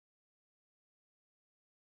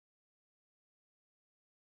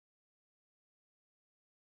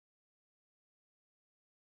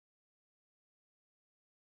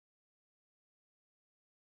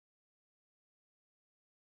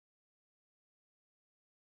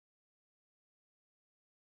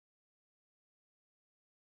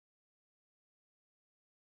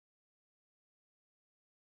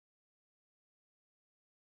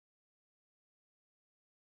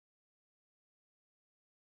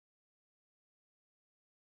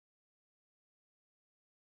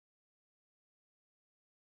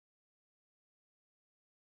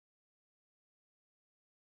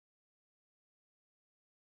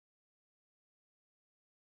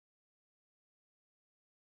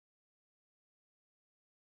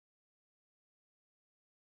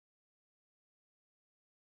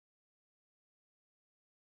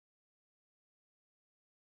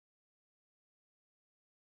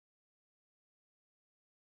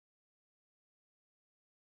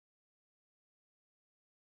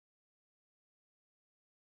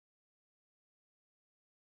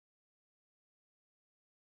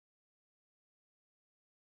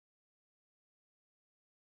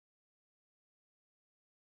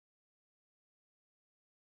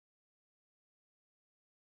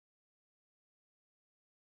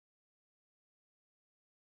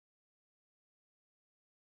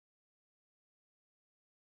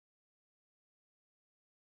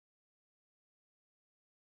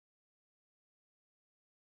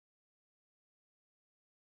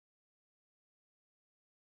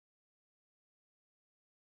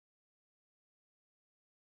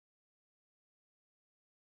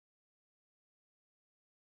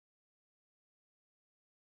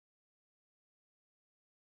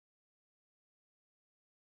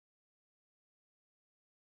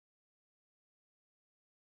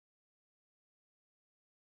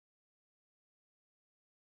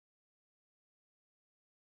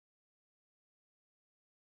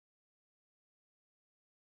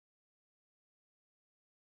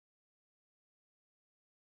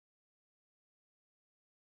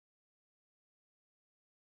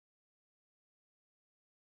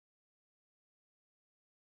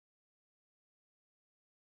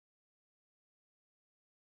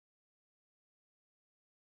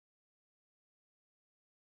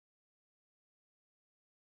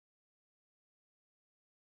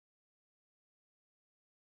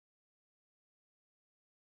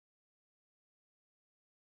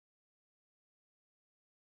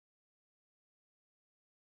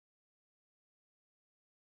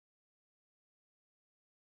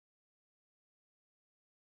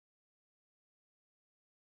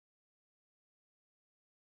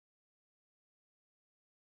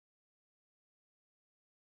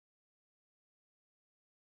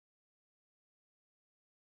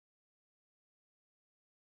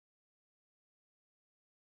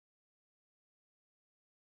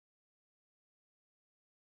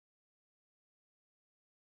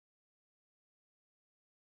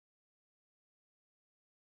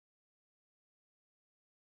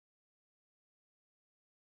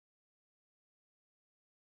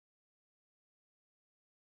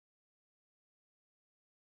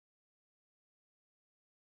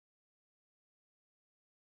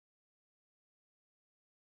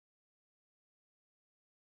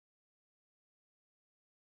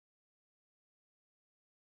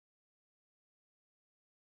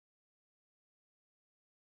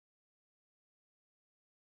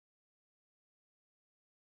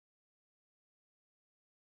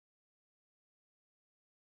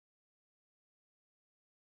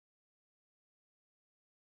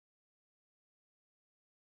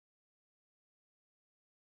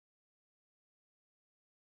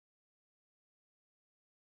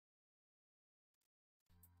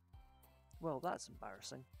Well, that's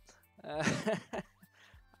embarrassing. Uh,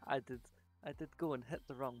 I did go and hit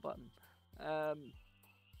the wrong button. But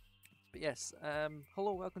yes,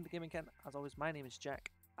 hello, welcome to Gaming Kent. As always, my name is Jack,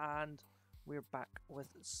 and we're back with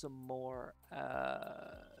some more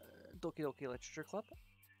Doki Doki Literature Club.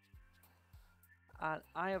 And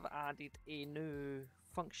I have added a new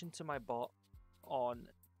function to my bot on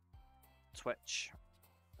Twitch.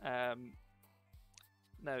 Now,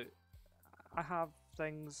 I have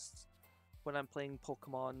things when I'm playing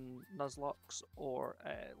Pokemon Nuzlocke or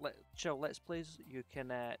Let's Plays. You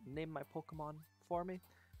can name my Pokemon for me.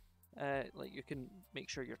 Like you can make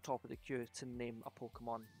sure you're top of the queue to name a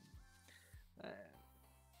Pokemon.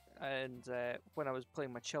 And when I was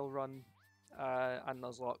playing my chill run and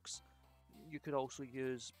Nuzlocke, you could also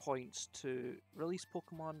use points to release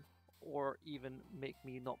Pokemon or even make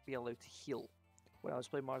me not be allowed to heal. When I was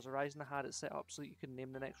playing Mars Horizon, I had it set up so you can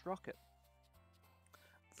name the next rocket.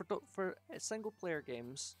 For single player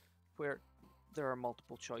games where there are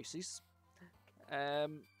multiple choices,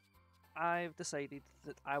 I've decided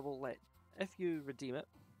that I will let, if you redeem it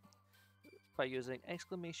by using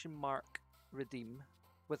 !redeem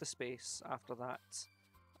with a space after that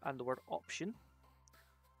and the word option,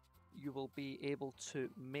 you will be able to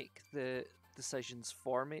make the decisions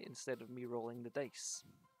for me instead of me rolling the dice.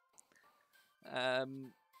 Now,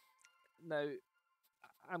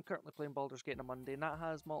 I'm currently playing Baldur's Gate on a Monday, and that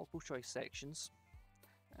has multiple choice sections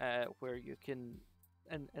where you can,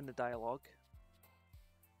 in the dialogue,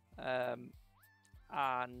 and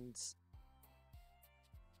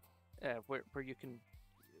where you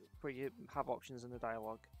have options in the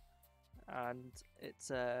dialogue, and it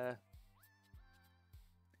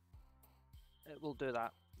will do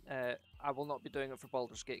that. I will not be doing it for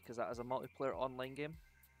Baldur's Gate because that is a multiplayer online game.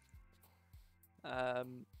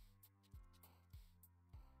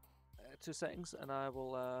 2 seconds, and I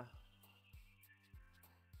will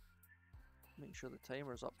make sure the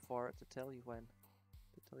timer's up for it to tell you when,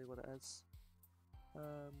 to tell you what it is.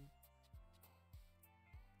 But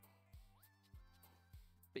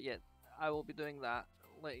yeah, I will be doing that,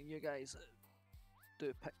 letting you guys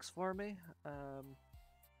do picks for me.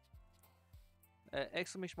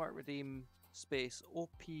 !redeem space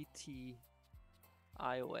OPTION.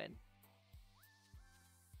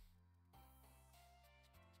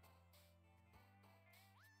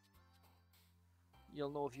 You'll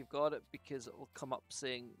know if you've got it because it will come up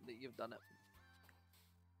saying that you've done it.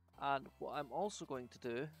 And what I'm also going to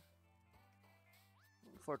do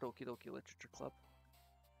for Doki Doki Literature Club,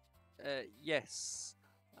 yes,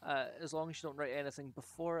 as long as you don't write anything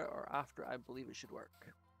before it or after, I believe it should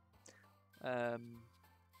work.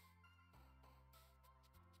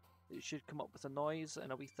 It should come up with a noise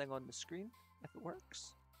and a wee thing on the screen if it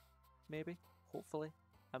works. Maybe, hopefully,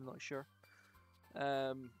 I'm not sure.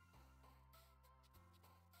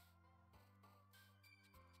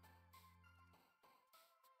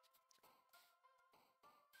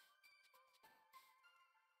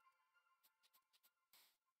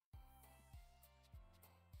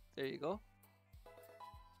 There you go.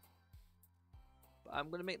 But I'm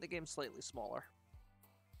going to make the game slightly smaller.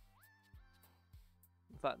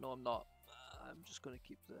 In fact, no, I'm not. I'm just going to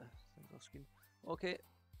keep the things off screen. Okay,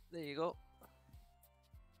 there you go.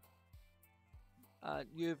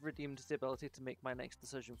 You've redeemed the ability to make my next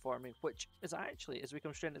decision for me, which is actually, as we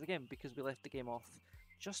come straight into the game, because we left the game off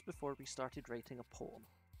just before we started writing a poem.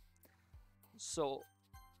 So,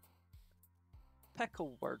 pick a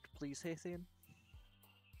word, please, Hathian.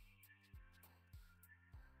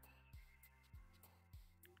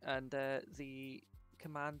 And the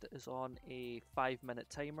command is on a 5-minute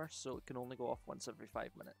timer, so it can only go off once every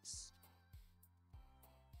 5 minutes.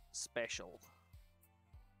 Special.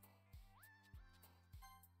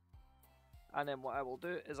 And then what I will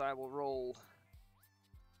do is I will roll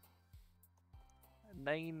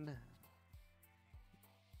 9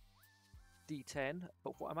 d10,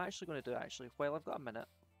 but what I'm actually going to do, while I've got a minute,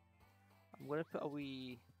 I'm going to put a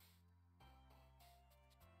wee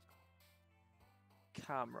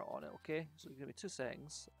camera on it, okay? So give me 2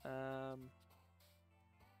 seconds.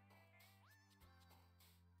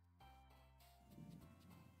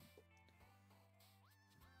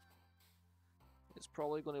 It's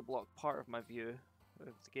probably going to block part of my view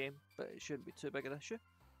of the game, but it shouldn't be too big an issue.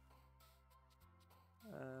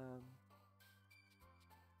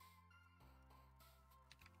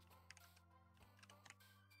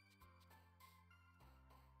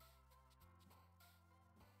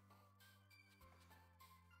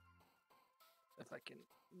 If I can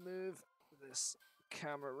move this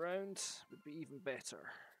camera around, would be even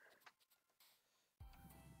better.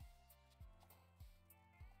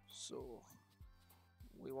 So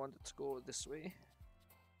we want it to go this way.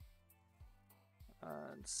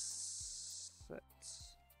 And sit.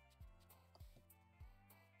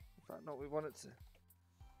 In fact, no, we want it to...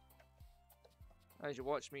 As you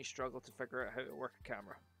watch me struggle to figure out how to work a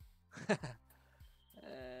camera.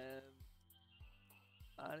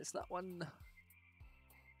 And it's that one.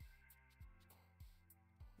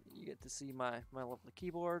 You get to see my lovely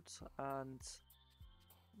keyboard and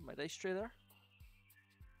my dice tray there.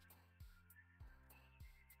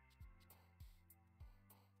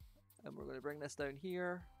 And we're going to bring this down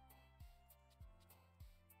here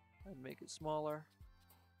and make it smaller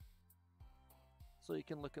so you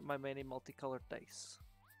can look at my many multicolored dice.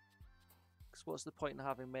 Because what's the point in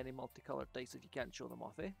having many multicolored dice if you can't show them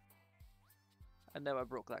off, eh? And now I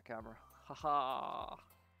broke that camera. Haha!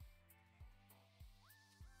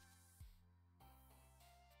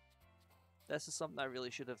 This is something I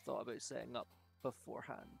really should have thought about setting up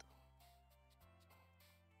beforehand.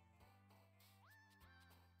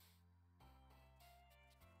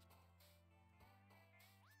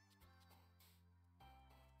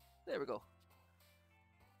 There we go.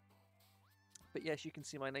 But yes, you can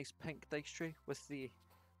see my nice pink dice tray with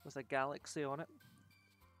a galaxy on it.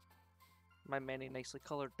 My many nicely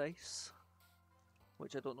coloured dice,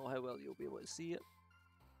 which I don't know how well you'll be able to see it.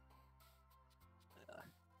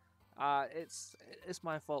 It's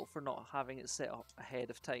my fault for not having it set up ahead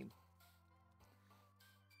of time.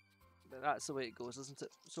 But that's the way it goes, isn't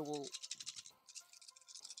it? So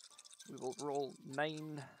we will roll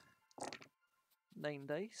nine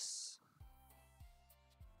dice.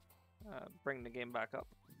 Bring the game back up.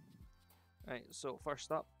 Right, so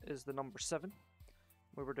first up is the number 7.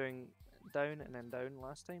 We were doing down and then down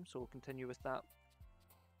last time, so we'll continue with that.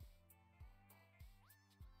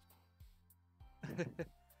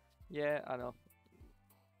 Yeah, I know.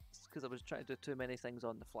 It's because I was trying to do too many things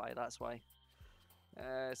on the fly, that's why.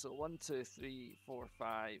 So 1, 2, 3, 4,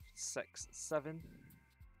 5, 6, 7.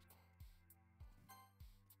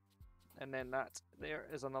 And then that there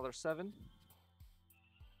is another 7.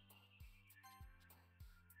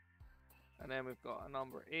 And then we've got a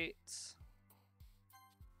number 8.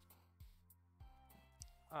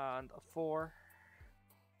 And a 4.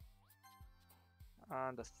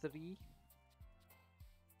 And a 3.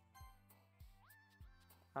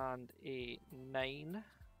 And a 9.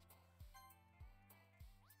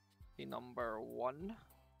 A number 1.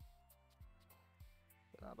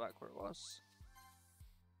 Put that back where it was.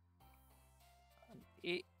 An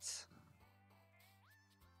 8.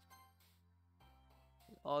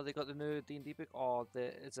 Oh, they got the new D&D book. Oh,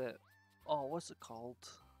 is it? Oh, what's it called?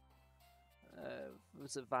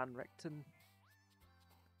 Was it Van Richten's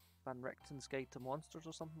Guide to Monsters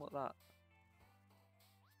or something like that?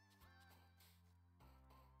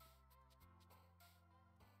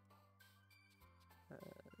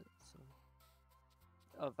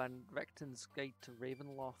 Van Richten's Guide to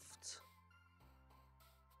Ravenloft.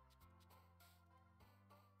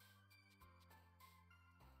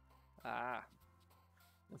 Ah.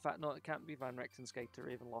 In fact, no, it can't be Van Richten's Guide to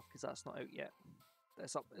Ravenloft because that's not out yet.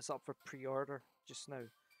 It's up for pre-order just now.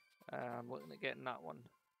 I'm looking at getting that one.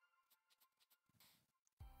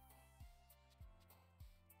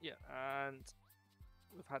 Yeah, and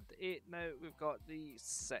we've had the 8 now. We've got the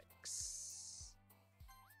 6.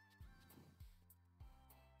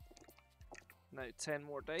 Now 10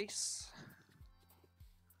 more dice.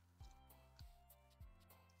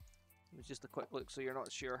 It's just a quick look so you're not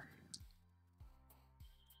sure.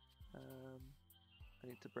 I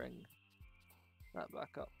need to bring that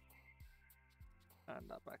back up and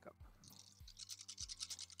that back up.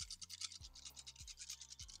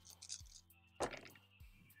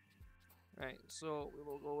 Right, so we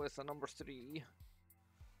will go with a number 3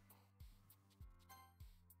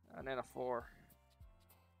 and then a 4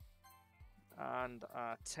 and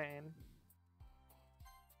a 10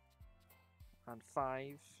 and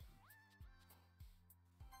 5,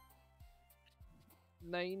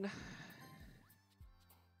 9,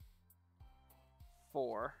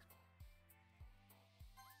 4,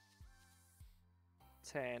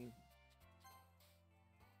 10,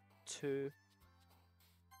 2,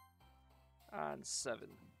 and 7.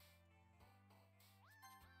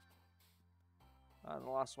 And the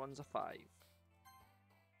last one's a 5.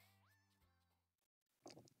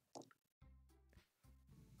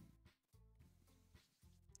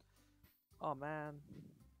 Oh man,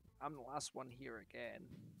 I'm the last one here again.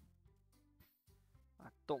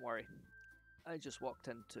 Don't worry, I just walked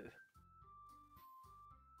into...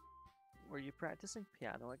 Were you practicing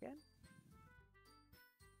piano again?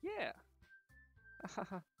 Yeah.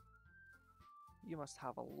 You must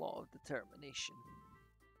have a lot of determination.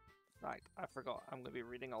 I forgot, I'm going to be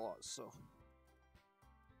reading a lot, so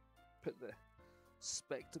put the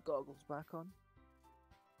spectagoggles back on.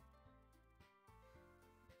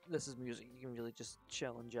 This is music you can really just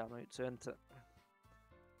chill and jam out to, isn't it?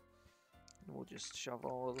 And we'll just shove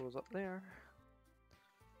all of those up there.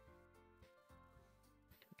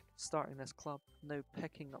 Starting this club, now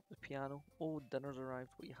picking up the piano. Oh, dinner's arrived,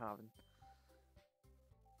 what are you having?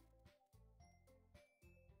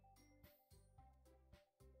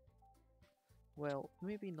 Well,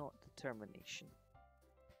 maybe not determination,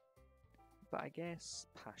 but I guess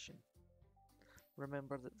passion.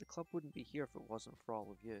 Remember that the club wouldn't be here if it wasn't for all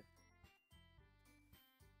of you.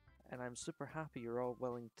 And I'm super happy you're all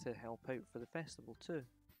willing to help out for the festival too.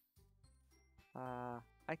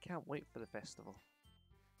 I can't wait for the festival.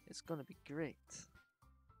 It's gonna be great.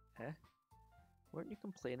 Eh? Weren't you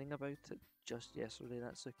complaining about it just yesterday,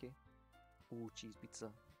 Natsuki? Ooh, cheese pizza.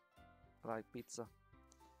 I like pizza.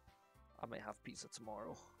 I might have pizza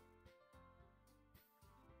tomorrow.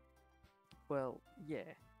 Well,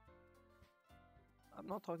 yeah. I'm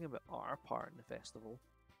not talking about our part in the festival,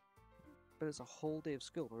 but it's a whole day of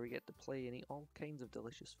school where we get to play and eat all kinds of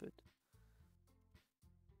delicious food.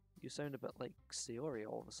 You sound a bit like Sayori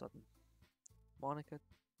all of a sudden. Monica,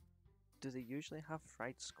 do they usually have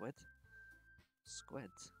fried squid?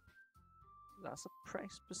 Squid? That's a pretty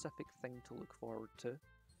specific thing to look forward to.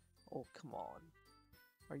 Oh, come on.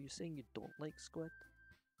 Are you saying you don't like squid?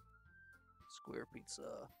 Square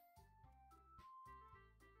pizza.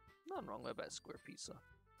 Nothing wrong with a bit of square pizza.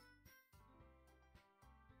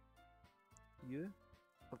 You?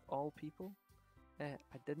 Of all people? I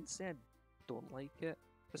didn't say I don't like it.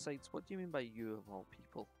 Besides, what do you mean by you of all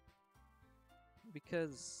people?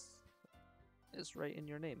 Because it's right in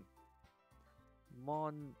your name.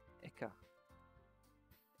 Monica.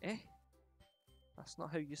 Eh? That's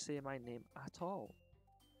not how you say my name at all.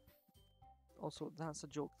 Also, that's a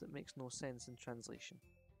joke that makes no sense in translation.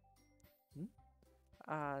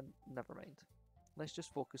 Never mind. Let's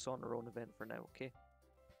just focus on our own event for now, okay?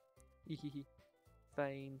 Hehehe.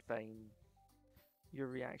 Fine, fine. Your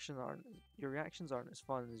reactions aren't as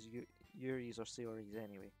fun as Yuri's or Sayori's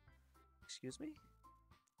anyway. Excuse me?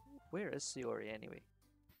 Where is Sayori anyway?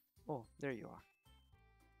 Oh, there you are.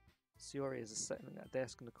 Sayori is sitting at a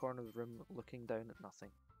desk in the corner of the room looking down at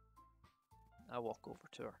nothing. I walk over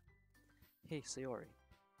to her. Hey, Sayori.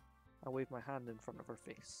 I wave my hand in front of her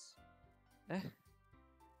face. Eh?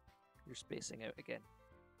 You're spacing out again.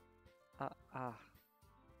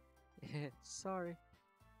 Sorry.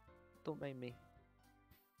 Don't mind me.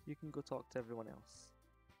 You can go talk to everyone else.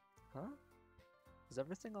 Huh? Is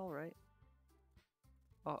everything alright?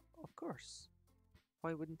 Of course.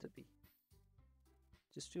 Why wouldn't it be?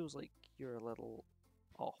 Just feels like you're a little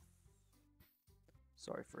off.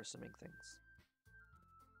 Sorry for assuming things.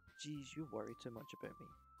 Geez, you worry too much about me.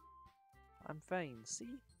 I'm fine,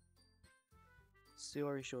 see?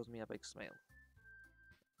 Sayori shows me a big smile.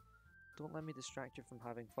 Don't let me distract you from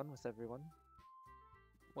having fun with everyone.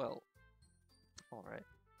 Well, alright.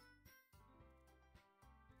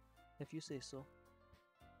 If you say so.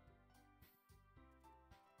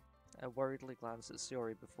 I worriedly glance at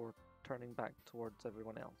Sayori before turning back towards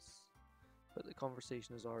everyone else, but the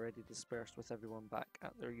conversation is already dispersed with everyone back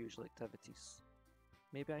at their usual activities.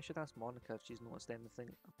 Maybe I should ask Monica if she's noticed anything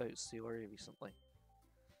about Sayori recently.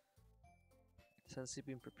 Since they've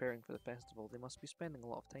been preparing for the festival, they must be spending a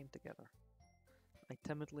lot of time together. I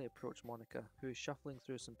timidly approach Monica, who is shuffling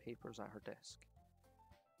through some papers at her desk.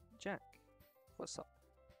 Jack, what's up?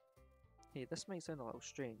 Hey, this might sound a little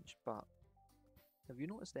strange, but have you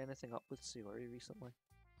noticed anything up with Sayori recently?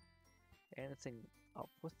 Anything up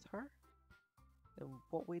with her? In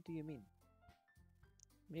what way do you mean?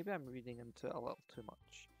 Maybe I'm reading into it a little too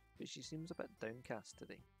much, but she seems a bit downcast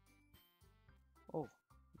today. Oh,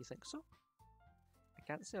 you think so? I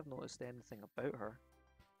can't say I've noticed anything about her.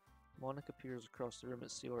 Monica peers across the room at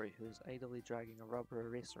Sayori, who is idly dragging a rubber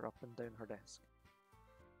eraser up and down her desk.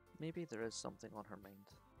 Maybe there is something on her mind.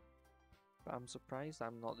 But I'm surprised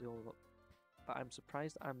I'm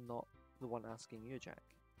not the one asking you, Jack.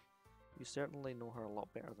 You certainly know her a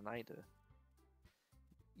lot better than I do.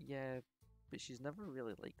 Yeah, but she's never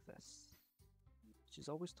really like this. She's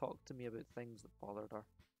always talked to me about things that bothered her.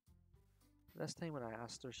 This time when I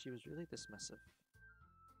asked her, she was really dismissive.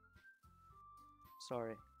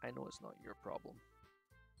 Sorry, I know it's not your problem.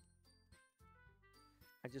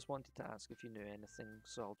 I just wanted to ask if you knew anything,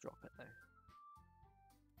 so I'll drop it now.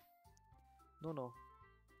 No.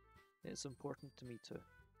 It's important to me too.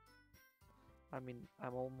 I mean,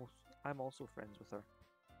 I'm also friends with her.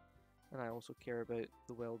 And I also care about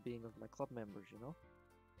the well-being of my club members, you know?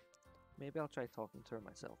 Maybe I'll try talking to her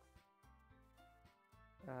myself.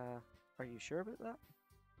 Are you sure about that?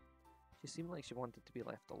 She seemed like she wanted to be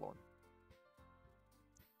left alone.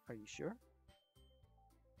 Are you sure?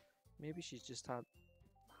 Maybe she's just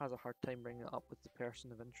has a hard time bringing it up with the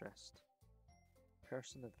person of interest.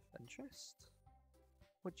 Person of interest?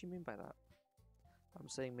 What do you mean by that? I'm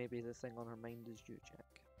saying maybe the thing on her mind is you,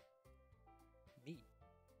 Jack. Me?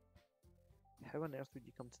 How on earth would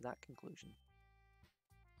you come to that conclusion?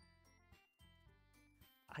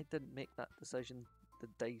 I didn't make that decision. The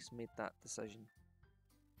dice made that decision.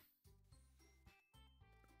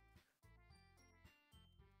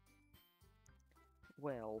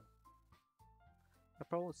 Well, I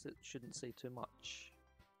probably shouldn't say too much,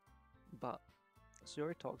 but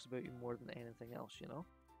Sayori talks about you more than anything else, you know?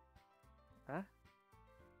 Huh?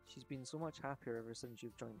 She's been so much happier ever since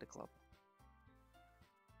you've joined the club.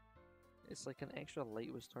 It's like an extra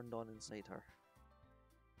light was turned on inside her.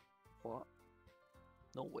 What?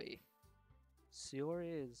 No way.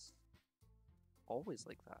 Sayori is always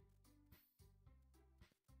like that.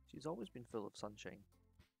 She's always been full of sunshine.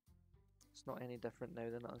 It's not any different now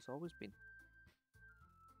than it has always been.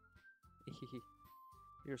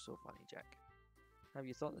 You're so funny, Jack. Have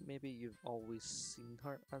you thought that maybe you've always seen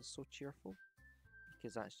her as so cheerful?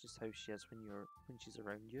 Because that's just how she is when she's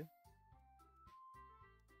around you?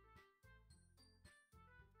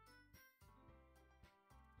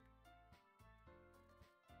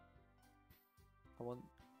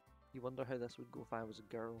 You wonder how this would go if I was a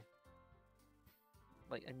girl.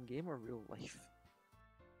 Like in game or real life?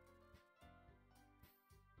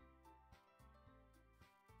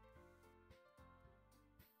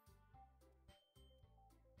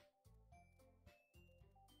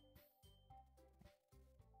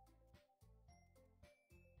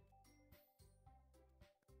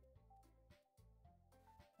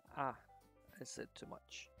 Ah, I said too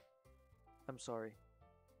much. I'm sorry.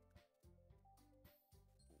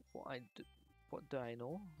 What do I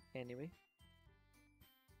know anyway?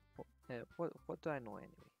 What do I know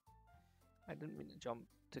anyway? I didn't mean to jump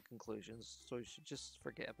to conclusions, so you should just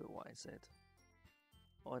forget about what I said.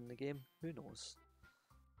 On the game, who knows?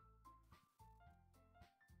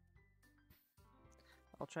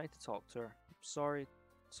 I'll try to talk to her. Sorry,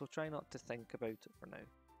 so try not to think about it for now.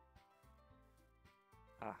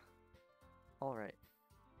 Ah, alright.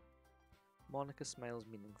 Monica smiles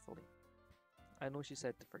meaningfully. I know she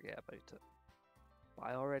said to forget about it, but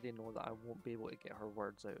I already know that I won't be able to get her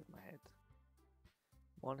words out of my head.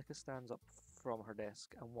 Monica stands up from her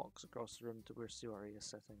desk and walks across the room to where Sayori is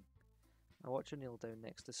sitting. I watch her kneel down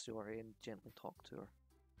next to Sayori and gently talk to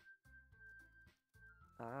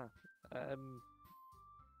her.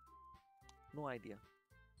 No idea.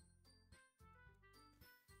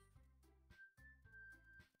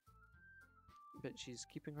 But she's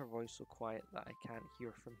keeping her voice so quiet that I can't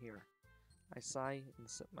hear from here. I sigh and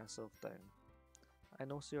sit myself down. I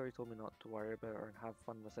know Sayori told me not to worry about her and have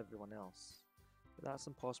fun with everyone else, but that's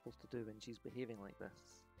impossible to do when she's behaving like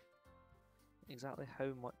this. Exactly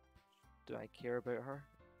how much do I care about her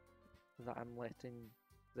that I'm letting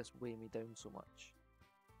this weigh me down so much?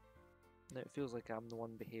 Now it feels like I'm the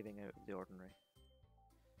one behaving out of the ordinary,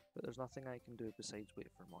 but there's nothing I can do besides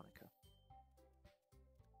wait for Monica.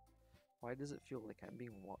 Why does it feel like I'm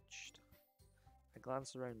being watched? I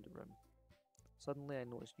glance around the room. Suddenly I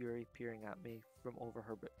notice Yuri peering at me from over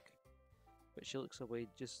her book, but she looks away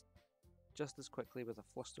just as quickly with a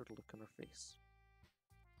flustered look on her face.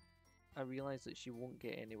 I realise that she won't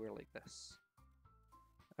get anywhere like this.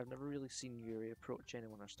 I've never really seen Yuri approach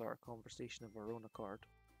anyone or start a conversation of her own accord,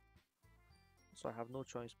 so I have no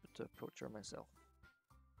choice but to approach her myself.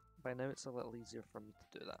 By now it's a little easier for me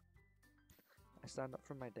to do that. I stand up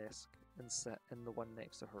from my desk and sit in the one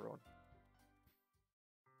next to her own.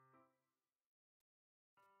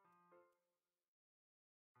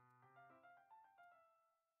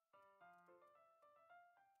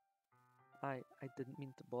 I didn't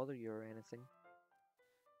mean to bother you or anything.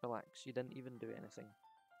 Relax, you didn't even do anything.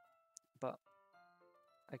 But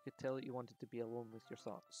I could tell that you wanted to be alone with your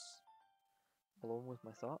thoughts. Alone with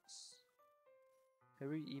my thoughts? How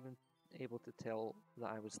were you even able to tell that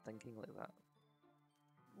I was thinking like that?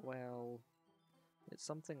 Well, it's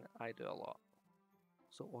something I do a lot,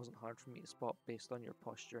 so it wasn't hard for me to spot based on your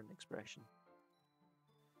posture and expression.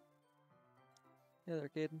 Hey there,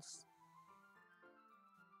 Cadence.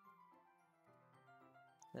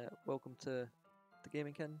 Welcome to the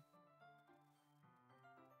Gaming Kin.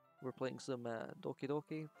 We're playing some Doki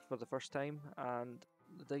Doki for the first time, and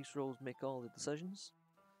the dice rolls make all the decisions.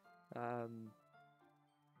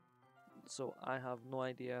 So I have no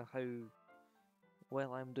idea how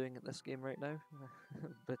well I'm doing at this game right now,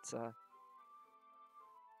 but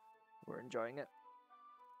we're enjoying it.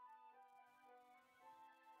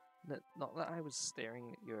 Not that I was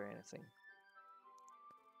staring at you or anything.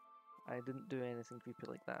 I didn't do anything creepy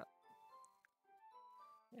like that.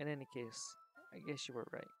 In any case, I guess you were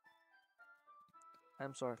right.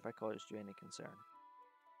 I'm sorry if I caused you any concern.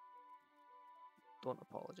 Don't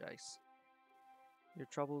apologize. Your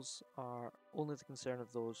troubles are only the concern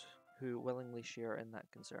of those who willingly share in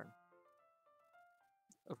that concern.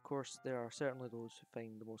 Of course, there are certainly those who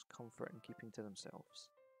find the most comfort in keeping to themselves.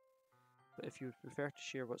 But if you would prefer to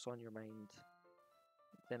share what's on your mind,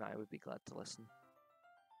 then I would be glad to listen.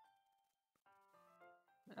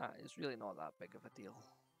 It's really not that big of a deal.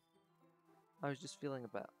 I was just feeling a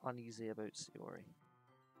bit uneasy about Sayori.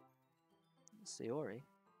 Sayori?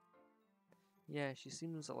 Yeah, she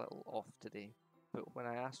seems a little off today, but when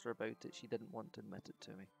I asked her about it, she didn't want to admit it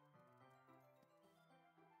to me.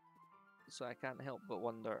 So I can't help but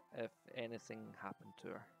wonder if anything happened to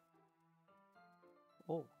her.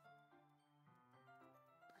 Oh.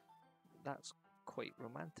 That's quite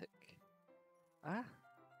romantic. Ah?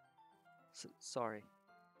 Sorry.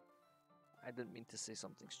 I didn't mean to say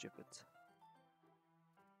something stupid.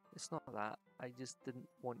 It's not that, I just didn't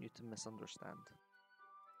want you to misunderstand.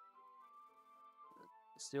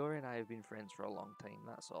 Sayori and I have been friends for a long time,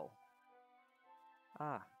 that's all.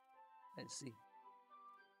 Ah, I see.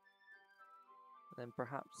 Then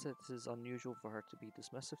perhaps it is unusual for her to be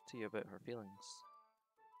dismissive to you about her feelings.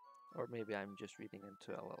 Or maybe I'm just reading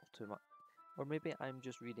into it a little too much.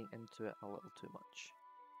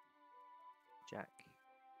 Jack,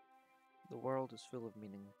 the world is full of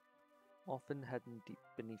meaning, often hidden deep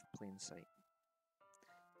beneath plain sight.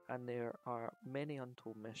 And there are many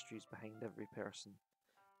untold mysteries behind every person,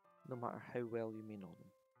 no matter how well you may know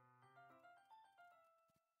them.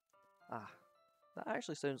 Ah, that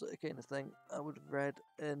actually sounds like the kind of thing I would have read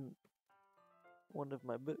in one of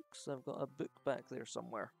my books. I've got a book back there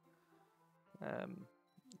somewhere,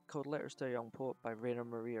 called Letters to a Young Poet by Rainer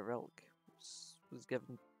Maria Rilke,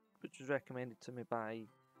 which was recommended to me by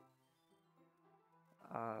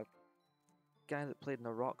a guy that played in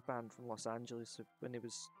a rock band from Los Angeles when he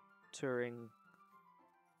was touring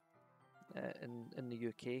in the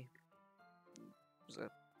UK. It was an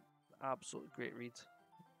absolute great read.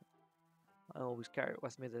 I always carry it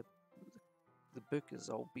with me. The book is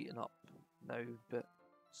all beaten up now, but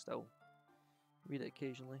still read it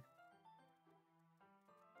occasionally.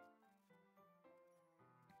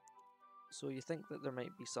 So you think that there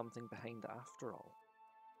might be something behind it after all?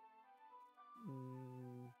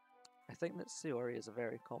 I think that Sayori is a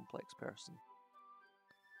very complex person.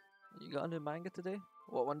 You got a new manga today?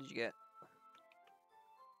 What one did you get?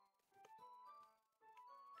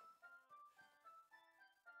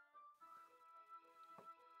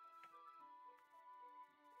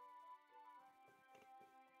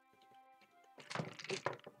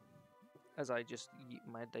 As I just yeet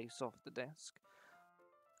my dice off the desk.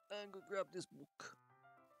 I'm gonna grab this book.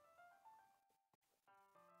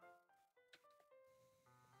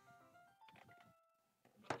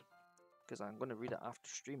 Because I'm gonna read it after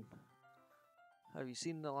stream. Have you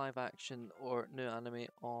seen the live action or new anime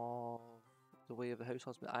of The Way of the House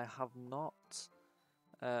Husband? I have not.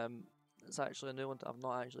 It's actually a new one. I've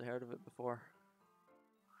not actually heard of it before.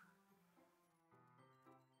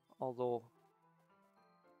 Although,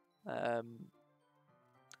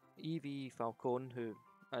 Evie Falcone, who,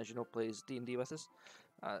 as you know, plays D&D with us,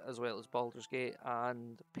 as well as Baldur's Gate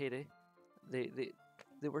and Payday,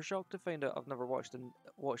 they were shocked to find out I've never watched an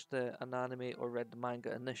anime or read the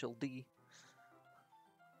manga Initial D.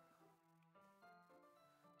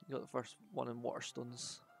 You got the first one in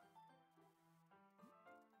Waterstones.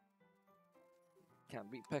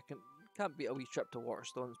 Can't beat a wee trip to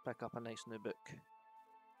Waterstones, pick up a nice new book.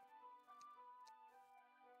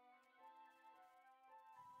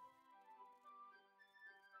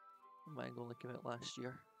 Manga only came out last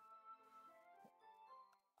year.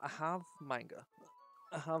 I have manga.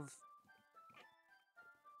 I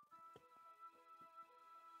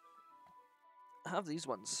have these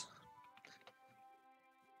ones.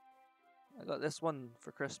 I got this one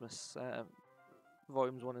for Christmas,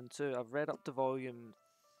 volumes 1 and 2. I've read up to volume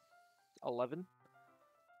 11.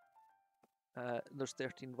 There's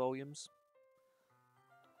 13 volumes.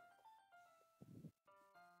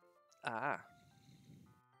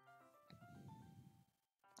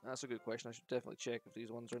 That's a good question. I should definitely check if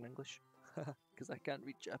these ones are in English, because I can't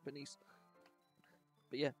read Japanese.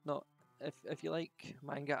 But yeah, no, if you like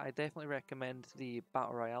manga, I definitely recommend the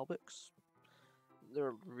Battle Royale books.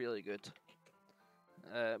 They're really good.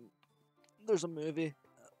 There's a movie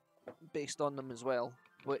based on them as well,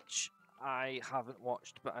 which I haven't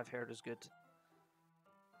watched, but I've heard is good.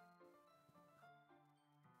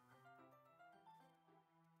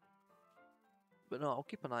 But no, I'll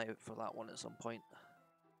keep an eye out for that one at some point.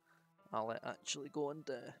 I'll actually go and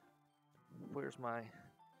where's my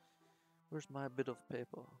bit of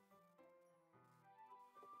paper?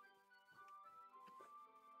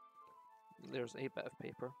 There's a bit of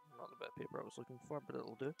paper, not the bit of paper I was looking for, but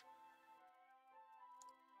it'll do.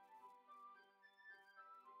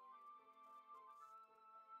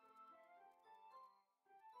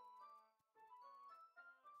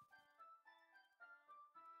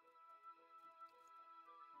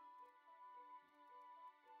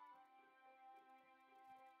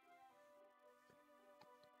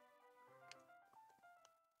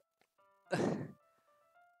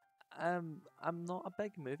 I'm not a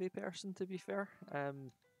big movie person, to be fair. I've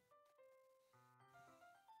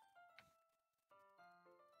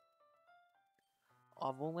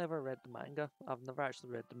only ever read the manga. I've never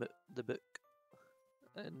actually read the book,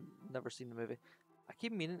 and never seen the movie. I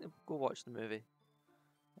keep meaning to go watch the movie.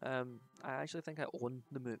 I actually think I own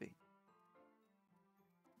the movie,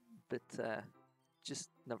 but just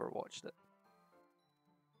never watched it.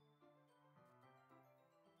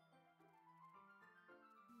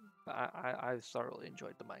 But I thoroughly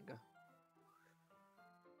enjoyed the manga.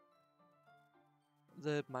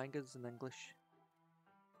 The manga's in English.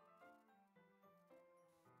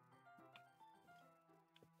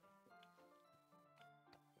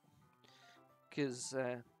 Because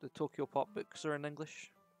the Tokyo Pop books are in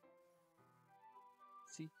English.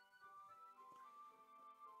 See?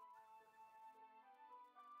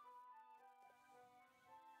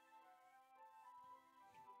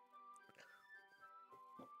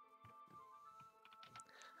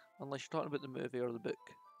 Unless you're talking about the movie or the book.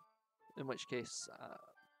 In which case,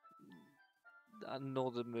 I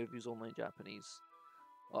know the movie's only in Japanese.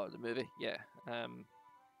 Or the movie, yeah.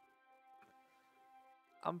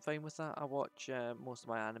 I'm fine with that. I watch most of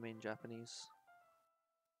my anime in Japanese.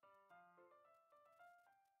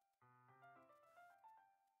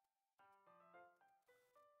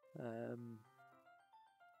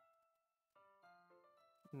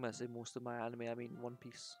 When I say most of my anime, I mean One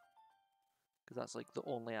Piece. Because that's like the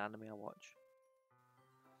only anime I watch.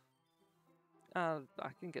 I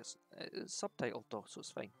can get it's subtitled though, so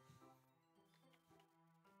it's fine.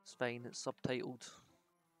 It's fine, it's subtitled.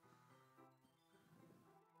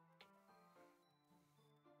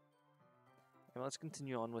 Anyway, let's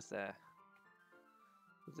continue on with the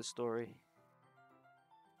story.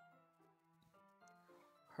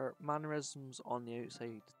 Her mannerisms on the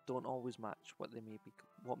outside don't always match what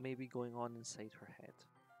may be going on inside her head,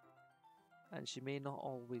 and she may not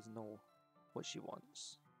always know what she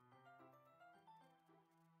wants.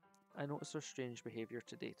 I noticed her strange behaviour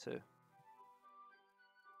today too,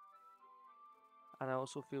 and I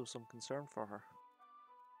also feel some concern for her.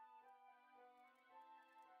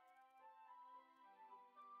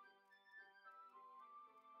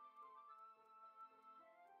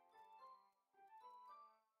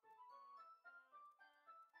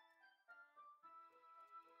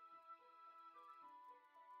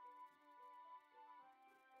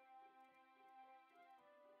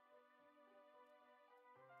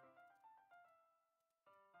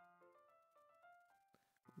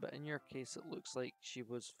 But in your case, it looks like she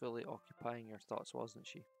was fully occupying your thoughts, wasn't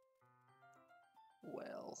she?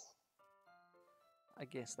 Well, I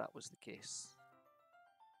guess that was the case.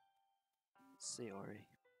 Sayori.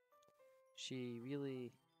 She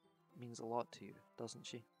really means a lot to you, doesn't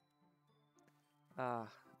she? Ah,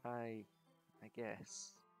 I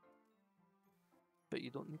guess. But you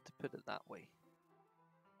don't need to put it that way.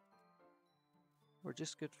 We're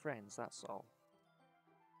just good friends, that's all.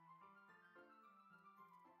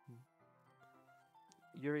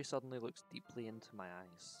 Yuri suddenly looks deeply into my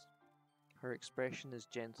eyes. Her expression is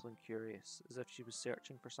gentle and curious, as if she was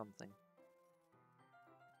searching for something.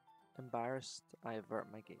 Embarrassed, I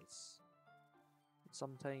avert my gaze.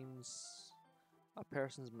 Sometimes a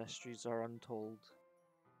person's mysteries are untold,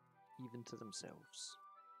 even to themselves.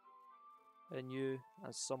 And you,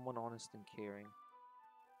 as someone honest and caring,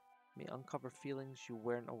 may uncover feelings you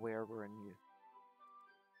weren't aware were in you.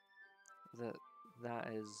 That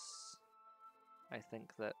is, I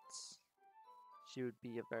think that she would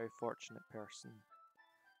be a very fortunate person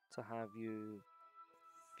to have you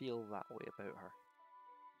feel that way about her.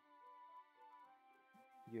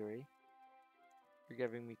 Yuri, you're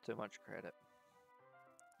giving me too much credit.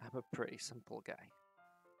 I'm a pretty simple guy,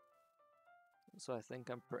 so I think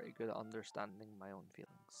I'm pretty good at understanding my own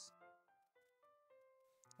feelings.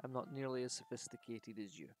 I'm not nearly as sophisticated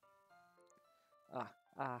as you.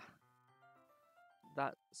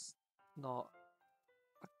 That's not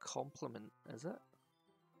a compliment, is it?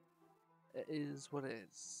 It is what it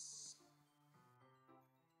is.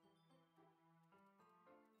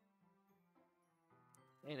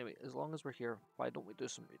 Anyway, as long as we're here, why don't we do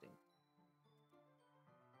some reading?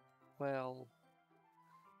 Well,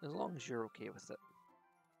 as long as you're okay with it.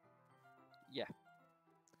 Yeah.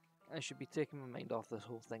 I should be taking my mind off this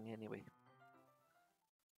whole thing anyway.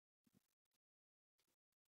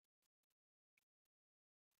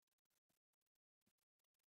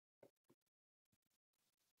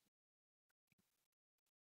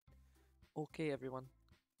 Okay, everyone.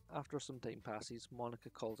 After some time passes, Monica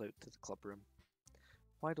calls out to the club room.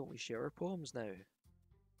 Why don't we share our poems now?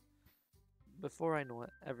 Before I know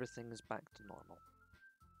it, everything is back to normal.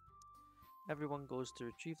 Everyone goes to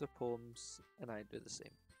retrieve their poems, and I do the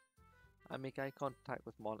same. I make eye contact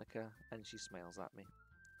with Monica, and she smiles at me.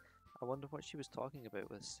 I wonder what she was talking about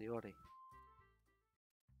with Sayori.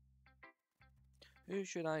 Who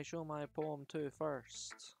should I show my poem to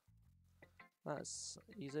first? That's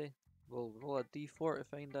easy. We'll roll a d4 to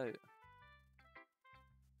find out.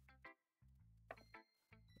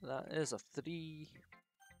 That is a 3.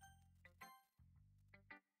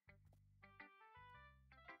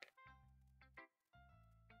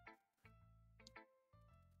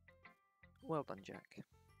 Well done, Jack.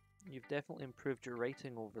 You've definitely improved your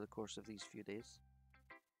writing over the course of these few days.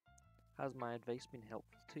 Has my advice been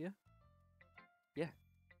helpful to you? Yeah,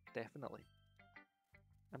 definitely.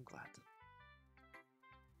 I'm glad.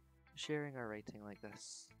 Sharing our writing like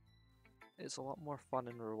this, it's a lot more fun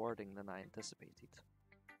and rewarding than I anticipated.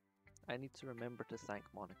 I need to remember to thank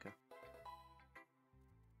Monica.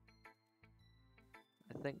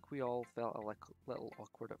 I think we all felt a little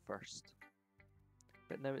awkward at first,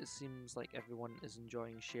 but now it seems like everyone is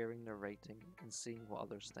enjoying sharing their writing and seeing what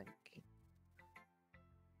others think.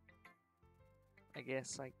 I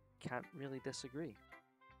guess I can't really disagree.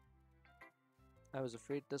 I was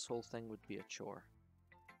afraid this whole thing would be a chore,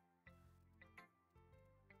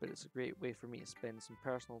 but it's a great way for me to spend some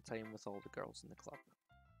personal time with all the girls in the club.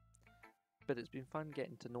 But it's been fun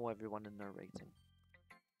getting to know everyone in their writing,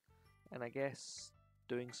 and I guess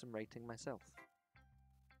doing some writing myself.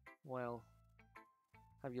 Well,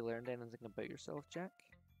 have you learned anything about yourself, Jack?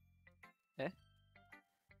 Eh?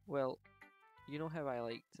 Well, you know how I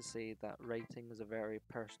like to say that writing is a very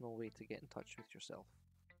personal way to get in touch with yourself.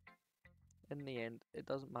 In the end, it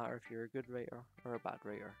doesn't matter if you're a good writer or a bad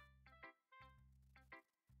writer.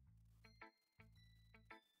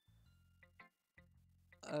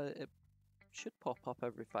 It should pop up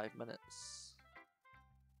every 5 minutes.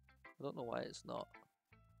 I don't know why it's not.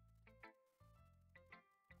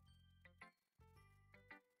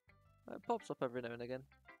 It pops up every now and again.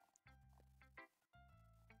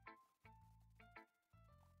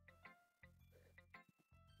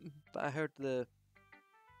 But I heard the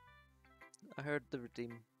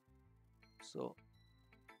redeem, so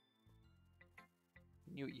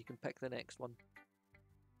you can pick the next one.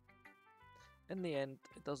 In the end,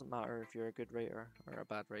 it doesn't matter if you're a good writer or a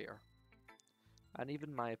bad writer. And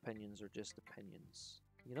even my opinions are just opinions,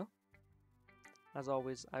 you know? As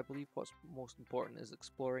always, I believe what's most important is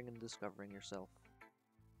exploring and discovering yourself.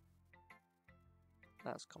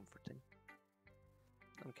 That's comforting.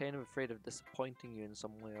 I'm kind of afraid of disappointing you in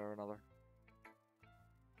some way or another.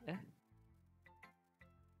 Eh?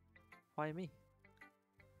 Why me?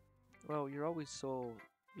 Well, you're always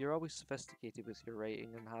sophisticated with your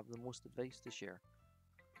writing and have the most advice to share.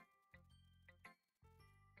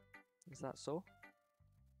 Is that so?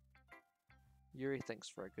 Yuri thinks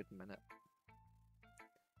for a good minute.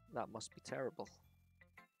 That must be terrible.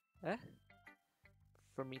 Eh?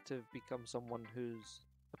 For me to have become someone whose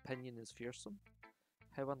opinion is fearsome?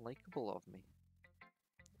 How unlikable of me.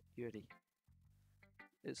 Yuri.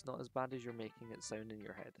 It's not as bad as you're making it sound in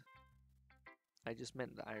your head. I just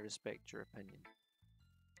meant that I respect your opinion.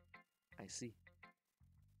 I see.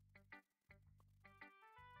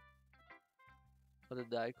 Or did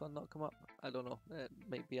the icon not come up? I don't know. It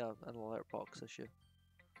might be an alert box issue.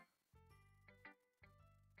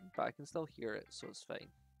 But I can still hear it, so it's fine.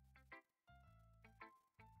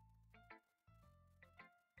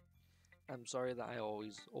 I'm sorry that I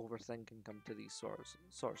always overthink and come to these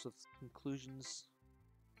sorts of conclusions.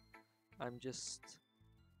 I'm just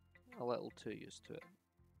a little too used to it.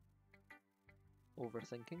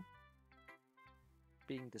 Overthinking.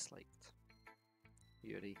 Being disliked.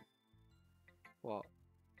 Yuri. What?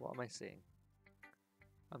 What am I saying?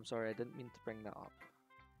 I'm sorry, I didn't mean to bring that up.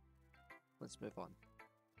 Let's move on.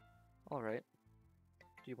 Alright.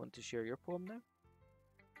 Do you want to share your poem now?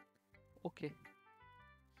 Okay.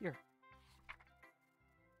 Here.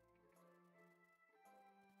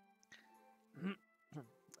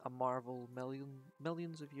 A marvel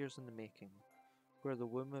millions of years in the making, where the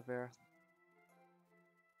womb of earth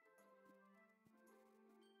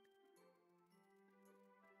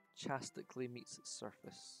chastically meets its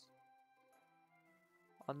surface.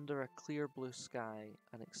 Under a clear blue sky,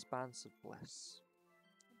 an expanse of bliss,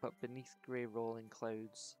 but beneath grey rolling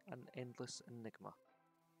clouds, an endless enigma.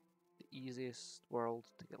 The easiest world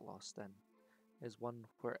to get lost in is one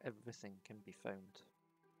where everything can be found.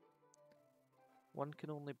 One can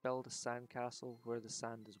only build a sandcastle where the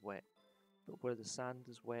sand is wet, but where the sand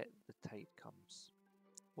is wet, the tide comes.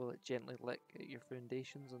 Will it gently lick at your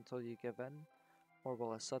foundations until you give in, or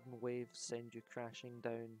will a sudden wave send you crashing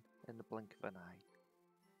down in the blink of an eye?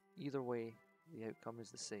 Either way, the outcome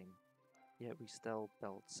is the same, yet we still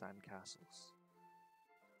build sandcastles.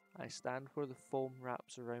 I stand where the foam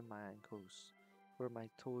wraps around my ankles, where my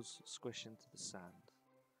toes squish into the sand.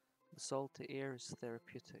 The salty air is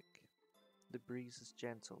therapeutic. The breeze is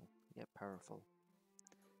gentle, yet powerful.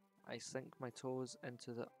 I sink my toes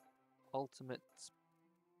into the ultimate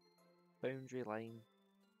boundary line,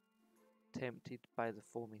 tempted by the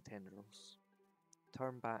foamy tendrils.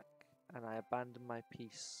 Turn back, and I abandon my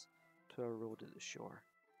peace to a road at the shore.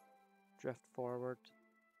 Drift forward,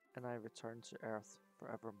 and I return to earth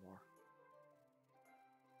forevermore.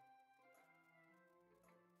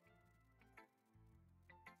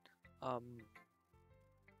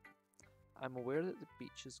 I'm aware that the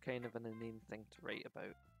beach is kind of an inane thing to write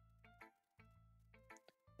about,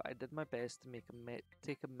 but I did my best to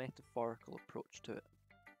take a metaphorical approach to it.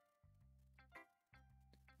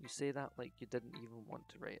 You say that like you didn't even want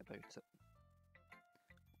to write about it.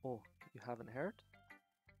 Oh, you haven't heard?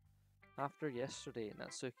 After yesterday,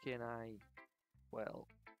 Natsuki and I, well,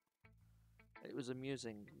 it was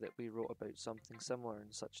amusing that we wrote about something similar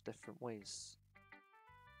in such different ways.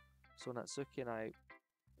 So Natsuki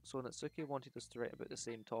wanted us to write about the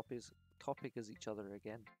same topic as each other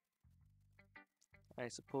again. I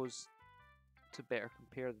suppose to better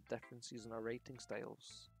compare the differences in our writing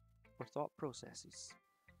styles or thought processes.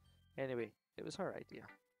 Anyway, it was her idea.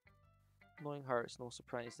 Knowing her, it's no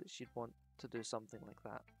surprise that she'd want to do something like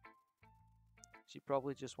that. She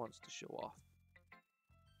probably just wants to show off.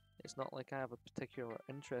 It's not like I have a particular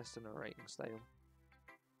interest in her writing style.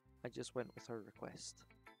 I just went with her request.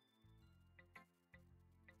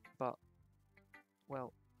 But,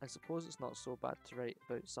 well, I suppose it's not so bad to write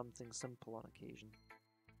about something simple on occasion.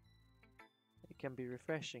 It can be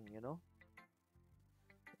refreshing, you know?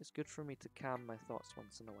 It's good for me to calm my thoughts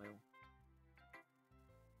once in a while.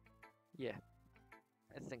 Yeah,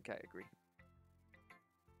 I think I agree.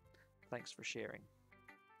 Thanks for sharing.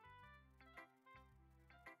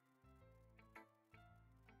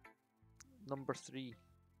 Number 3,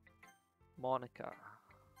 Monica.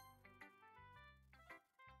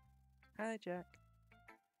 Hi Jack.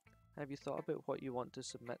 Have you thought about what you want to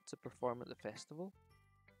submit to perform at the festival?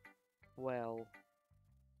 Well,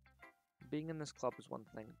 being in this club is one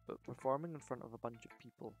thing, but performing in front of a bunch of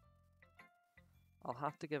people, I'll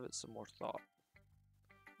have to give it some more thought.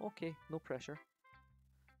 Okay, no pressure.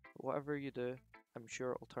 But whatever you do, I'm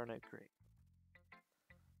sure it'll turn out great.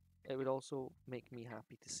 It would also make me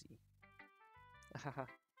happy to see. Haha.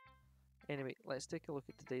 Anyway, let's take a look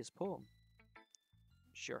at today's poem.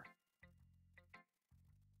 Sure.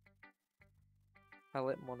 I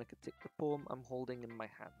let Monica take the poem I'm holding in my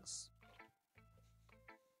hands.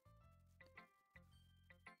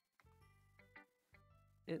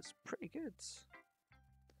 It's pretty good.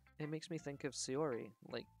 It makes me think of Sayori,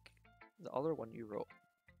 like the other one you wrote.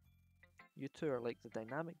 You two are like the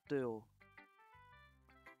dynamic duo.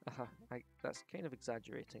 That's kind of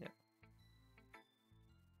exaggerating it.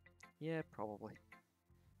 Yeah, probably.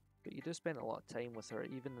 But you do spend a lot of time with her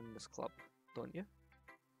even in this club, don't you?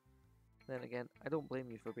 Then again, I don't blame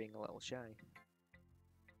you for being a little shy.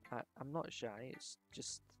 I'm not shy, it's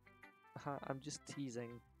just... I'm just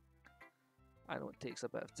teasing. I know it takes a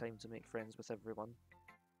bit of time to make friends with everyone.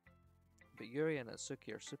 But Yuri and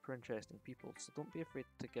Atsuki are super interesting people, so don't be afraid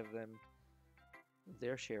to give them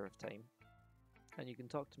their share of time. And you can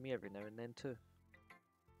talk to me every now and then too.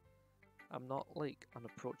 I'm not like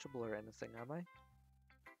unapproachable or anything, am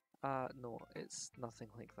I? No, it's nothing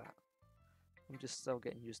like that. I'm just still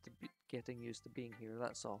getting used to being here,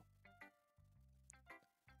 that's all.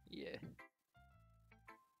 Yeah.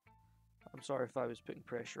 I'm sorry if I was putting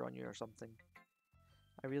pressure on you or something.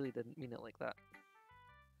 I really didn't mean it like that.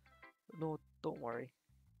 But no, don't worry.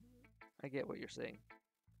 I get what you're saying.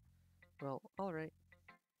 Well, alright.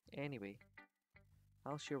 Anyway,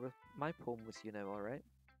 I'll share my poem with you now, alright?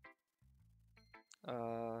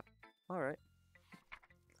 Alright.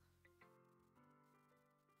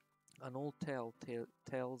 An old tale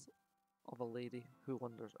tells of a lady who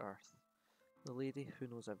wanders earth. The lady who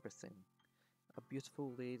knows everything. A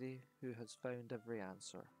beautiful lady who has found every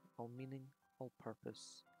answer, all meaning, all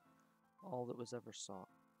purpose, all that was ever sought.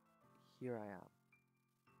 Here I am,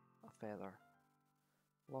 a feather,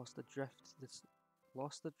 lost adrift this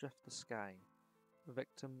lost adrift the sky,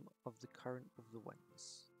 victim of the current of the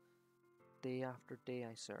winds. Day after day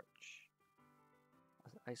I search.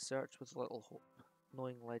 I search with little hope,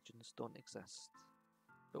 knowing legends don't exist.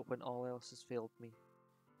 But when all else has failed me,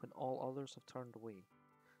 when all others have turned away,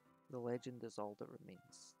 the legend is all that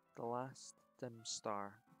remains, the last dim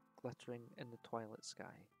star glittering in the twilight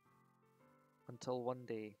sky. Until one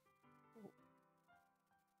day,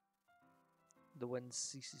 the wind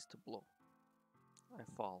ceases to blow. I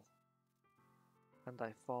fall. And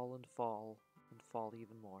I fall and fall and fall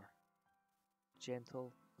even more.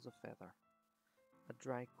 Gentle as a feather, a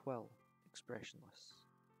dry quill, expressionless.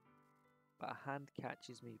 But a hand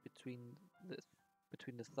catches me between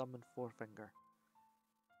the thumb and forefinger,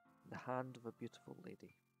 the hand of a beautiful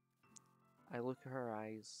lady. I look at her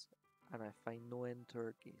eyes, and I find no end to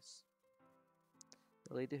her gaze.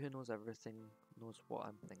 The lady who knows everything knows what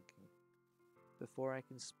I'm thinking. Before I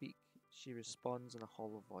can speak, she responds in a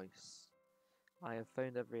hollow voice. I have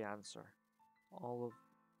found every answer, all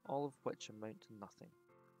of which amount to nothing.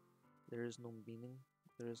 There is no meaning,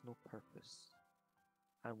 there is no purpose,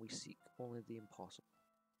 and we seek only the impossible.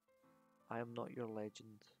 I am not your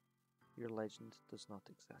legend does not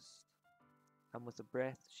exist. And with a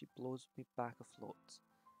breath she blows me back afloat,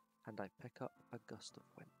 and I pick up a gust of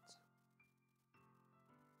wind.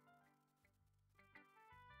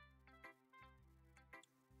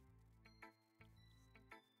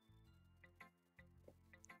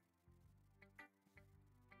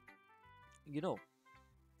 You know,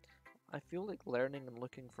 I feel like learning and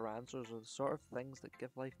looking for answers are the sort of things that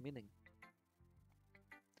give life meaning.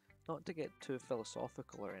 Not to get too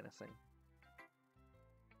philosophical or anything,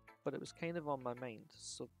 but it was kind of on my mind,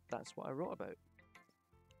 so that's what I wrote about.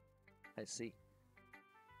 I see.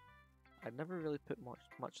 I'd never really put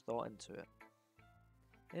much thought into it.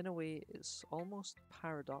 In a way, it's almost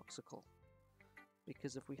paradoxical,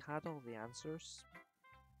 because if we had all the answers,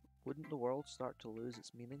 wouldn't the world start to lose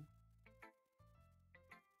its meaning?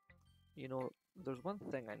 You know, there's one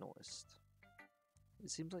thing I noticed.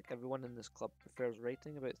 It seems like everyone in this club prefers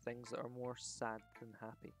writing about things that are more sad than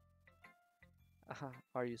happy.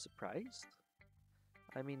 Are you surprised?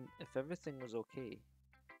 I mean, if everything was okay,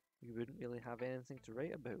 we wouldn't really have anything to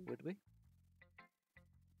write about, would we?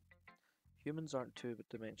 Humans aren't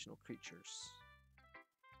two-dimensional creatures.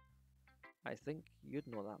 I think you'd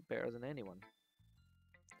know that better than anyone.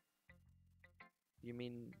 You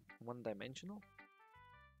mean one-dimensional?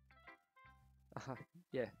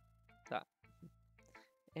 Yeah, that.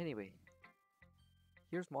 Anyway,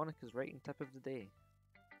 here's Monica's writing tip of the day.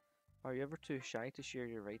 Are you ever too shy to share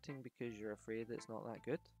your writing because you're afraid that it's not that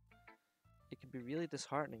good? It can be really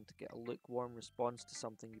disheartening to get a lukewarm response to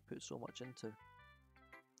something you put so much into.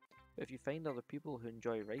 But if you find other people who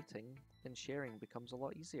enjoy writing, then sharing becomes a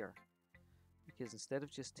lot easier. Because instead of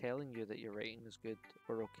just telling you that your writing is good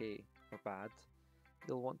or okay or bad,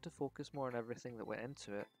 they'll want to focus more on everything that went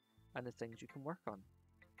into it and the things you can work on.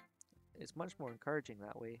 It's much more encouraging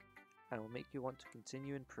that way, and will make you want to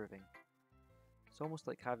continue improving. It's almost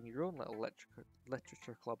like having your own little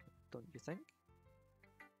literature club, don't you think?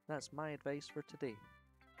 That's my advice for today.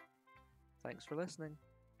 Thanks for listening.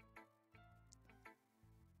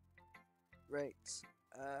 Right,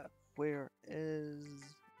 where is...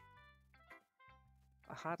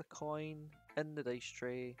 I had a coin in the dice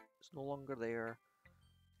tray, it's no longer there.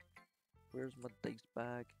 Where's my dice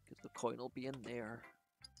bag? Because the coin will be in there.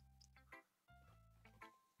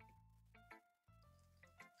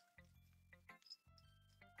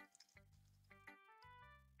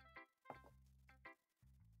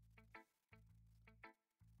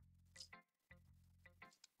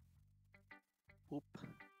 Oop.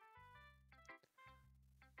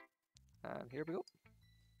 And here we go.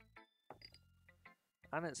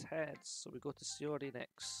 And it's heads, so we go to Shiori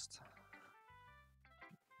next.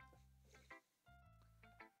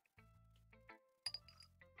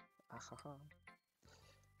 Ahaha.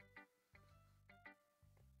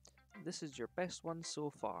 This is your best one so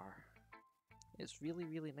far. It's really,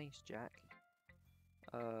 really nice, Jack.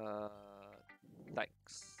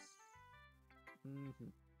 Thanks.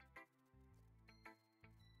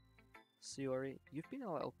 Shiori, you've been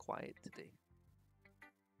a little quiet today.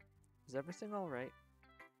 Is everything alright?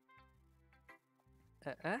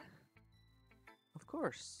 Of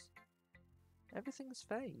course. Everything's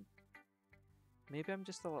fine. Maybe I'm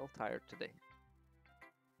just a little tired today.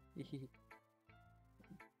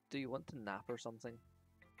 Do you want to nap or something?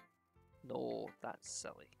 No, that's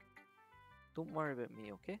silly. Don't worry about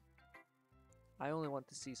me, okay? I only want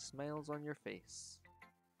to see smiles on your face.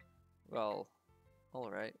 Well,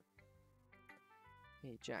 alright.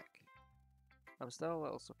 Hey, Jack. I'm still a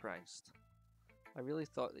little surprised. I really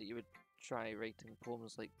thought that you would try writing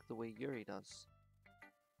poems like the way Yuri does.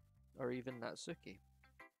 Or even Natsuki.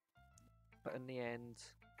 But in the end,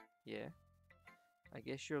 yeah, I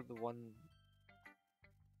guess you're the one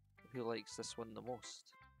who likes this one the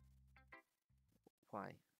most.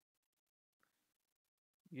 Why?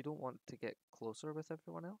 You don't want to get closer with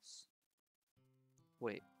everyone else?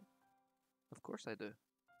 Wait, of course I do.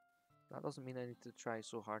 That doesn't mean I need to try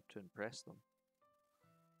so hard to impress them.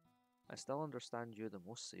 I still understand you the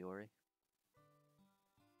most, Sayori.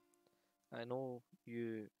 I know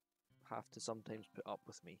you have to sometimes put up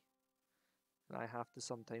with me, and I have to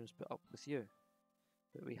sometimes put up with you,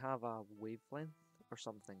 but we have a wavelength or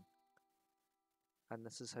something, and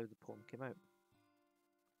this is how the poem came out.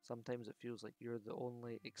 Sometimes it feels like you're the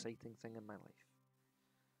only exciting thing in my life,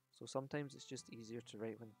 so sometimes it's just easier to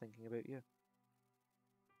write when thinking about you.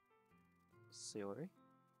 Sayori?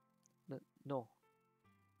 No,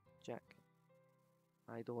 Jack.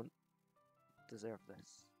 I don't deserve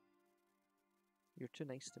this. You're too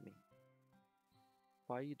nice to me.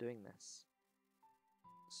 Why are you doing this?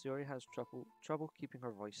 Sayori has trouble keeping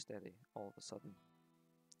her voice steady all of a sudden.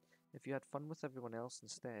 If you had fun with everyone else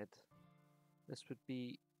instead, this would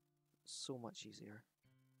be so much easier.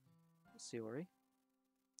 Sayori?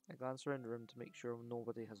 I glance around the room to make sure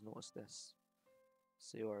nobody has noticed this.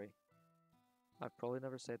 Sayori. I've probably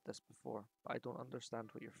never said this before, but I don't understand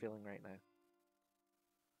what you're feeling right now.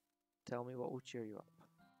 Tell me what will cheer you up.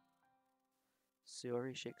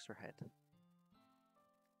 Sayori shakes her head.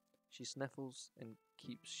 She sniffles and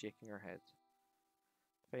keeps shaking her head.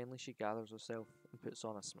 Finally, she gathers herself and puts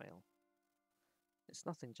on a smile. It's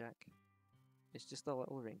nothing, Jack. It's just a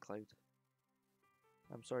little rain cloud.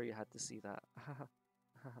 I'm sorry you had to see that.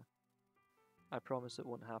 I promise it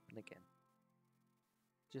won't happen again.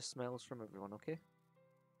 Just smiles from everyone, okay?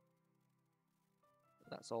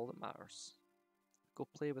 That's all that matters. Go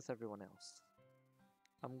play with everyone else.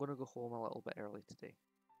 I'm gonna go home a little bit early today.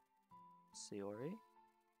 Sayori?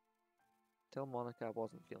 Tell Monica I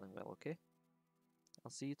wasn't feeling well, okay?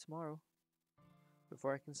 I'll see you tomorrow.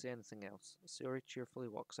 Before I can say anything else, Sayori cheerfully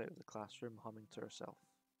walks out of the classroom humming to herself.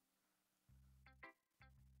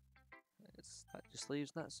 That just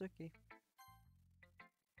leaves Natsuki.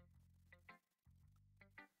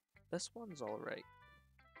 This one's alright.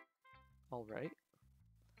 Alright?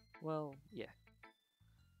 Well, yeah.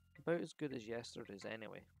 About as good as yesterday's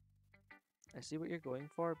anyway. I see what you're going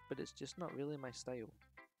for, but it's just not really my style.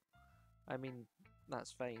 I mean,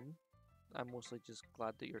 that's fine. I'm mostly just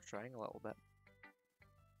glad that you're trying a little bit.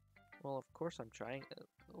 Well, of course I'm trying.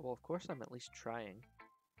 Well, of course I'm at least trying.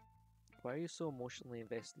 Why are you so emotionally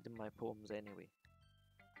invested in my poems anyway?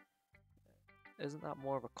 Isn't that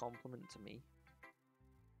more of a compliment to me?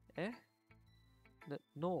 Eh?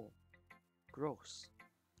 No. Gross.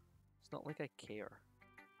 It's not like I care.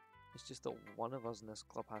 It's just that one of us in this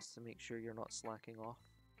club has to make sure you're not slacking off.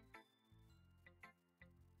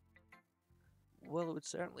 Well, it would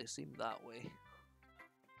certainly seem that way.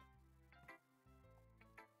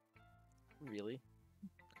 Really?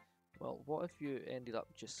 Well, what if you ended up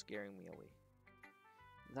just scaring me away?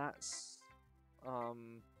 That's...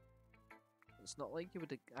 It's not like you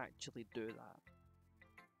would actually do that.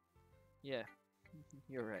 Yeah,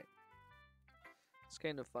 you're right. It's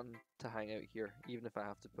kind of fun to hang out here, even if I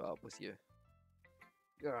have to put up with you.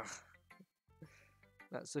 Ugh.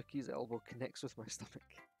 Natsuki's elbow connects with my stomach.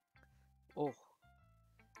 Oh,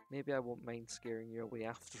 maybe I won't mind scaring you away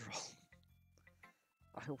after all.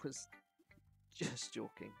 I was just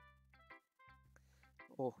joking.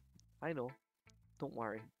 Oh, I know. Don't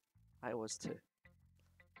worry. I was too.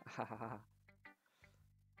 Ha ha ha.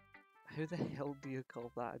 How the hell do you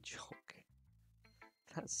call that a joke?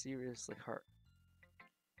 That seriously hurt.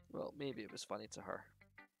 Well, maybe it was funny to her.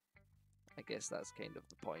 I guess that's kind of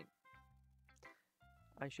the point.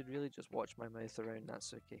 I should really just watch my mouth around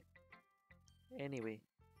Natsuki. Anyway,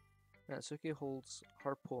 Natsuki holds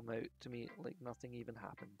her poem out to me like nothing even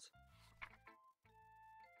happened.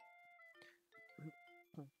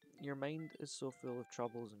 Your mind is so full of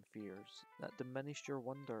troubles and fears that diminished your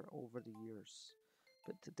wonder over the years.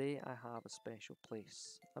 But today I have a special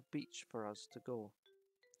place, a beach for us to go.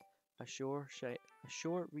 A shore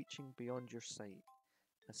reaching beyond your sight,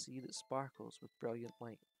 a sea that sparkles with brilliant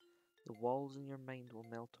light. The walls in your mind will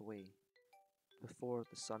melt away before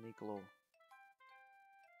the sunny glow.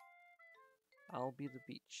 I'll be the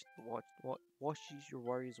beach that washes your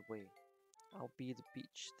worries away. I'll be the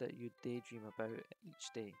beach that you daydream about each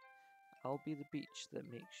day. I'll be the beach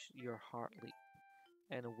that makes your heart leap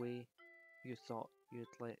in a way you thought you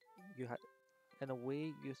had in a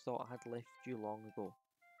way you thought had left you long ago.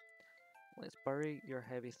 Let's bury your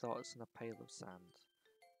heavy thoughts in a pile of sand,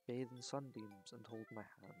 bathe in sunbeams and hold my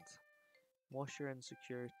hand. Wash your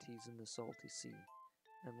insecurities in the salty sea,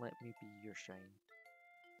 and let me be your shine.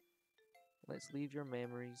 Let's leave your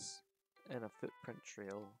memories in a footprint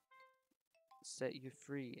trail, set you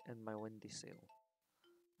free in my windy sail,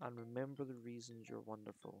 and remember the reasons you're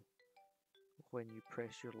wonderful when you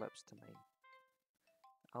press your lips to mine.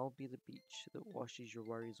 I'll be the beach that washes your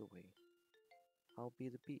worries away. I'll be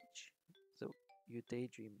the beach that you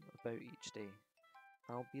daydream about each day.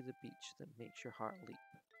 I'll be the beach that makes your heart leap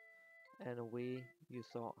in a way you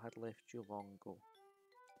thought had left you long ago.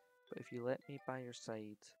 But if you let me by your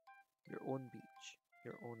side, your own beach,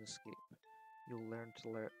 your own escape, you'll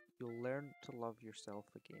learn to love yourself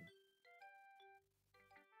again.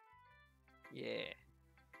 Yeah.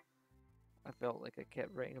 I felt like I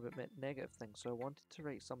kept writing about negative things, so I wanted to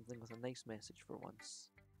write something with a nice message for once.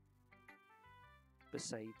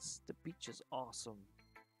 Besides, the beach is awesome.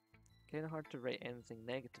 Kinda hard to write anything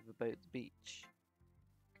negative about the beach.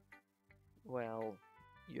 Well,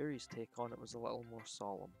 Yuri's take on it was a little more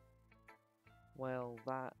solemn. Well,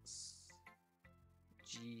 that's...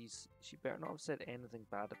 Jeez, she better not have said anything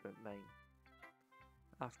bad about mine.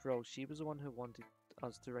 After all, she was the one who wanted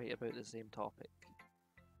us to write about the same topic.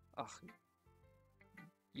 Ugh,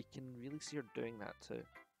 you can really see her doing that too.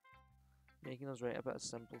 Making us write about a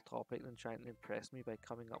simple topic and trying to impress me by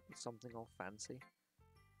coming up with something all fancy.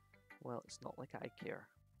 Well, it's not like I care.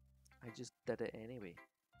 I just did it anyway.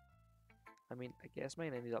 I mean, I guess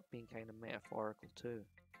mine ended up being kind of metaphorical too.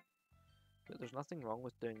 But there's nothing wrong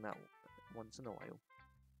with doing that once in a while.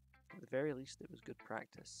 At the very least, it was good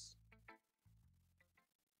practice.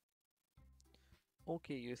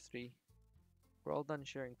 Okay, you three. We're all done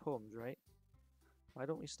sharing poems, right? Why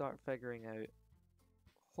don't we start figuring out...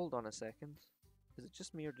 Hold on a second. Is it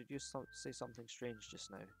just me or did you say something strange just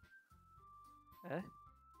now? Eh?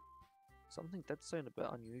 Something did sound a bit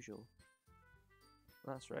unusual.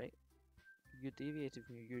 That's right. You deviated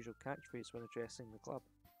from your usual catchphrase when addressing the club.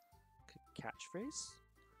 Catchphrase?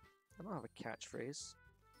 I don't have a catchphrase.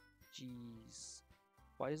 Jeez.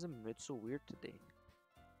 Why is the mood so weird today?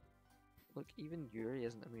 Look, even Yuri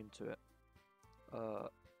isn't immune to it.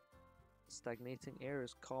 Stagnating air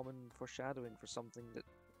is common foreshadowing for something that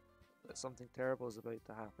something terrible is about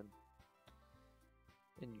to happen.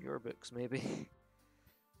 In your books, maybe.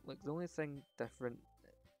 Look, the only thing different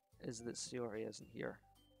is that Sayori isn't here.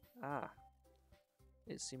 Ah,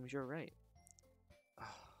 it seems you're right.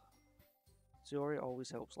 Sayori always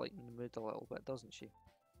helps lighten the mood a little bit, doesn't she?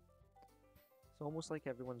 It's almost like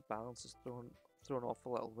everyone's balance is thrown off a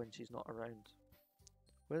little when she's not around.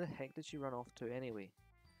 Where the heck did she run off to anyway?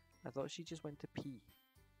 I thought she just went to pee.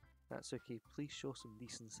 That's okay, please show some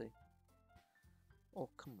decency. Oh,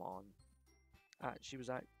 come on.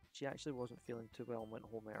 She actually wasn't feeling too well and went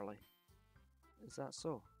home early. Is that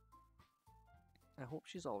so? I hope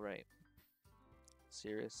she's alright.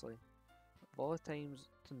 Seriously. Of all the times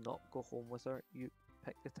to not go home with her, you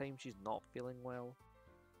pick the time she's not feeling well.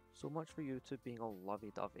 So much for you two being all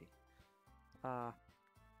lovey-dovey.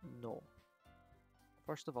 No.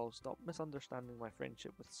 First of all, stop misunderstanding my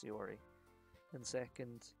friendship with Sayori. And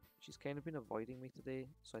second, she's kind of been avoiding me today,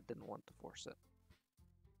 so I didn't want to force it.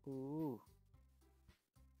 Ooh.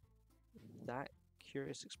 That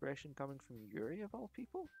curious expression coming from Yuri of all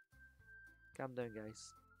people? Calm down,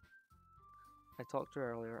 guys. I talked to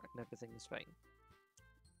her earlier and everything is fine.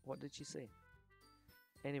 What did she say?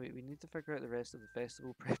 Anyway, we need to figure out the rest of the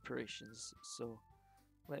festival preparations, so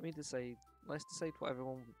let's decide what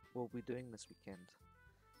everyone will be doing this weekend.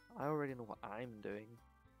 I already know what I'm doing.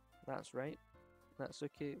 That's right. That's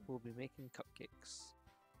okay, we'll be making cupcakes.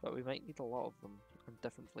 But we might need a lot of them, and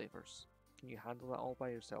different flavours. Can you handle that all by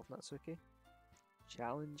yourself, that's okay?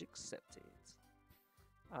 Challenge accepted.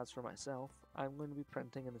 As for myself, I'm going to be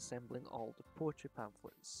printing and assembling all the poetry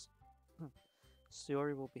pamphlets.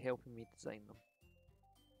 Sayori will be helping me design them.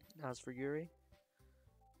 As for Yuri,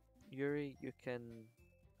 you can,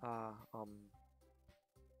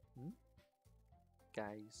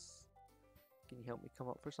 Guys, can you help me come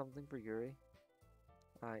up for something for Yuri?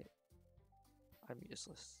 I'm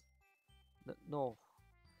useless. No,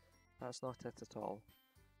 that's not it at all.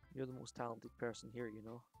 You're the most talented person here, you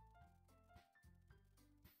know.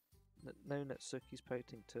 Now Natsuki's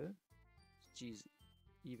pouting too? Jeez,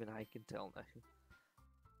 even I can tell now.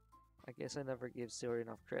 I guess I never gave Sayori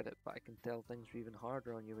enough credit, but I can tell things are even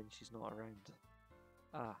harder on you when she's not around.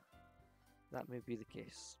 Ah, that may be the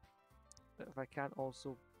case. But if I can't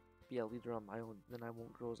also be a leader on my own, then I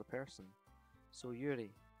won't grow as a person. So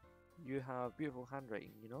Yuri, you have beautiful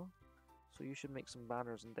handwriting, you know? So you should make some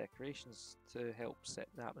banners and decorations to help set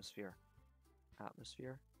the atmosphere.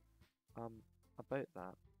 Atmosphere? Um, about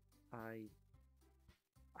that, I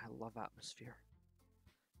I love atmosphere.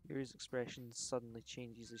 Yuri's expression suddenly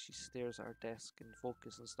changes as she stares at her desk in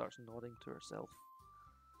focus and starts nodding to herself.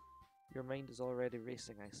 Your mind is already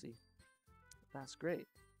racing, I see. That's great.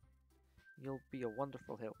 You'll be a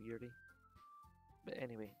wonderful help, Yuri. But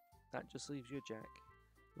anyway, that just leaves you, Jack.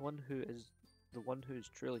 The one who is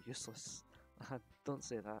truly useless. Don't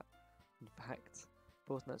say that. In fact,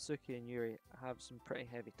 both Natsuki and Yuri have some pretty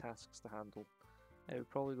heavy tasks to handle. It would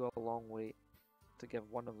probably go a long way to give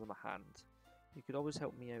one of them a hand. You could always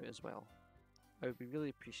help me out as well. I would be really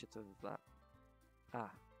appreciative of that.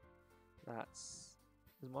 Ah, that's...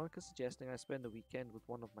 Is Monica suggesting I spend a weekend with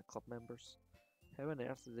one of my club members? How on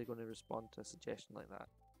earth are they going to respond to a suggestion like that?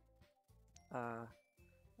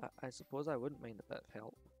 I suppose I wouldn't mind a bit of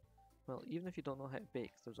help. Well, even if you don't know how to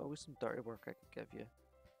bake, there's always some dirty work I could give you.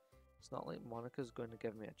 It's not like Monica's going to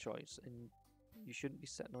give me a choice, and you shouldn't be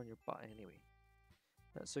sitting on your butt anyway.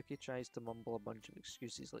 Natsuki tries to mumble a bunch of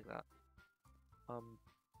excuses like that.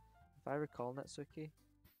 If I recall, Natsuki,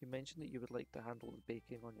 you mentioned that you would like to handle the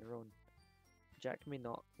baking on your own. Jack may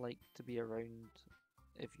not like to be around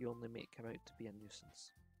if you only make him out to be a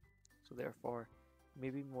nuisance. So therefore, you may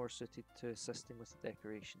be more suited to assisting with the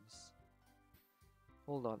decorations.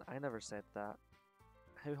 Hold on, I never said that.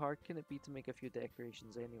 How hard can it be to make a few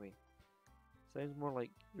decorations anyway? Sounds more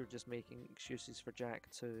like you're just making excuses for Jack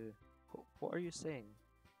to... What are you saying?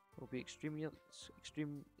 It will be extremely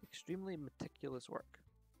meticulous work.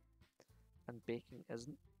 And baking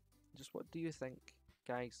isn't? Just what do you think?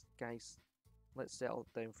 Guys, let's settle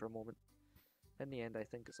down for a moment. In the end, I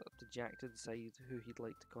think it's up to Jack to decide who he'd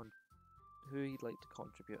like to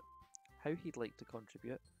contribute. How he'd like to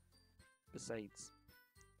contribute. Besides,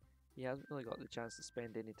 he hasn't really got the chance to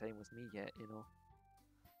spend any time with me yet, you know.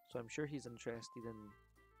 So I'm sure he's interested in...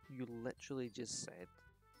 You literally just said.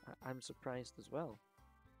 I'm surprised as well.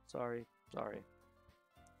 Sorry.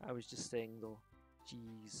 I was just saying though.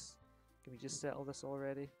 Jeez. Can we just settle this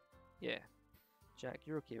already? Yeah. Jack,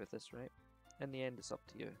 you're okay with this, right? In the end, it's up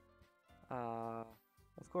to you.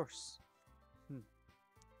 Of course.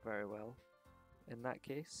 Very well. In that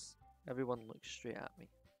case, everyone looks straight at me.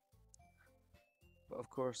 But of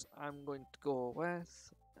course, I'm going to go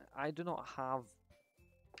with... I do not have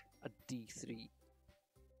a D3.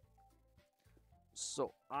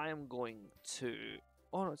 So I am going to...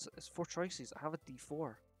 Oh no, it's 4 choices. I have a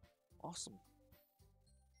D4. Awesome.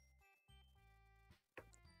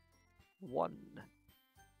 1.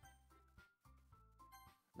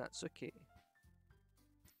 That's okay.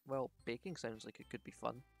 Well, baking sounds like it could be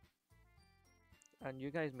fun. And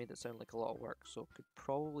you guys made it sound like a lot of work, so could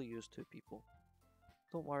probably use 2 people.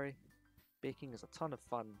 Don't worry, baking is a ton of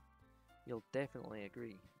fun. You'll definitely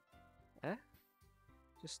agree. Eh?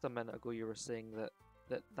 Just a minute ago you were saying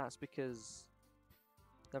that's because...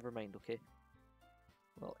 Never mind, okay?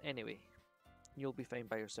 Well, anyway, you'll be fine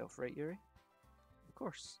by yourself, right, Yuri? Of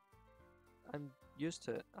course. I'm used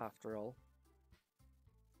to it, after all.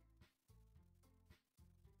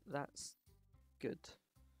 That's good.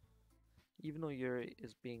 Even though Yuri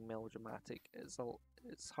is being melodramatic, it's a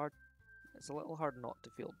little hard not to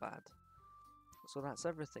feel bad. So that's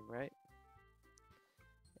everything, right?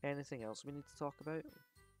 Anything else we need to talk about?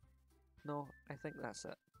 No, I think that's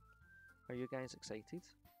it. Are you guys excited?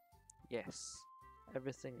 Yes.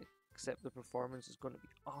 Everything except the performance is going to be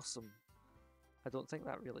awesome. I don't think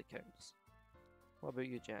that really counts. What about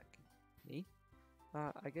you, Jack? Me?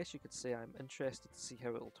 I guess you could say I'm interested to see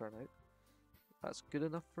how it'll turn out. That's good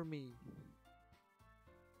enough for me.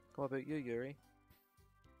 What about you, Yuri?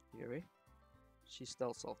 Yuri? She's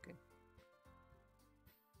still sulking.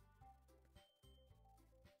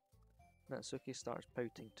 Natsuki starts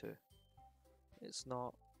pouting too. It's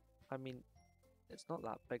not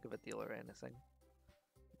that big of a deal or anything.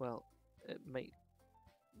 Well, it might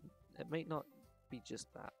not be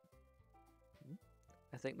just that.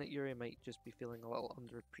 I think that Yuri might just be feeling a little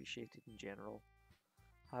underappreciated in general.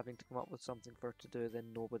 Having to come up with something for her to do,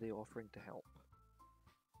 then nobody offering to help.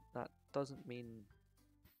 That doesn't mean...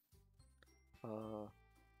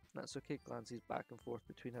 Natsuki glances back and forth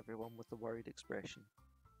between everyone with a worried expression.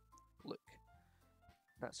 Look.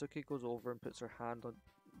 Natsuki goes over and puts her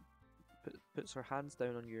hands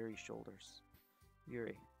down on Yuri's shoulders.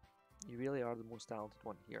 Yuri, you really are the most talented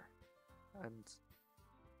one here. And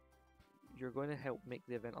you're going to help make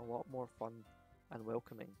the event a lot more fun and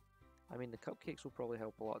welcoming. I mean, the cupcakes will probably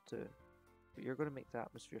help a lot too, but you're going to make the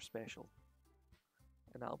atmosphere special.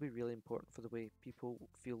 And that'll be really important for the way people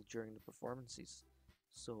feel during the performances.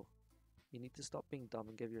 So, You need to stop being dumb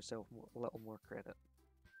and give yourself a little more credit.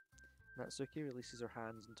 Natsuki releases her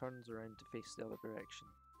hands and turns around to face the other direction.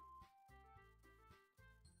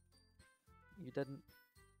 You didn't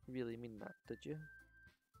really mean that, did you?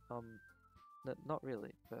 Not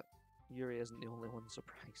really, but Yuri isn't the only one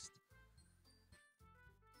surprised.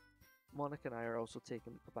 Monica and I are also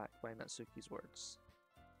taken aback by Natsuki's words.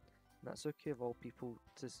 Natsuki, of all people,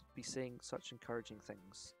 to be saying such encouraging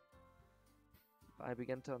things. But I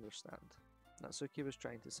begin to understand. Natsuki was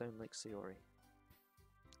trying to sound like Sayori.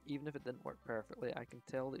 Even if it didn't work perfectly, I can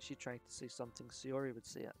tell that she tried to say something Sayori would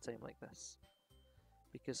say at a time like this.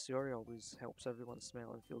 Because Sayori always helps everyone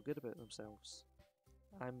smell and feel good about themselves.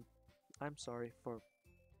 I'm sorry for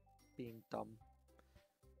being dumb.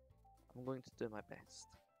 I'm going to do my best.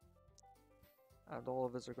 And all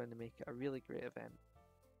of us are going to make it a really great event.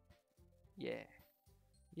 Yeah.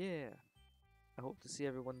 Yeah. I hope to see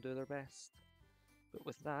everyone do their best. But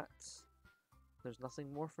with that, there's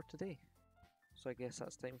nothing more for today. So I guess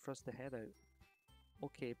that's time for us to head out.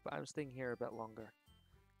 Okay, but I'm staying here a bit longer.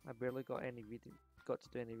 I barely got to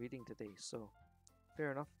do any reading today, so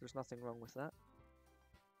fair enough, there's nothing wrong with that.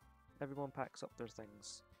 Everyone packs up their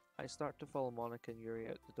things. I start to follow Monica and Yuri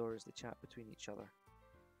out the door as they chat between each other.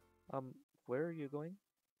 Where are you going?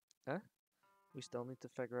 Huh? We still need to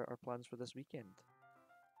figure out our plans for this weekend.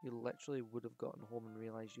 You literally would have gotten home and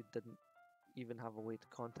realised you didn't even have a way to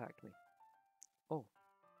contact me. Oh,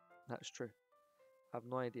 that's true. I have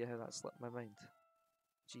no idea how that slipped my mind.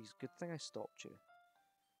 Geez, good thing I stopped you.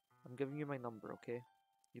 I'm giving you my number, okay?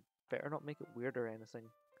 You better not make it weird or anything.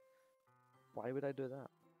 Why would I do that?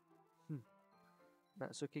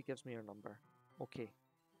 Natsuki gives me her number. Okay.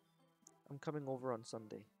 I'm coming over on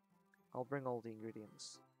Sunday. I'll bring all the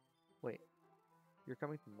ingredients. Wait, you're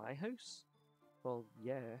coming to my house? Well,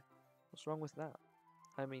 yeah. What's wrong with that?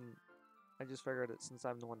 I mean, I just figured that since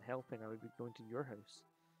I'm the one helping, I would be going to your house.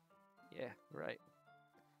 Yeah, right.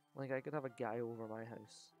 Like, I could have a guy over my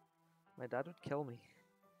house. My dad would kill me.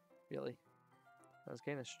 Really. That's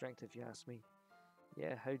kind of strict if you ask me.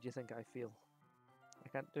 Yeah, how do you think I feel? I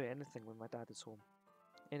can't do anything when my dad is home.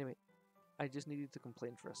 Anyway, I just needed to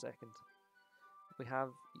complain for a second. We have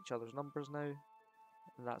each other's numbers now,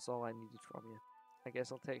 and that's all I needed from you. I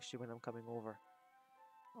guess I'll text you when I'm coming over.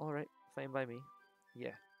 Alright, fine by me.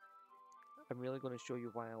 Yeah. I'm really going to show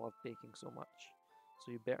you why I love baking so much,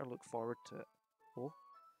 so you better look forward to it. Oh?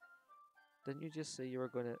 Didn't you just say you were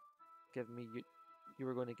going to give me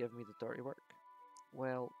the dirty work?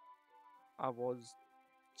 Well, I was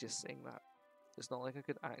just saying that. It's not like I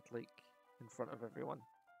could act like in front of everyone.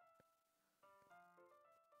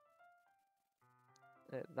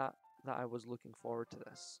 That I was looking forward to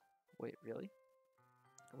this. Wait, really?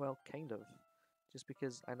 Well, kind of. Just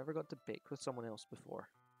because I never got to bake with someone else before.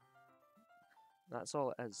 That's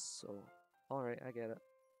all it is, so... Alright, I get it.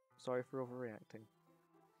 Sorry for overreacting.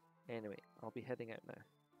 Anyway, I'll be heading out now.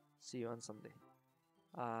 See you on Sunday.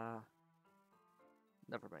 Never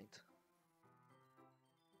mind.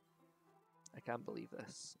 I can't believe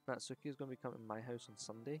this. Natsuki is going to be coming to my house on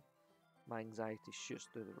Sunday. My anxiety shoots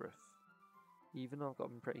through the roof. Even though I've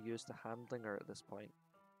gotten pretty used to handling her at this point,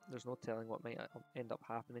 there's no telling what might end up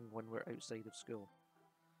happening when we're outside of school.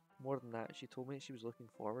 More than that, she told me she was looking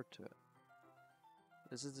forward to it.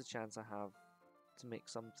 This is the chance I have to make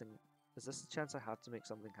something... Is this the chance I have to make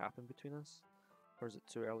something happen between us? Or is it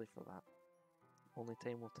too early for that? Only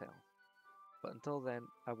time will tell. But until then,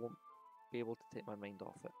 I won't be able to take my mind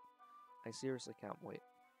off it. I seriously can't wait.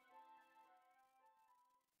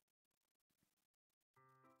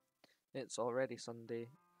 It's already Sunday,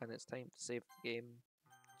 and it's time to save the game,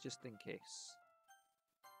 just in case.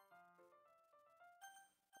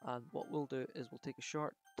 And what we'll do is we'll take a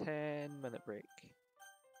short 10-minute break.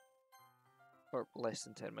 Or less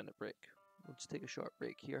than 10-minute break. We'll just take a short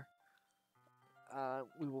break here.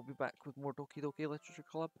 We will be back with more Doki Doki Literature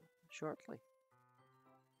Club shortly.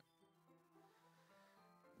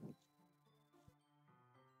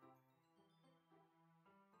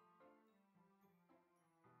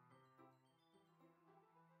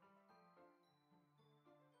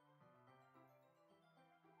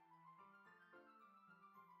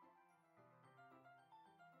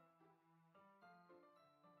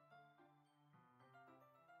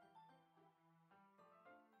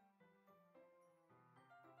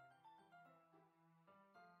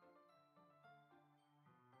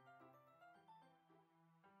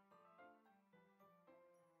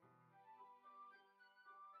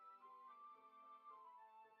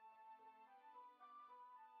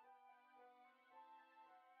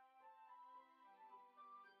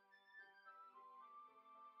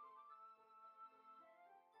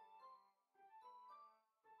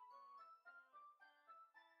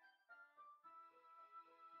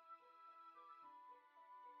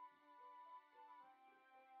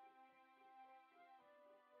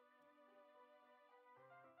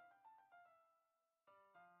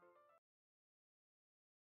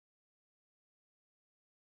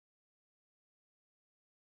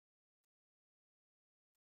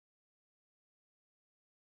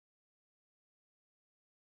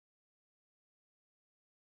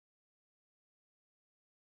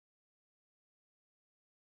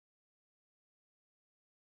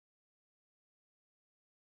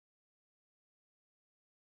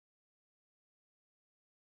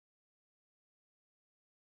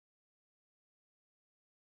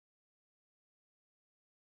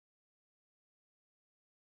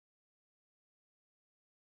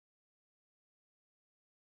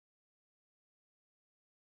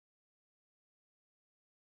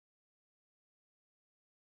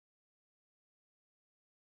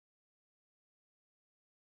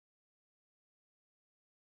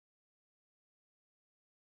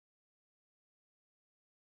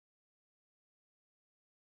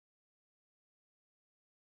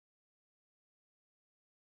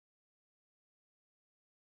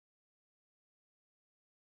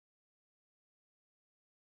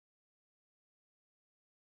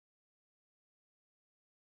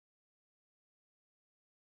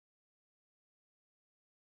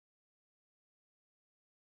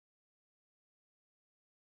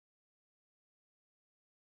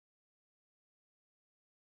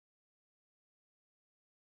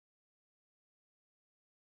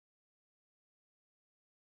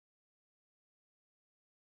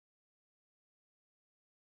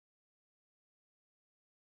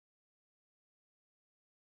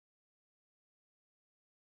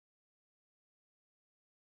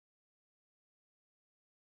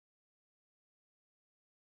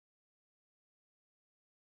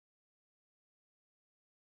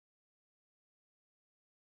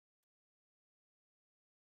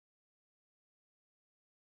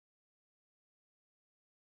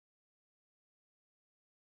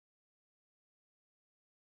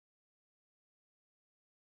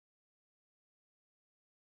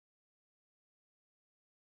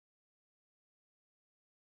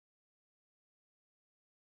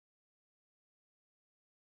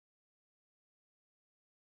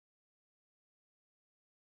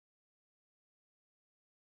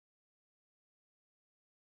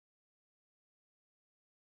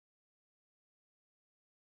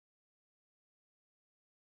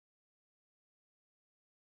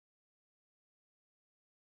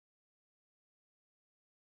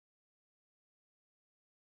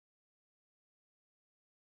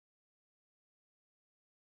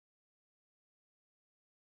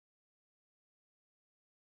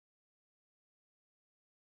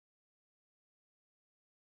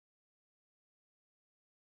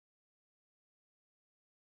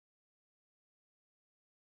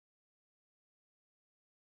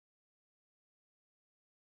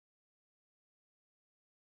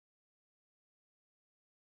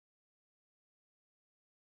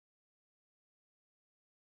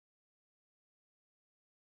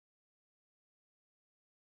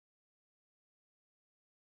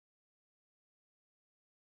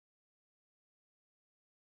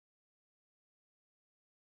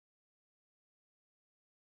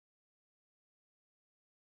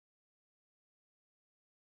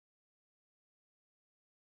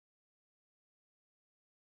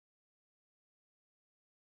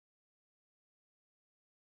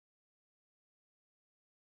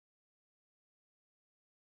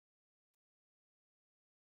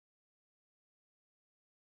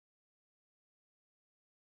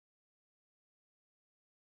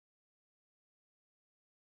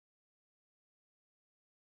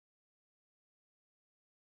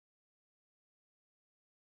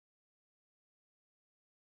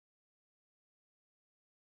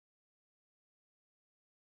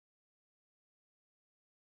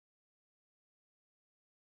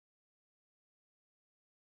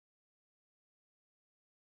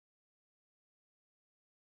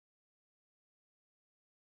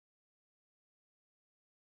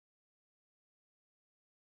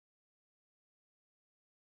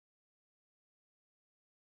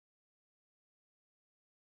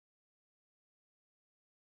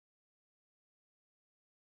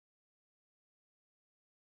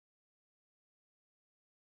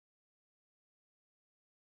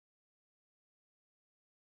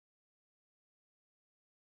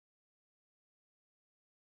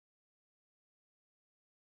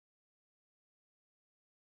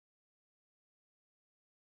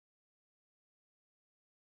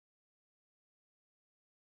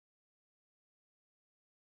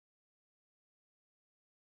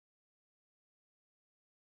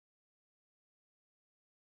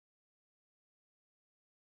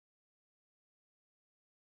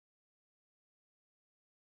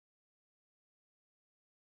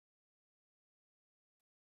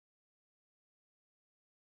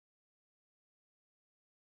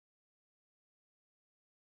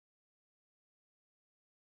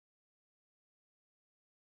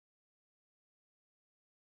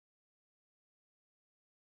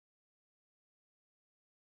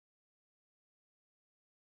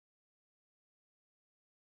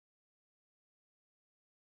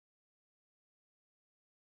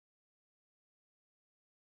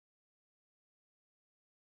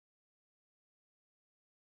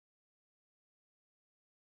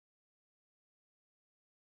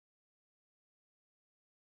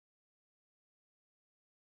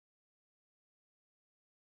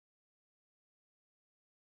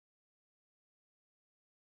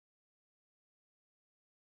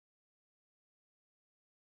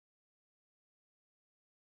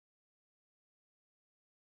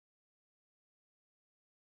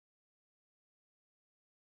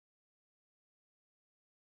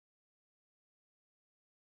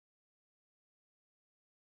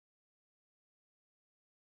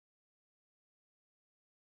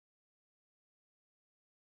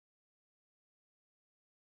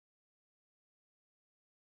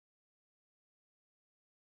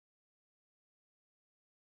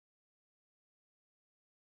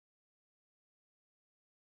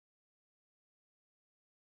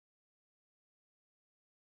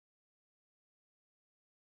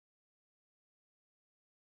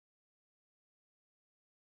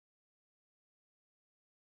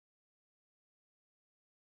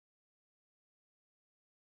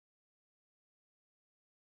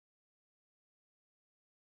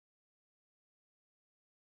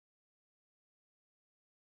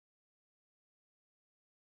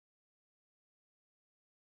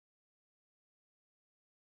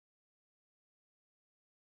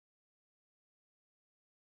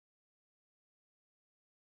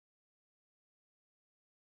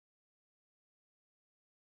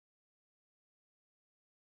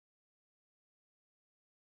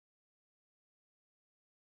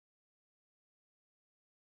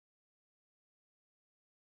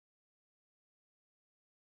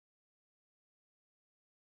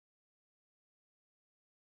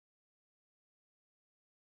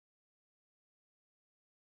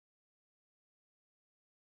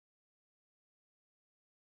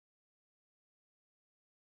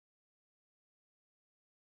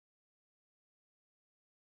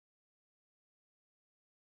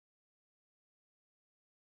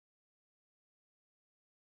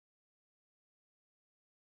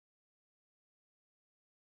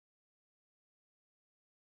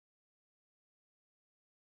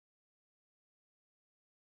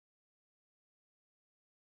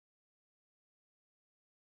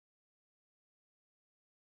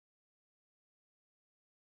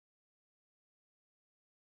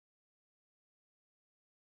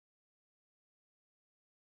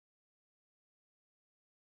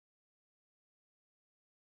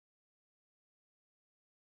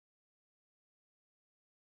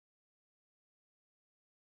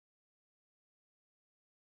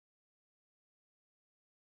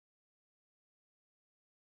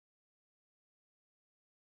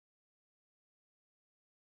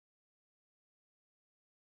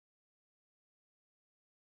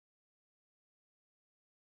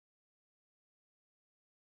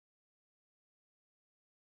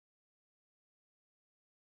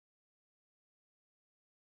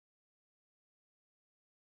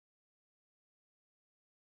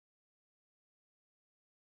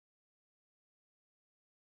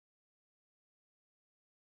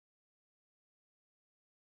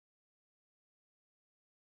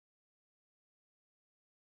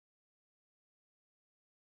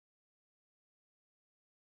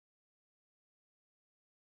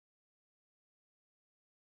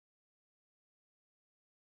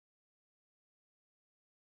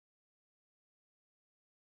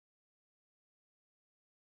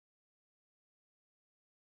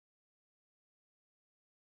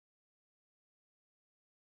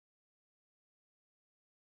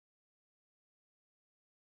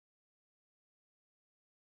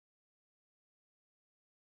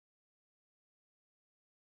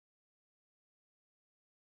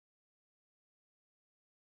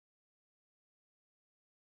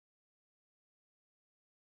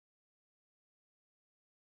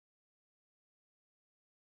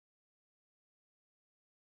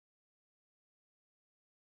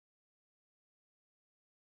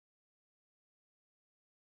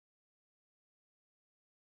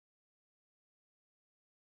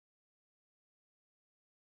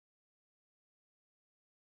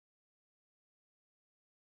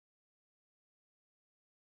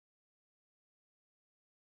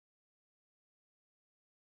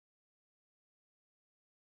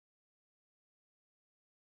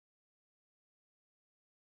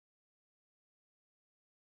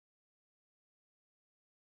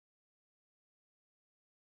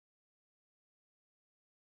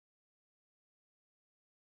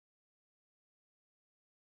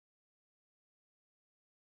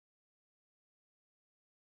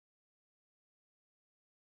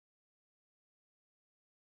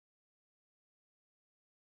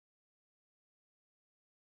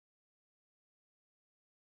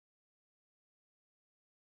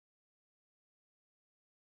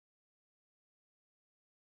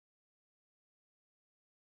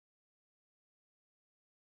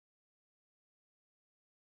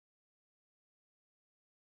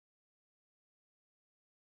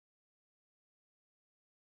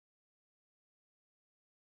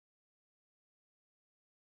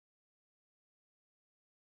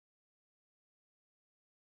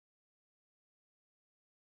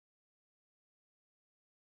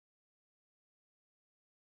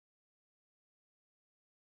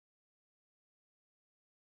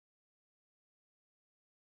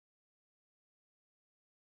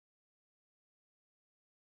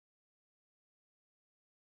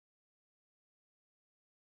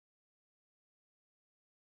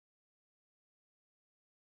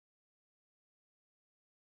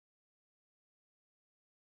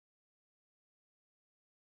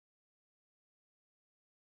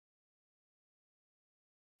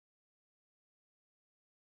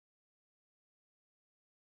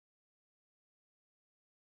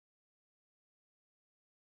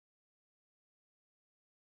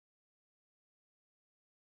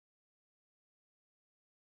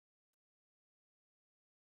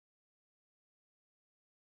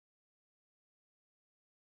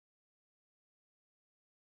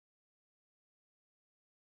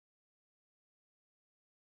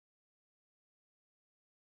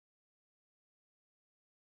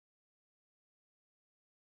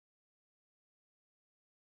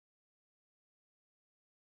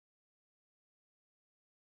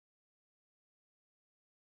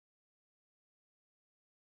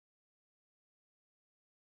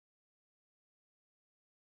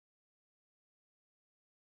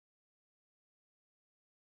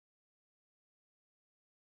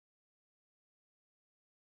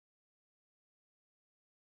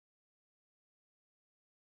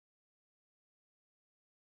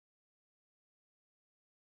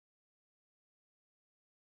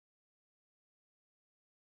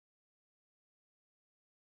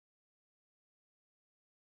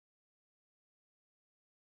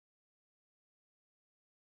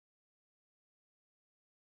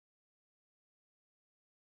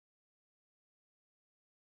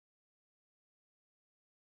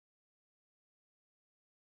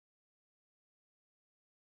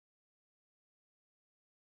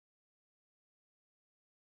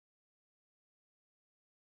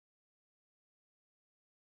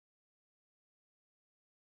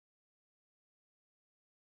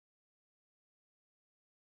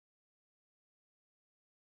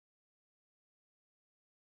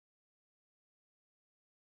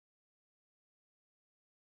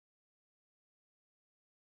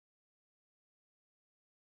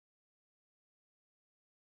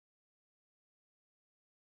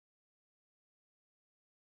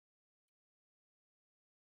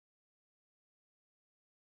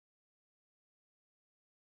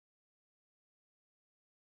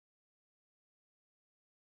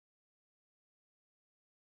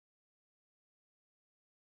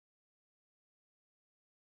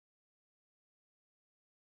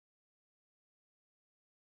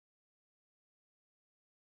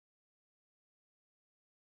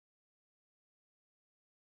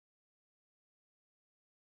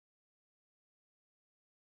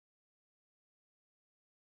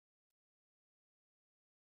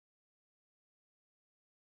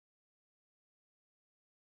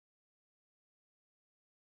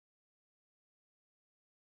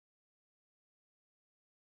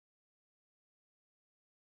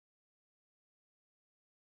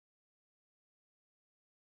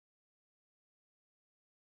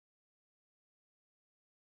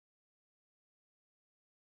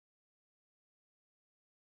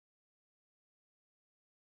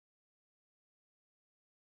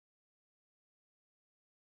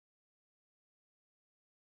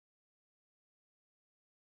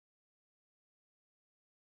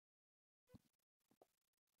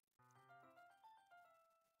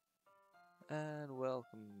 And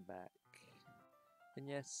welcome back. And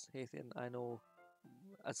yes, Hathan, I know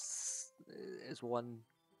as is one,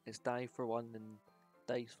 it's die for one and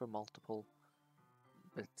dice for multiple.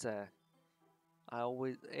 But I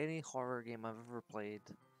always any horror game I've ever played,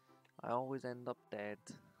 I always end up dead.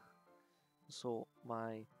 So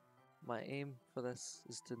my aim for this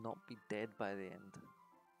is to not be dead by the end.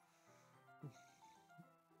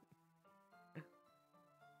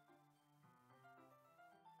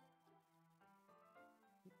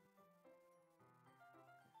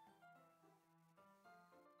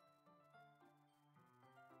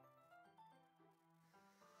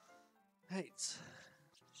 Right,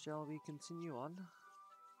 shall we continue on?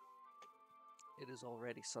 It is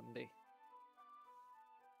already Sunday.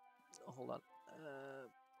 Hold on.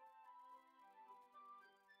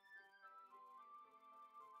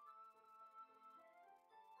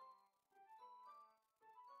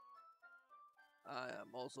 I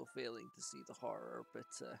am also failing to see the horror, but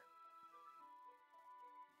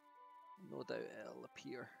no doubt it'll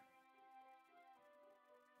appear.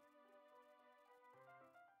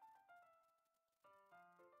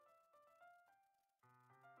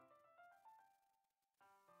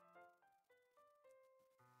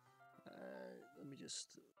 Let me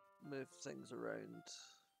just move things around.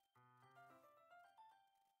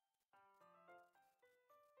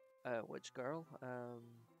 Which girl? I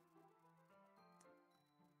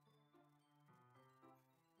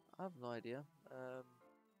have no idea.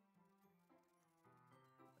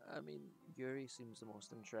 I mean, Yuri seems the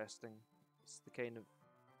most interesting. It's the kind of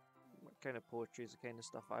poetry is the kind of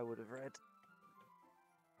stuff I would have read.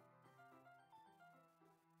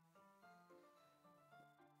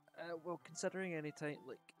 Well, considering any time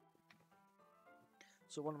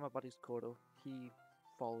so one of my buddies, Kodo, he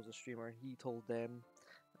follows a streamer, and he told them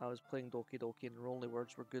I was playing Doki Doki, and their only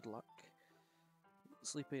words were "good luck."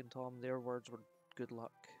 Sleepy and Tom, their words were "good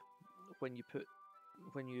luck." When you put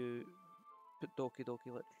Doki Doki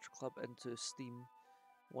Literature Club into Steam,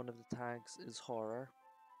 one of the tags is horror.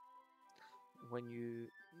 When you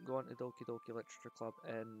go onto Doki Doki Literature Club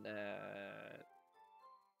in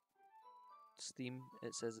Steam,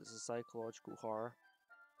 it says it's a psychological horror.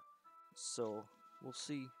 So we'll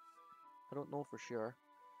see. I don't know for sure,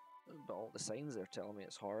 but all the signs are telling me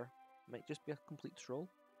it's horror. Might just be a complete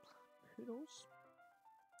troll. Who knows?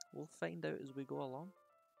 We'll find out as we go along.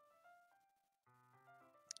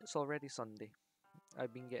 It's already Sunday.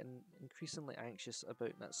 I've been getting increasingly anxious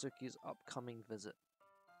about Natsuki's upcoming visit.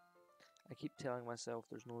 I keep telling myself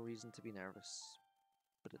there's no reason to be nervous,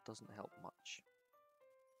 but it doesn't help much.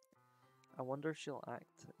 I wonder if she'll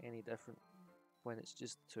act any different when it's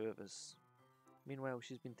just the two of us. Meanwhile,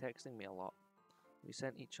 she's been texting me a lot. We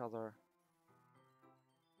sent each other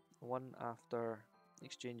one after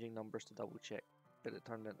exchanging numbers to double check, but it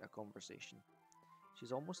turned into a conversation.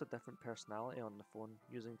 She's almost a different personality on the phone,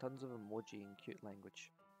 using tons of emoji and cute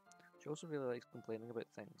language. She also really likes complaining about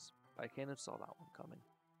things, but I kind of saw that one coming.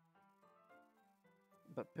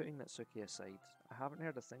 But putting Natsuki aside, I haven't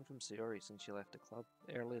heard a thing from Sayori since she left the club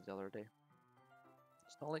early the other day.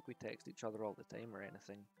 It's not like we text each other all the time or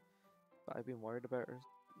anything, but I've been worried about her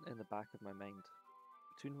in the back of my mind.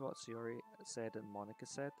 Between what Sayori said and Monica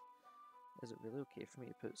said, is it really okay for me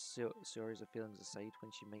to put Sayori's feelings aside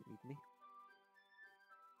when she might need me?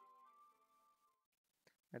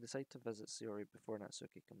 I decide to visit Sayori before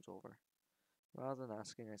Natsuki comes over. Rather than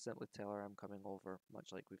asking, I simply tell her I'm coming over,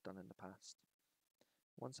 much like we've done in the past.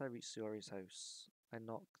 Once I reach Sayori's house, I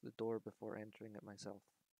knock the door before entering it myself.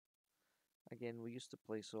 Again, we used to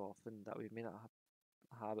play so often that we've made it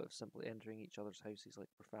a habit of simply entering each other's houses like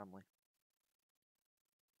we're family.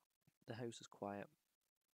 The house is quiet.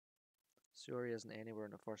 Sayori isn't anywhere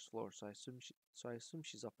on the first floor, so I assume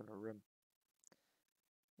she's up in her room.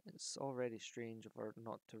 It's already strange of her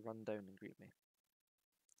not to run down and greet me.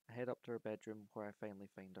 I head up to her bedroom where I finally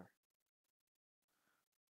find her.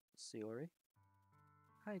 Sayori?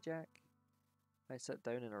 Hi, Jack. I sit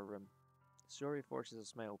down in her room. Sayori forces a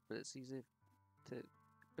smile, but it's easy to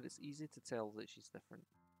tell that she's different.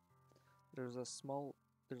 There's a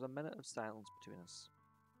minute of silence between us.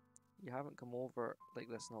 You haven't come over like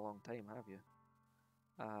this in a long time, have you?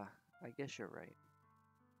 I guess you're right.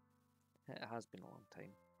 It has been a long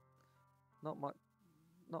time. Not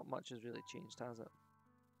much has really changed, has it?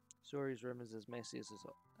 Sayori's room is as messy as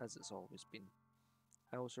it's always been.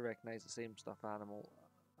 I also recognize the same stuffed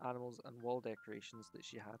animals and wall decorations that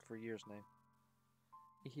she had for years now.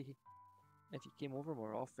 If you came over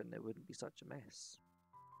more often, it wouldn't be such a mess.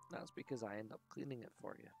 That's because I end up cleaning it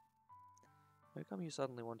for you. How come you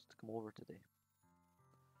suddenly wanted to come over today?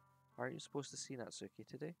 Aren't you supposed to see Natsuki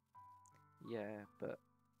today? Yeah, but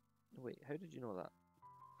Wait, how did you know that?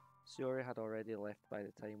 Sayori had already left by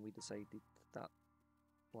the time we decided that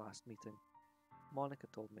last meeting. Monica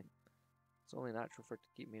told me. It's only natural for her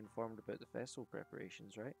to keep me informed about the festival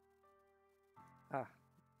preparations, right? Ah,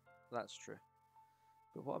 that's true.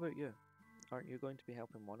 But what about you? Aren't you going to be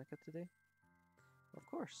helping Monica today? Of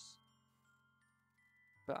course.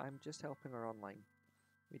 But I'm just helping her online.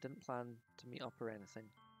 We didn't plan to meet up or anything.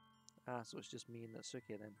 Ah, so it's just me and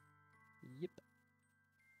Natsuke then. Yep.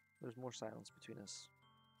 There's more silence between us.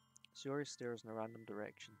 Sayori stares in a random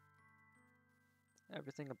direction.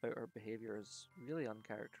 Everything about her behaviour is really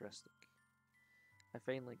uncharacteristic. I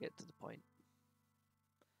finally get to the point.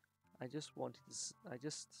 I just wanted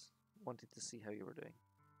to see how you were doing.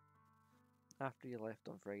 After you left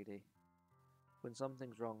on Friday, when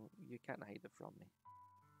something's wrong, you can't hide it from me.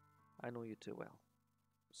 I know you too well.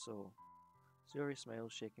 So, Sayori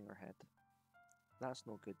smiles, shaking her head. That's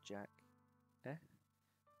no good, Jack. Eh?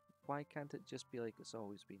 Why can't it just be like it's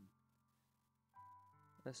always been?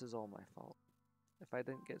 This is all my fault. If I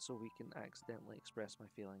didn't get so weak and accidentally express my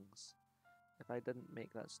feelings, if I didn't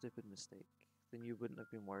make that stupid mistake, then you wouldn't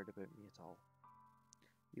have been worried about me at all.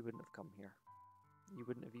 You wouldn't have come here. You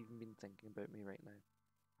wouldn't have even been thinking about me right now.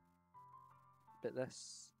 But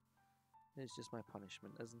this is just my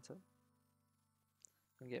punishment, isn't it?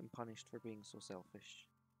 I'm getting punished for being so selfish.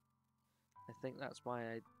 I think that's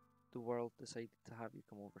why the world decided to have you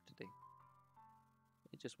come over today.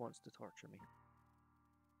 It just wants to torture me.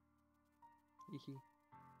 Hehe.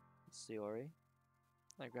 Sayori?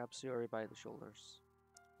 I grab Sayori by the shoulders.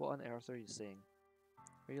 What on earth are you saying?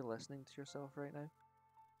 Are you listening to yourself right now?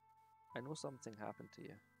 I know something happened to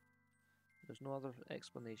you. There's no other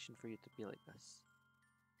explanation for you to be like this.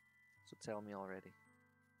 So tell me already.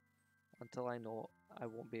 Until I know, I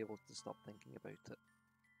won't be able to stop thinking about it.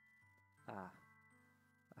 Ah.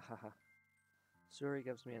 Ahaha. Sayori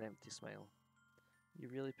gives me an empty smile. You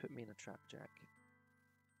really put me in a trap, Jack.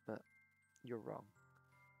 But you're wrong.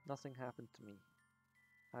 Nothing happened to me.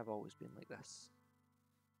 I've always been like this.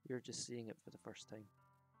 You're just seeing it for the first time.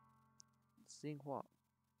 Seeing what?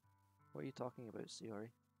 What are you talking about, Sayori?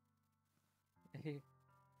 Hey,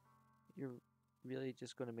 you're really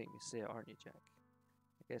just going to make me say it, aren't you, Jack?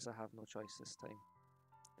 I guess I have no choice this time.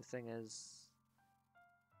 The thing is,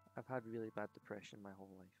 I've had really bad depression my whole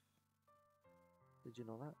life. Did you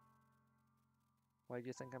know that? Why do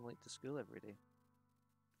you think I'm late to school every day?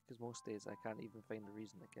 Because most days I can't even find a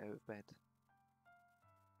reason to get out of bed.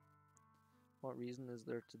 What reason is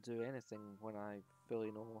there to do anything when I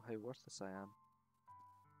fully know how worthless I am?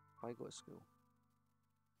 Why go to school?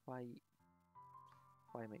 Why eat?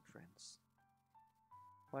 Why make friends?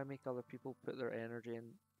 Why make other people put their energy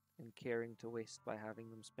in caring to waste by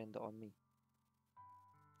having them spend it on me?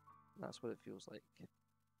 That's what it feels like.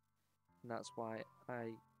 And that's why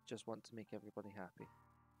I just want to make everybody happy,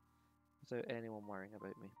 without anyone worrying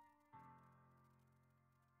about me.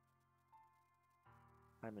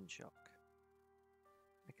 I'm in shock.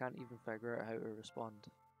 I can't even figure out how to respond.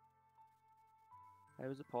 How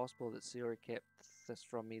is it possible that Sayori kept this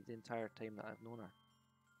from me the entire time that I've known her?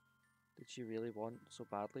 Did she really want so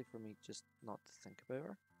badly for me just not to think about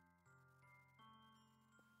her?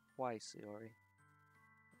 Why, Sayori?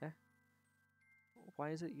 Eh?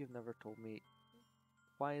 Why is it you've never told me?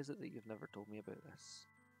 Why is it that you've never told me about this?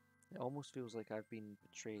 It almost feels like I've been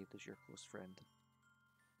betrayed as your close friend.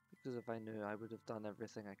 Because if I knew, I would have done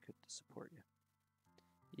everything I could to support you.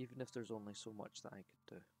 Even if there's only so much that I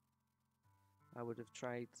could do. I would have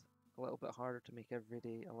tried a little bit harder to make every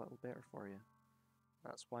day a little better for you.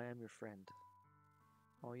 That's why I'm your friend.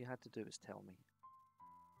 All you had to do was tell me.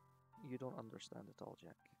 You don't understand at all,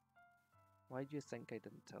 Jack. Why do you think I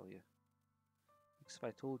didn't tell you? Because if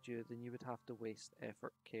I told you, then you would have to waste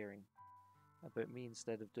effort caring about me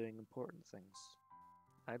instead of doing important things.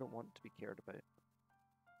 I don't want to be cared about.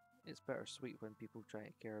 It's bittersweet when people try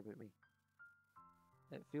to care about me.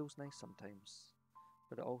 It feels nice sometimes,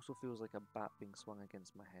 but it also feels like a bat being swung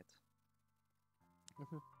against my head.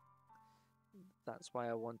 That's why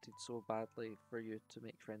I wanted so badly for you to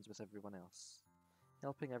make friends with everyone else.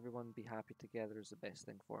 Helping everyone be happy together is the best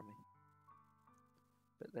thing for me.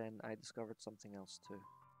 But then I discovered something else too.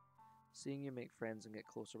 Seeing you make friends and get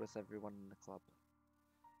closer with everyone in the club.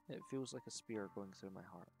 It feels like a spear going through my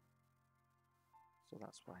heart. So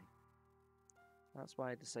that's why. That's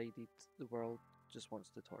why I decided the world just wants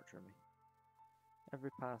to torture me.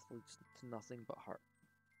 Every path leads to nothing but hurt.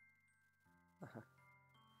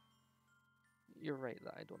 You're right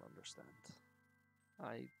that I don't understand.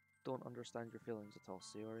 I don't understand your feelings at all,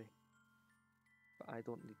 Sayori. But I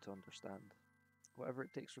don't need to understand. Whatever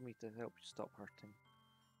it takes for me to help you stop hurting,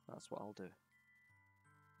 that's what I'll do.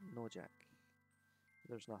 No, Jack.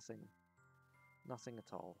 There's nothing. Nothing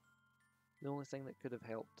at all. The only thing that could have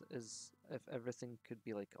helped is if everything could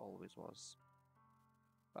be like it always was.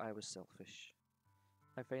 But I was selfish.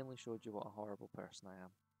 I finally showed you what a horrible person I am.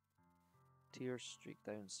 Tears streaked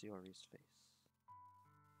down Siori's face.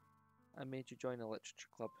 I made you join a literature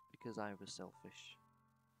club because I was selfish.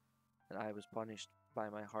 And I was punished by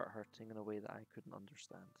my heart hurting in a way that I couldn't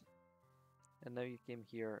understand. And now you came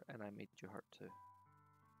here and I made you hurt too.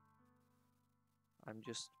 I'm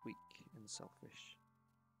just weak and selfish.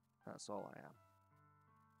 That's all I am.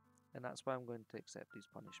 And that's why I'm going to accept these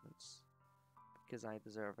punishments. Because I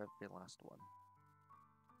deserve every last one.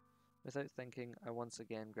 Without thinking, I once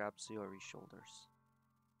again grabbed Siori's shoulders.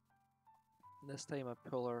 This time I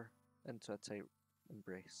pull her into a tight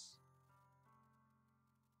embrace.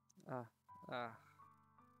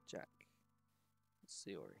 Jack. It's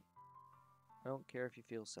Siori. I don't care if you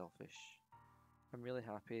feel selfish. I'm really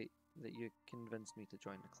happy that you convinced me to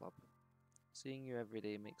join the club. Seeing you every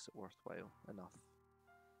day makes it worthwhile enough.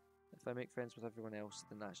 If I make friends with everyone else,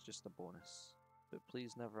 then that's just a bonus. But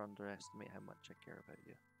please never underestimate how much I care about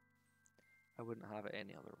you. I wouldn't have it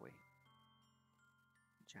any other way.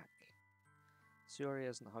 Jack. Siori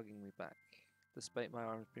isn't hugging me back. Despite my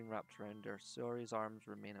arms being wrapped around her, Siori's arms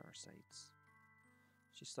remain at her sides.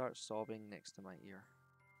 She starts sobbing next to my ear.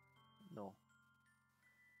 No.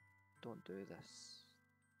 Don't do this.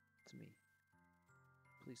 To me.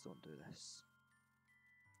 Please don't do this.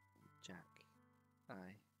 Jack.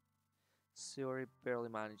 Siori barely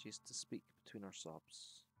manages to speak between her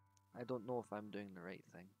sobs. I don't know if I'm doing the right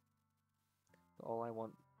thing. But all I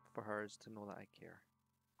want for her is to know that I care.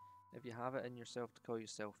 If you have it in yourself to call you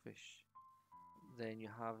selfish, then you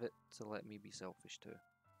have it to let me be selfish too.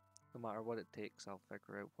 No matter what it takes, I'll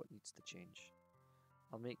figure out what needs to change.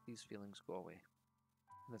 I'll make these feelings go away.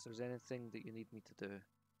 And if there's anything that you need me to do,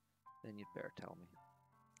 then you'd better tell me.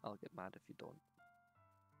 I'll get mad if you don't.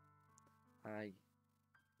 I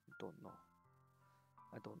don't know.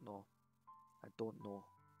 I don't know. I don't know.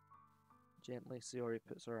 Gently, Siori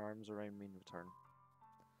puts her arms around me in return.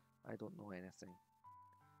 I don't know anything.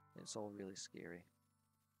 It's all really scary.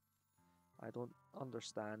 I don't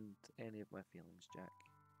understand any of my feelings, Jack.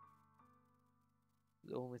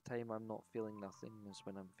 The only time I'm not feeling nothing is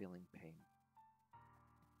when I'm feeling pain.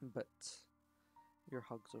 But your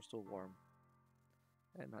hugs are so warm,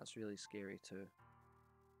 and that's really scary too.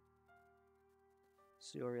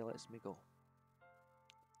 Siori lets me go.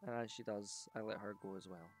 And as she does, I let her go as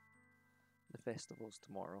well. The festival's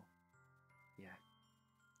tomorrow. Yeah.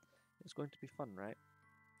 It's going to be fun, right?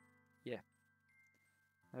 Yeah.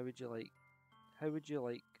 How would you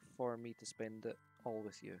like for me to spend it all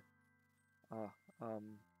with you?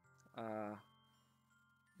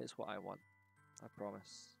 It's what I want. I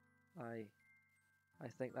promise. I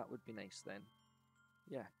think that would be nice then.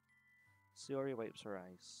 Yeah. Siori wipes her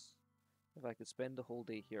eyes. If I could spend a whole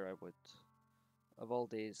day here, I would. Of all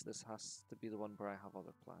days, this has to be the one where I have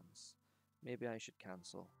other plans. Maybe I should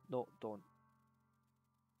cancel. No, don't.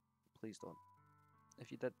 Please don't.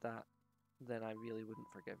 If you did that, then I really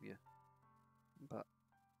wouldn't forgive you. But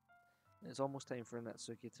it's almost time for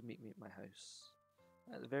Natsuki to meet me at my house.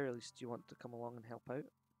 At the very least, you want to come along and help out?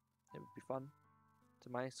 It would be fun. To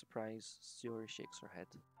my surprise, Siori shakes her head.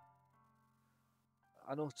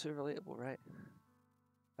 I know, too relatable, right?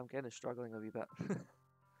 I'm kind of struggling a wee bit.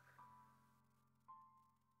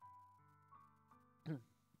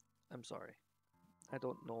 I'm sorry. I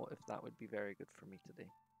don't know if that would be very good for me today.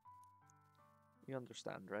 You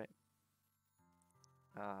understand, right?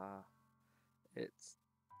 It's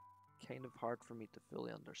kind of hard for me to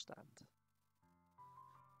fully understand.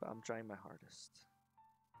 But I'm trying my hardest.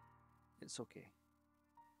 It's okay.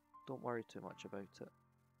 Don't worry too much about it.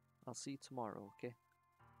 I'll see you tomorrow, okay?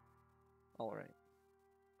 Alright.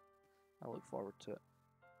 I look forward to it.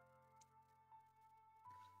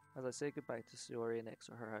 As I say goodbye to Siori and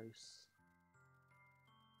exit her house,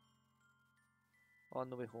 on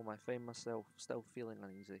the way home I find myself still feeling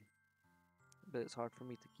uneasy. But it's hard for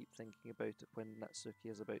me to keep thinking about it when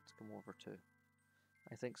Natsuki is about to come over too.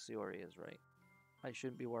 I think Siori is right. I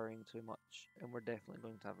shouldn't be worrying too much, and we're definitely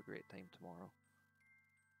going to have a great time tomorrow.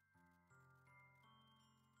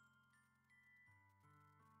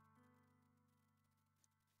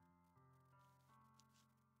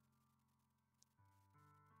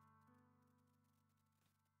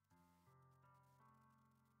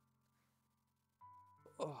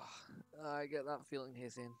 Oh, I get that feeling,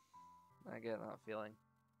 Hazen. I get that feeling.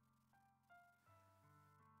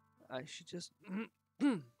 I should just...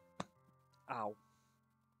 Ow.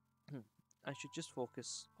 I should just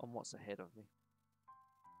focus on what's ahead of me.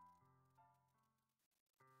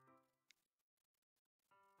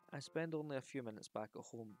 I spend only a few minutes back at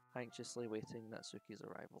home, anxiously waiting Natsuki's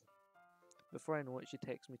arrival. Before I know it, she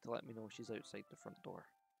texts me to let me know she's outside the front door.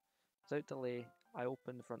 Without delay, I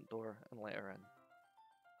open the front door and let her in.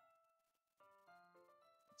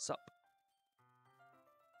 Sup?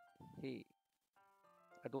 Hey,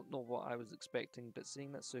 I don't know what I was expecting, but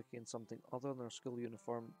seeing Natsuki in something other than her school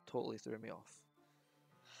uniform totally threw me off.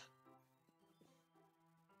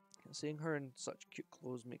 Seeing her in such cute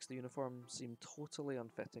clothes makes the uniform seem totally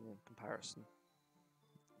unfitting in comparison.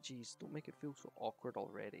 Geez, don't make it feel so awkward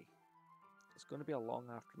already. It's going to be a long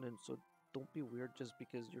afternoon, so don't be weird just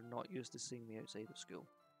because you're not used to seeing me outside of school.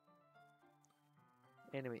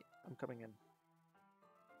 Anyway, I'm coming in.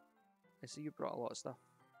 I see you brought a lot of stuff.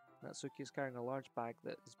 Natsuki is carrying a large bag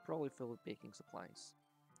that is probably full of baking supplies.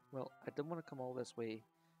 Well, I didn't want to come all this way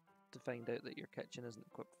to find out that your kitchen isn't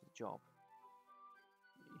equipped for the job.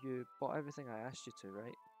 You bought everything I asked you to,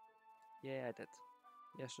 right? Yeah, I did.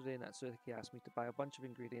 Yesterday, Natsuki asked me to buy a bunch of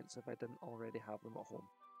ingredients if I didn't already have them at home.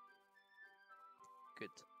 Good.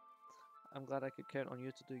 I'm glad I could count on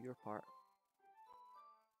you to do your part.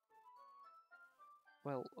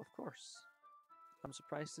 Well, of course. I'm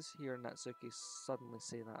surprised to hear Natsuki suddenly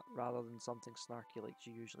say that, rather than something snarky like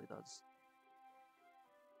she usually does.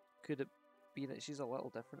 Could it be that she's a little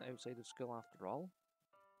different outside of school after all?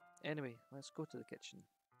 Anyway, let's go to the kitchen.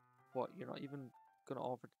 What, you're not even going to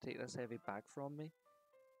offer to take this heavy bag from me?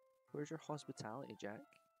 Where's your hospitality, Jack?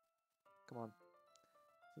 Come on.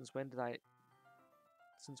 Since when did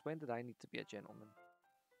I need to be a gentleman?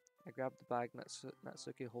 I grab the bag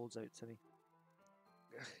Natsuki holds out to me.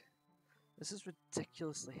 This is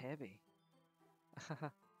ridiculously heavy.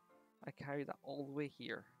 I carried that all the way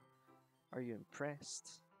here. Are you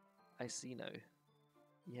impressed? I see now.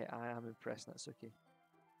 Yeah, I am impressed, Natsuki.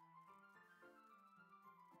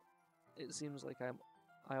 It seems like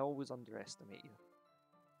I always underestimate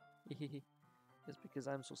you. It's because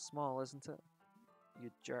I'm so small, isn't it?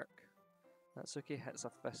 You jerk. Natsuki hits a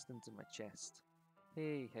fist into my chest.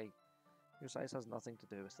 Hey, your size has nothing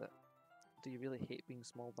to do with it. Do you really hate being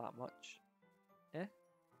small that much? Eh?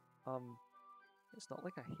 It's not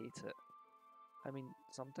like I hate it. I mean,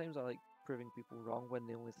 sometimes I like proving people wrong when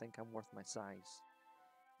they only think I'm worth my size.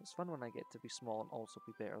 It's fun when I get to be small and also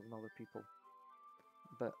be better than other people.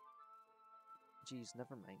 But, geez,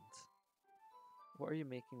 never mind. What are you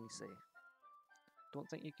making me say? Don't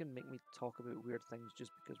think you can make me talk about weird things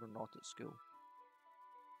just because we're not at school.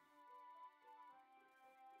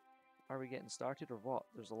 Are we getting started or what?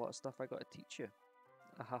 There's a lot of stuff I gotta teach you.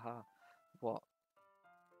 Ahaha, what?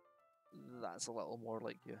 That's a little more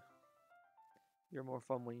like you. You're more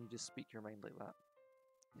fun when you just speak your mind like that.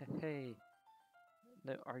 Hey,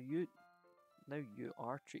 now you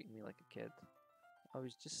are treating me like a kid. I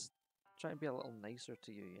was just trying to be a little nicer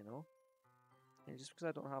to you, you know? And just because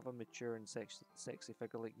I don't have a mature and sexy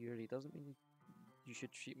figure like Yuri doesn't mean you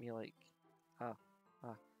should treat me like... Ah.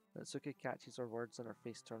 Natsuki catches her words and her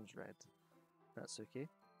face turns red. Natsuki?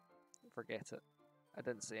 Forget it. I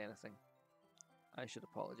didn't say anything. I should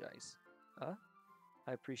apologize.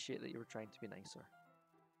 I appreciate that you were trying to be nicer.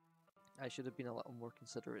 I should have been a little more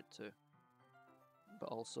considerate too. But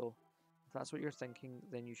also, if that's what you're thinking,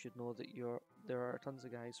 then you should know that there are tons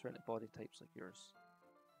of guys who are into body types like yours.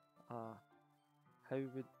 How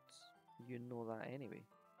would you know that anyway?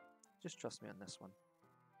 Just trust me on this one.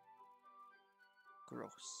 Gross.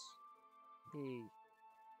 Hey,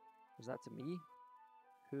 was that to me?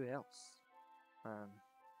 Who else? Man,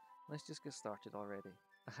 let's just get started already.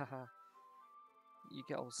 Haha. You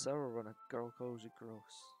get all sour when a girl calls you gross.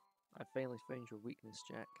 I finally found your weakness,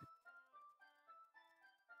 Jack.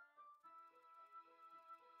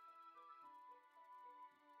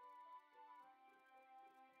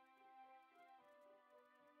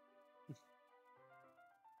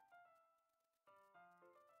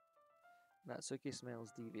 Natsuki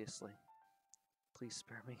smiles deviously. Please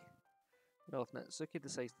spare me. Well, if Natsuki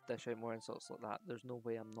decides to dish out more insults like that, there's no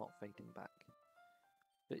way I'm not fighting back.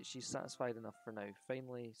 But she's satisfied enough for now,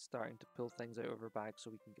 finally starting to pull things out of her bag so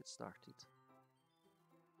we can get started.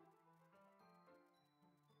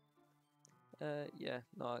 Yeah,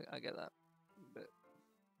 no, I get that. But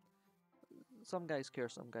some guys care,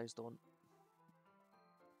 some guys don't.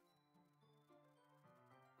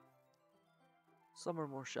 Some are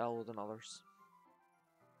more shallow than others.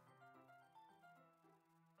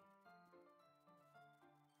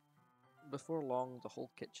 Before long, the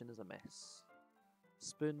whole kitchen is a mess.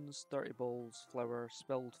 Spoons, dirty bowls, flour,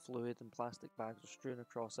 spilled fluid, and plastic bags are strewn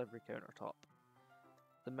across every countertop.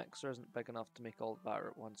 The mixer isn't big enough to make all of that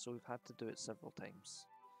at once, so we've had to do it several times.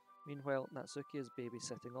 Meanwhile, Natsuki is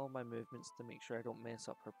babysitting all my movements to make sure I don't mess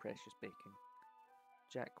up her precious baking.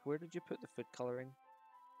 Jack, where did you put the food colouring?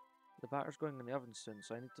 The batter's going in the oven soon,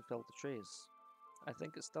 so I need to fill the trays. I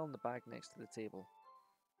think it's still in the bag next to the table.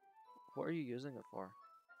 What are you using it for?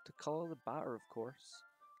 To colour the batter, of course.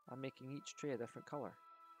 I'm making each tray a different colour.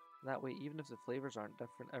 That way, even if the flavours aren't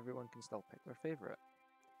different, everyone can still pick their favourite.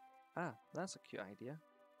 Ah, that's a cute idea.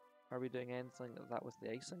 Are we doing anything like that with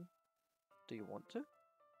the icing? Do you want to?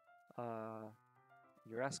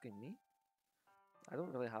 You're asking me? I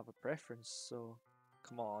don't really have a preference, so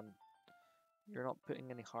come on. You're not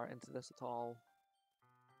putting any heart into this at all.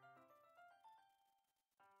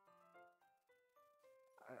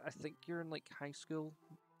 I think you're in like high school.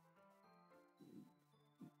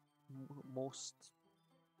 Most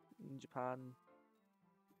in Japan,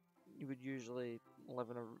 you would usually live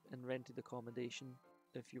in rented accommodation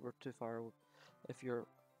if you were too far, if your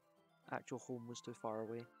actual home was too far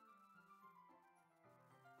away.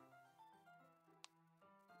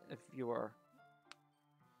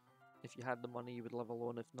 If you had the money, you would live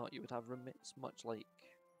alone. If not, you would have roommates, much like,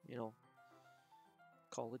 you know,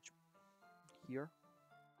 college here.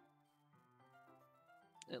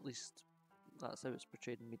 At least that's how it's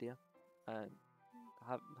portrayed in media.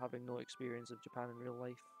 Having no experience of Japan in real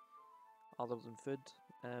life, other than food,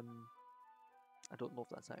 I don't know if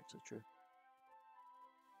that's actually true.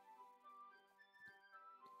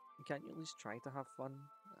 Can't you at least try to have fun?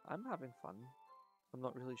 I'm having fun. I'm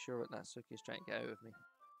not really sure what Natsuki is trying to get out of me.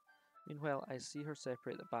 Meanwhile, I see her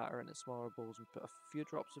separate the batter into smaller bowls and put a few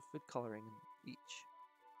drops of food colouring in each.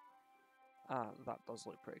 Ah, that does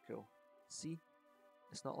look pretty cool. See?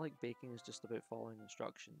 It's not like baking is just about following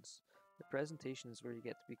instructions. The presentation is where you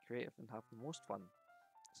get to be creative and have the most fun.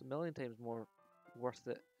 It's a million times more worth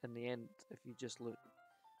it in the end if just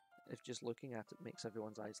looking at it makes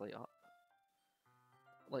everyone's eyes light up.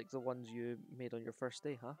 Like the ones you made on your first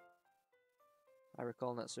day, huh? I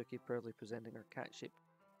recall Natsuki proudly presenting her cat-shaped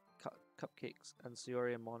cupcakes and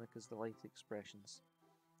Sayori and Monika's delighted expressions.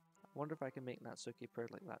 I wonder if I can make Natsuki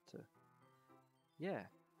proud like that too. Yeah,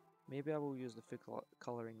 maybe I will use the food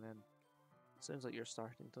colouring then. It sounds like you're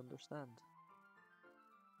starting to understand.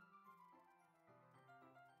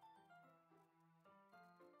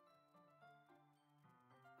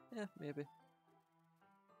 Yeah, maybe.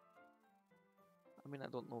 I mean, I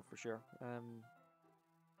don't know for sure.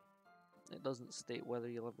 It doesn't state whether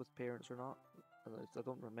you live with parents or not. I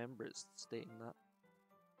don't remember it stating that.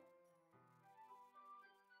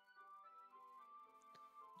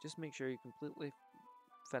 Just make sure you completely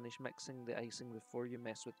finish mixing the icing before you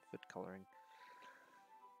mess with the food colouring.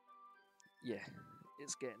 Yeah,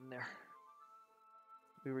 it's getting there.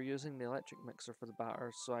 We were using the electric mixer for the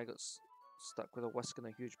batter, so I got stuck with a whisk and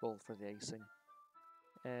a huge bowl for the icing.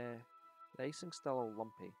 The icing's still all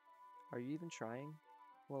lumpy. Are you even trying?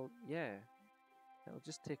 Well, yeah. It'll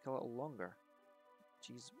just take a little longer.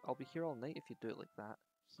 Jeez, I'll be here all night if you do it like that.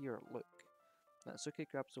 Here, look. Natsuki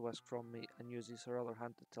grabs the whisk from me and uses her other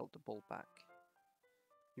hand to tilt the bowl back.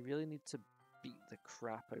 You really need to beat the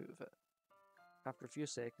crap out of it. After a few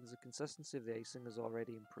seconds, the consistency of the icing is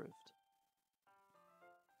already improved.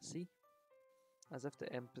 See? As if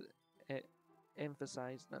to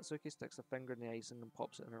emphasize, Natsuki sticks a finger in the icing and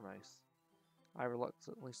pops it in her mouth. I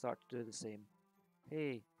reluctantly start to do the same.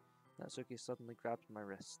 Hey! Natsuki suddenly grabs my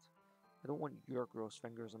wrist. I don't want your gross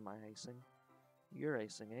fingers on my icing. Your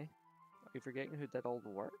icing, eh? Are you forgetting who did all the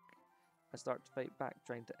work? I start to fight back,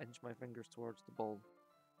 trying to inch my fingers towards the bowl.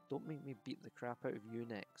 Don't make me beat the crap out of you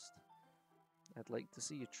next. I'd like to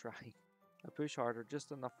see you try. I push harder,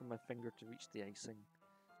 just enough for my finger to reach the icing.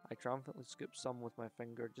 I triumphantly scoop some with my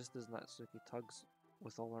finger, just as Natsuki tugs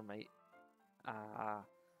with all her might. Ah!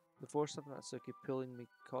 The force of Natsuki pulling me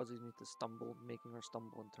causes me to stumble, making her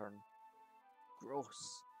stumble in turn.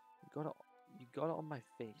 Gross! You got it on my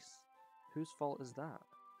face. Whose fault is that?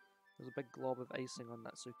 There's a big glob of icing on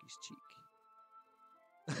Natsuki's cheek.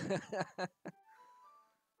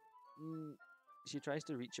 She tries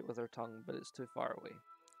to reach it with her tongue, but it's too far away.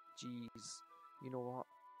 Jeez. You know what?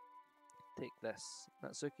 Take this.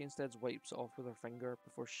 Natsuki instead wipes it off with her finger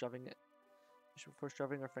before shoving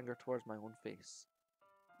her finger towards my own face.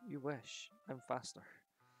 You wish. I'm faster.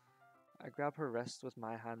 I grab her wrist with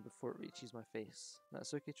my hand before it reaches my face.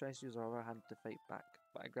 Natsuki tries to use her other hand to fight back,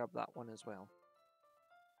 but I grab that one as well.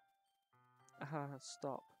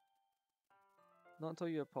 Stop. Not until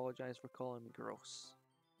you apologize for calling me gross.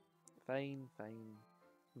 Fine, fine.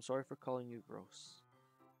 I'm sorry for calling you gross.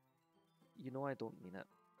 You know I don't mean it.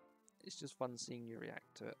 It's just fun seeing you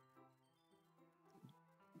react to it.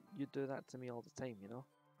 You do that to me all the time, you know?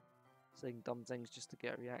 Saying dumb things just to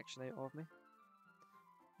get a reaction out of me.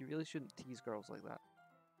 You really shouldn't tease girls like that.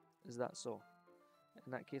 Is that so?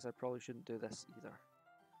 In that case, I probably shouldn't do this either.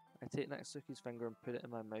 I take Natsuki's finger and put it in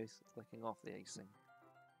my mouth, licking off the icing.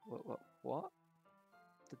 What?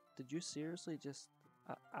 Did you seriously just...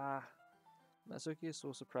 Natsuki is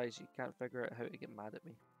so surprised she can't figure out how to get mad at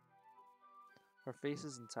me. Her face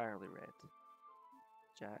is entirely red.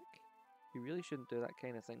 Jack, you really shouldn't do that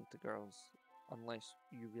kind of thing to girls, unless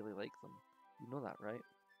you really like them. You know that, right?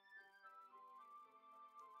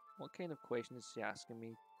 What kind of question is she asking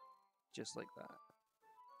me just like that?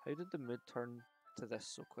 How did the mood turn to this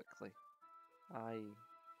so quickly?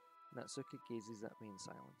 Natsuki gazes at me in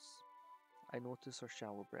silence. I notice her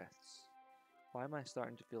shallow breaths. Why am I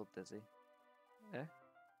starting to feel dizzy? Eh?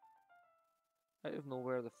 Out of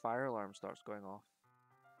nowhere, the fire alarm starts going off.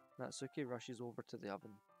 Natsuki rushes over to the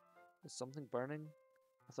oven. Is something burning?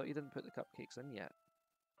 I thought you didn't put the cupcakes in yet.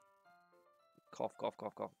 Cough, cough,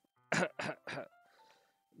 cough, cough.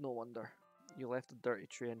 No wonder. You left a dirty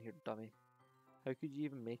tray in here, dummy. How could you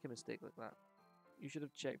even make a mistake like that? You should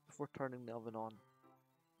have checked before turning the oven on.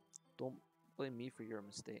 Don't blame me for your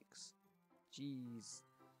mistakes. Jeez.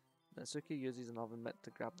 Natsuki uses an oven mitt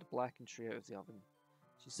to grab the blackened tray out of the oven.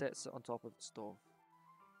 She sets it on top of the stove.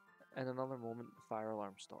 In another moment, the fire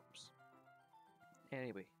alarm stops.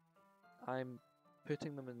 Anyway, I'm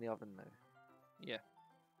putting them in the oven now. Yeah,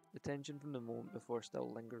 the tension from the moment before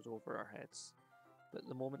still lingers over our heads, but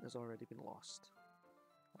the moment has already been lost.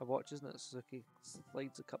 I watch as Natsuki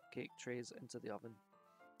slides the cupcake trays into the oven.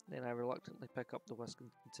 Then I reluctantly pick up the whisk and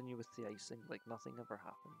continue with the icing like nothing ever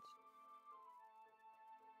happened.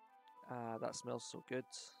 That smells so good.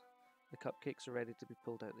 The cupcakes are ready to be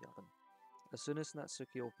pulled out of the oven. As soon as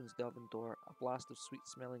Natsuki opens the oven door, a blast of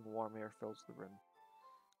sweet-smelling warm air fills the room.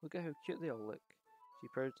 Look at how cute they all look. She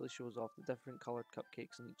proudly shows off the different coloured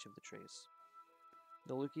cupcakes in each of the trays.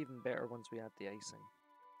 They'll look even better once we add the icing.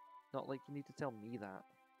 Not like you need to tell me that.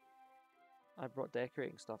 I brought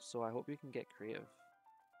decorating stuff, so I hope you can get creative.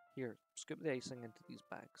 Here, scoop the icing into these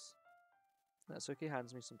bags. Natsuki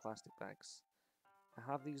hands me some plastic bags.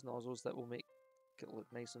 I have these nozzles that will make it look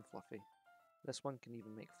nice and fluffy. This one can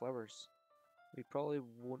even make flowers. We probably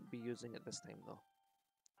won't be using it this time though.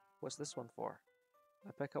 What's this one for?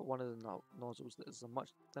 I pick up one of the nozzles that is a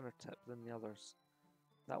much thinner tip than the others.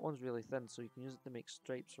 That one's really thin, so you can use it to make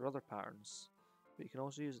stripes or other patterns. But you can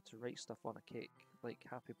also use it to write stuff on a cake, like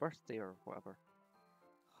happy birthday or whatever.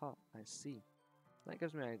 Huh, I see. That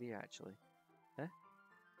gives me an idea actually. Eh?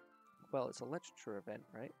 Well, it's a literature event,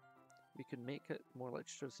 right? We could make it more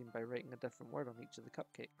literature themed by writing a different word on each of the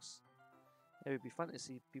cupcakes. It would be fun to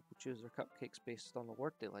see people choose their cupcakes based on the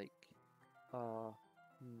word they like. I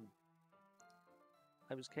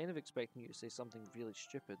was kind of expecting you to say something really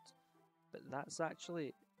stupid, but that's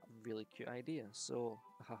actually a really cute idea, so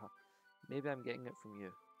haha, maybe I'm getting it from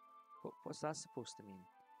you. But what's that supposed to mean?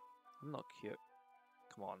 I'm not cute.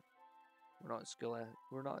 Come on. We're not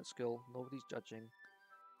at school, nobody's judging.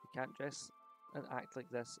 You can't dress and act like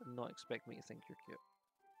this and not expect me to think you're cute.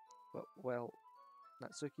 But, well,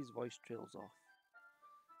 Natsuki's voice trails off.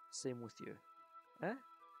 Same with you. Eh?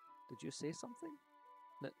 Did you say something?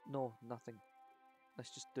 No, nothing.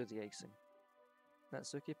 Let's just do the icing.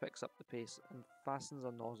 Natsuki picks up the paste and fastens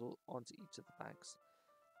a nozzle onto each of the bags.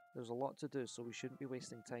 There's a lot to do, so we shouldn't be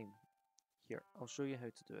wasting time. Here, I'll show you how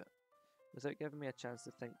to do it. Without giving me a chance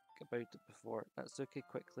to think about it before, Natsuki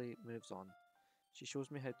quickly moves on. She shows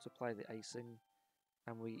me how to apply the icing,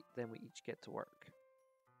 and then we each get to work.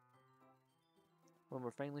 When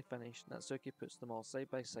we're finally finished, Natsuki puts them all side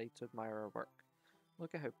by side to admire our work.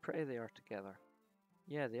 Look at how pretty they are together.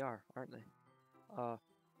 Yeah, they are, aren't they?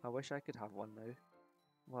 I wish I could have one now.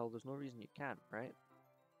 Well, there's no reason you can't, right?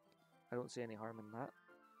 I don't see any harm in that.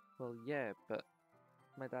 Well, yeah, but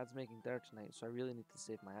my dad's making dinner tonight, so I really need to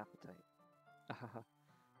save my appetite. Ahaha.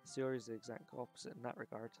 Sayori's the exact opposite in that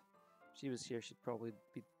regard. If she was here, she'd probably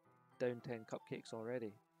be down 10 cupcakes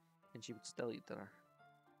already, and she would still eat dinner.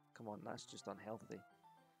 Come on, that's just unhealthy.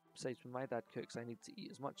 Besides, when my dad cooks, I need to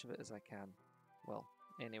eat as much of it as I can. Well,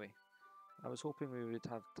 anyway, I was hoping we would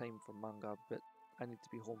have time for manga, but I need to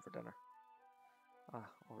be home for dinner.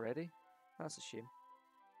 Already? That's a shame.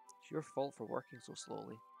 It's your fault for working so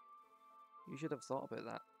slowly. You should have thought about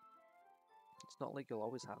that. It's not like you'll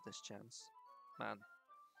always have this chance. Man.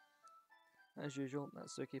 As usual,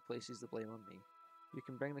 Natsuki places the blame on me. You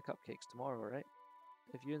can bring the cupcakes tomorrow, right?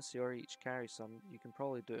 If you and Sayori each carry some, you can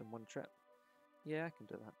probably do it in one trip. Yeah, I can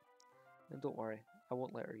do that. Then don't worry, I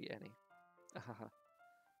won't let her eat any. Ahaha.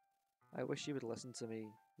 I wish she would listen to me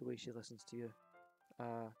the way she listens to you.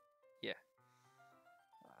 Yeah.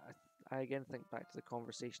 I again think back to the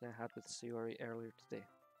conversation I had with Sayori earlier today.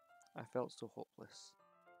 I felt so hopeless.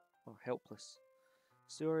 Or helpless.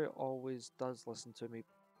 Sayori always does listen to me,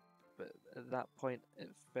 but at that point it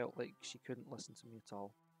felt like she couldn't listen to me at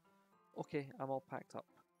all. Okay, I'm all packed up.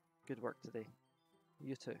 Good work today.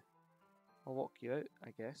 You too. I'll walk you out, I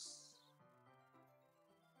guess.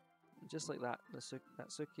 Just like that,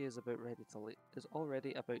 Natsuki is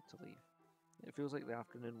already about to leave. It feels like the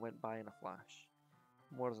afternoon went by in a flash.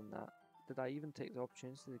 More than that, did I even take the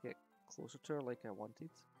opportunity to get closer to her like I wanted?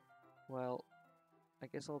 Well, I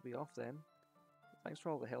guess I'll be off then. Thanks for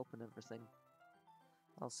all the help and everything.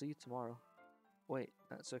 I'll see you tomorrow. Wait,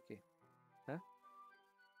 Natsuki. Huh?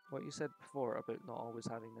 What you said before about not always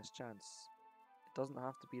having this chance. It doesn't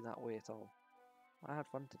have to be that way at all. I had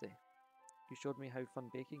fun today. You showed me how fun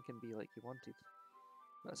baking can be like you wanted.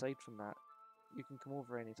 But aside from that, you can come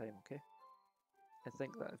over anytime, okay? I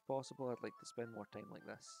think that if possible, I'd like to spend more time like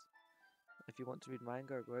this. If you want to read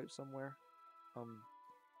manga or go out somewhere,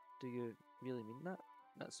 do you really mean that?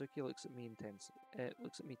 Natsuki looks at me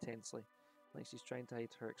tensely, like she's trying to hide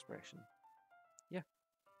her expression. Yeah,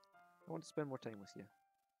 I want to spend more time with you,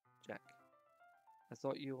 Jack. I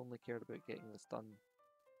thought you only cared about getting this done.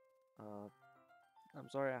 I'm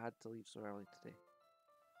sorry I had to leave so early today.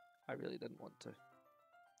 I really didn't want to.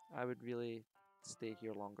 I would really stay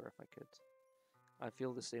here longer if I could. I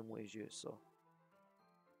feel the same way as you, so...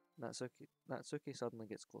 Natsuki suddenly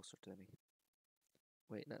gets closer to me.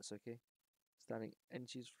 Wait, Natsuki. Standing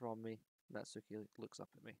inches from me, Natsuki looks up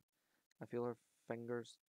at me. I feel her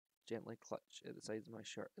fingers gently clutch at the sides of my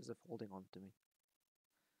shirt as if holding on to me.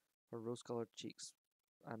 Her rose-coloured cheeks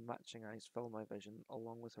and matching eyes fill my vision,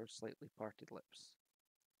 along with her slightly parted lips.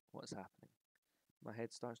 What is happening? My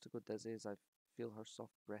head starts to go dizzy as I feel her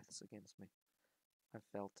soft breaths against me. I've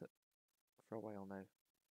felt it for a while now.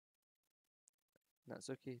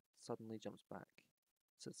 Natsuki suddenly jumps back.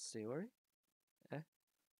 Is it Sayori? Eh?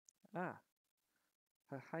 Ah.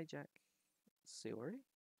 Hi, Jack. Sayori?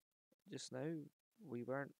 Just now, we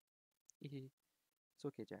weren't... It's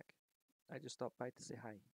okay, Jack. I just stopped by to say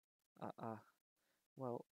hi.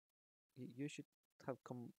 Well, you should have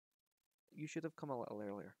come... You should have come a little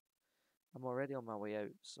earlier. I'm already on my way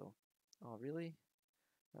out, so... Oh, really?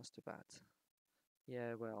 That's too bad.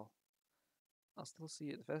 Yeah, well... I'll still see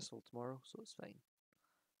you at the festival tomorrow, so it's fine.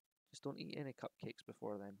 Just don't eat any cupcakes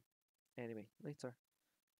before then. Anyway, later.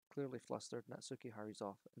 Clearly flustered, Natsuki hurries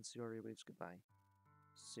off, and Sayori waves goodbye.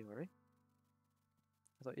 Sayori?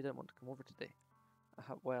 I thought you didn't want to come over today.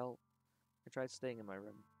 Well, I tried staying in my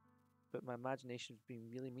room, but my imagination was being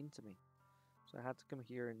really mean to me, so I had to come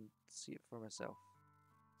here and see it for myself.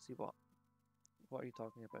 See what? What are you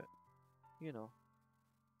talking about? You know,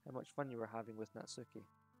 how much fun you were having with Natsuki,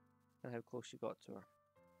 and how close you got to her.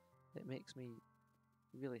 It makes me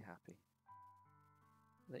really happy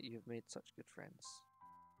that you have made such good friends.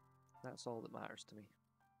 That's all that matters to me.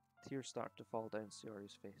 Tears start to fall down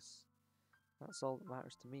Sayori's face. That's all that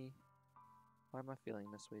matters to me. Why am I feeling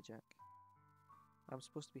this way, Jack? I'm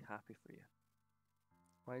supposed to be happy for you.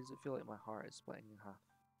 Why does it feel like my heart is splitting in half?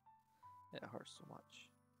 It hurts so much.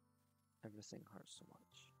 Everything hurts so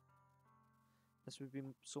much. This would be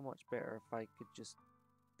so much better if I could just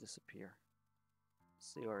disappear.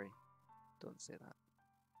 Sayori, don't say that.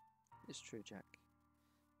 It's true, Jack.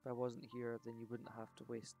 If I wasn't here, then you wouldn't have to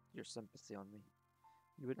waste your sympathy on me.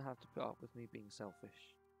 You wouldn't have to put up with me being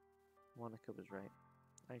selfish. Monica was right.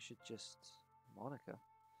 I should just... Monica?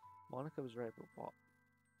 Monica was right about what?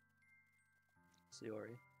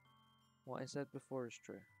 Sayori, what I said before is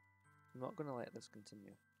true. I'm not going to let this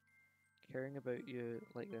continue. Caring about you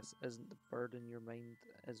like this isn't the burden your mind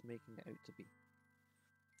is making it out to be.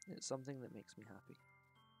 It's something that makes me happy.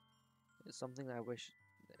 It's something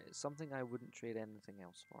I wouldn't trade anything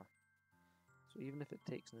else for. So even if it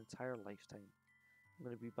takes an entire lifetime, I'm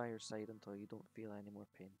going to be by your side until you don't feel any more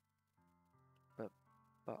pain. But,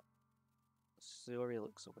 Sayori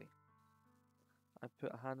looks away. I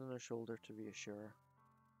put a hand on her shoulder to reassure her.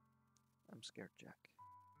 I'm scared, Jack.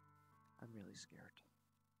 I'm really scared.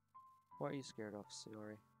 What are you scared of,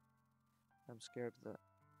 Sayori? I'm scared that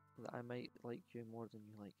I might like you more than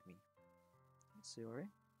you like me. Sayori?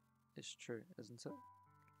 It's true, isn't it?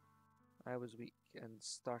 I was weak and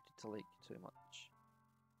started to like you too much.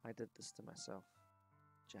 I did this to myself.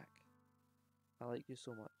 Jack, I like you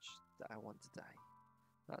so much that I want to die.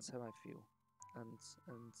 That's how I feel.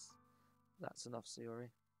 And that's enough, Sayori.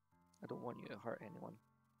 I don't want you to hurt anyone.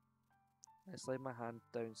 I slide my hand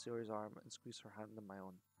down Sayori's arm and squeeze her hand in my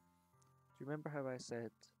own. Do you remember how I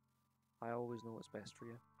said, I always know what's best for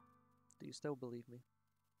you? Do you still believe me?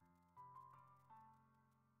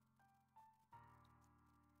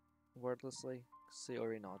 Wordlessly,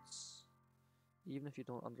 Sayori nods. Even if you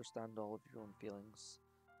don't understand all of your own feelings,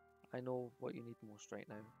 I know what you need most right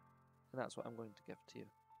now, and that's what I'm going to give to you.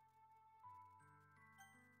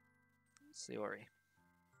 Sayori.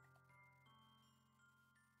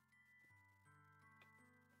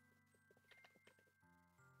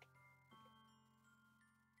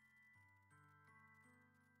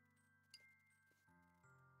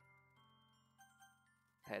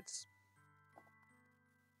 Heads.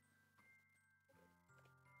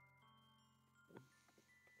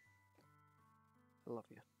 I love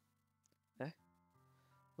you. Eh?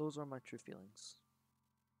 Those are my true feelings.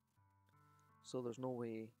 So there's no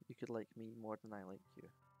way you could like me more than I like you.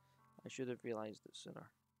 I should have realized it sooner.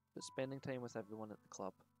 But spending time with everyone at the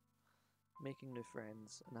club, making new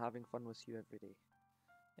friends, and having fun with you every day,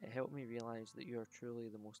 it helped me realize that you are truly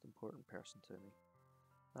the most important person to me.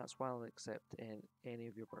 That's why I'll accept any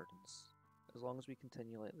of your burdens, as long as we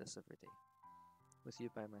continue like this every day, with you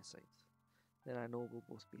by my side. Then I know we'll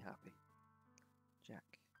both be happy. Jack.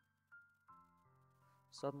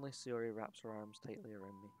 Suddenly, Sayori wraps her arms tightly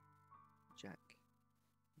around me. Jack,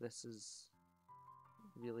 this is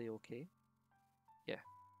really okay? Yeah.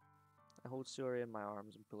 I hold Sayori in my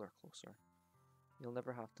arms and pull her closer. You'll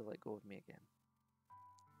never have to let go of me again.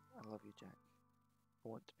 I love you, Jack. I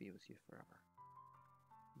want to be with you forever.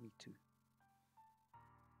 Me too.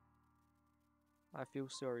 I feel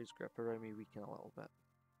Sayori's grip around me weaken a little bit.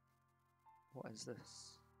 What is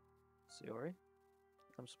this? Sayori?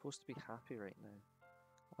 I'm supposed to be happy right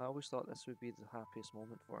now. I always thought this would be the happiest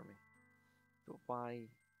moment for me. But why,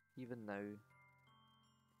 even now,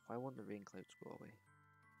 why won't the rain clouds go away?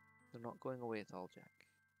 They're not going away at all, Jack.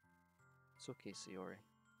 It's okay, Sayori.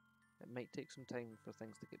 It might take some time for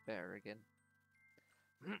things to get better again.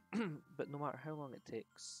 But no matter how long it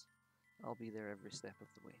takes, I'll be there every step of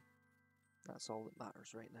the way. That's all that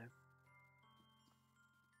matters right now.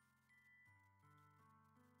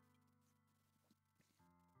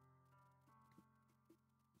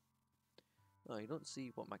 No, you don't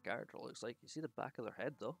see what my character looks like. You see the back of their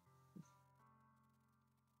head, though.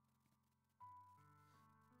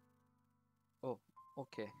 Oh,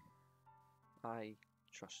 okay. I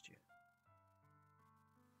trust you.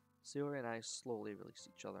 Sayori and I slowly release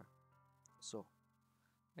each other. So,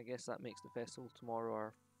 I guess that makes the festival tomorrow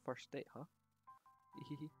our first date, huh?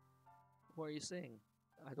 What are you saying?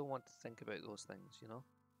 I don't want to think about those things, you know?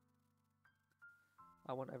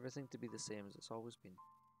 I want everything to be the same as it's always been,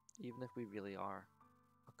 even if we really are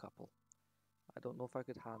a couple. I don't know if I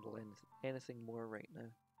could handle anything more right now.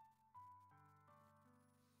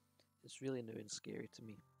 It's really new and scary to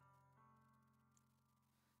me.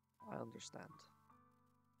 I understand.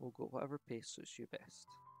 We'll go whatever pace suits you best.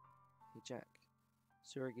 Hey Jack.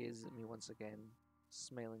 Sarah gazes at me once again,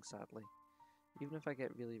 smiling sadly. Even if I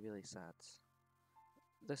get really, really sad.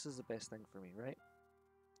 This is the best thing for me, right?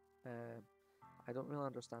 I don't really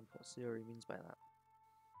understand what Sayori means by that.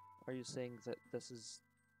 Are you saying that this is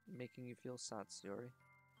making you feel sad, Sayori?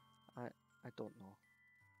 I don't know.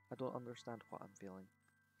 I don't understand what I'm feeling.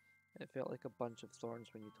 It felt like a bunch of thorns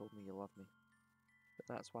when you told me you love me. But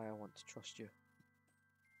that's why I want to trust you.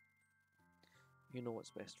 You know what's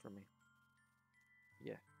best for me.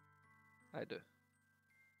 Yeah, I do.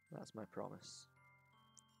 That's my promise.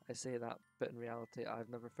 I say that, but in reality, I've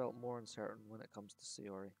never felt more uncertain when it comes to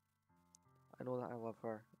Sayori. I know that I love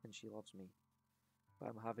her, and she loves me, but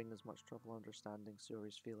I'm having as much trouble understanding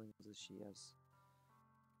Sayori's feelings as she is.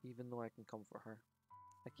 Even though I can comfort her,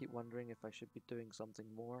 I keep wondering if I should be doing something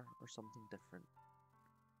more or something different.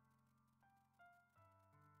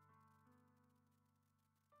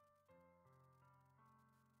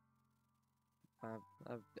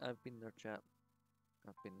 I've been there, chap.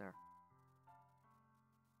 I've been there.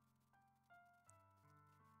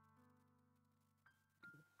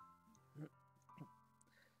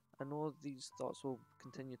 I know these thoughts will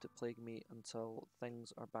continue to plague me until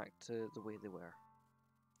things are back to the way they were.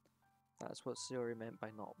 That's what Sayori meant by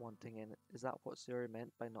not wanting any. Is that what Sayori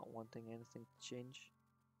meant by not wanting anything to change?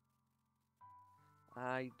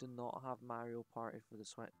 I do not have Mario Party for the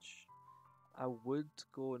Switch. I would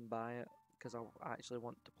go and buy it because I actually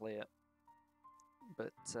want to play it,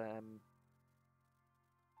 but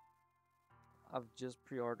I've just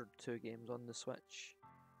pre-ordered 2 games on the Switch.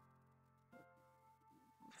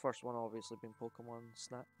 First one obviously being Pokemon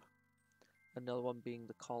Snap. Another one being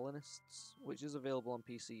The Colonists, which is available on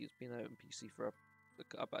PC. It's been out on PC for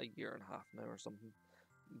about a year and a half now or something.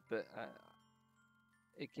 But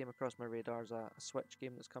it came across my radar as a Switch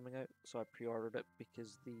game that's coming out, so I pre-ordered it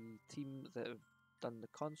because the team that have done the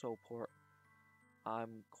console port,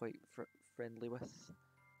 I'm quite friendly with.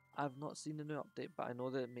 I've not seen the new update, but I know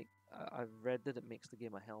that I've read that it makes the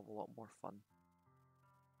game a hell of a lot more fun.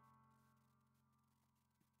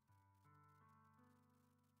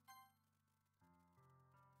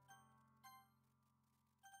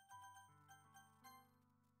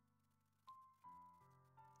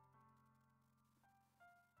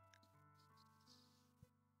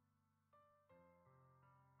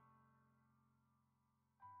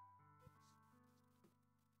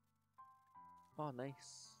 Oh,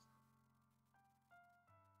 nice.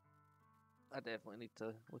 I definitely need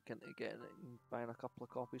to look into getting it and buying a couple of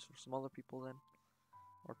copies for some other people then.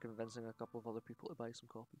 Or convincing a couple of other people to buy some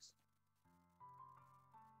copies.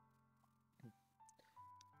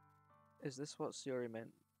 Is this what Siori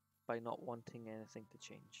meant by not wanting anything to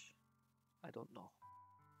change? I don't know.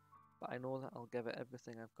 But I know that I'll give it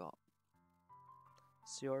everything I've got.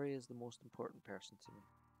 Siori is the most important person to me,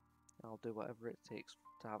 and I'll do whatever it takes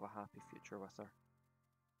to have a happy future with her.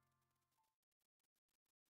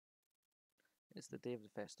 It's the day of the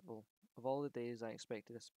festival. Of all the days, I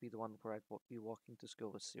expected this to be the one where I'd be walking to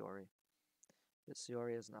school with Siori. But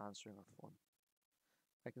Siori isn't answering her phone.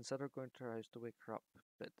 I considered going to her house to wake her up,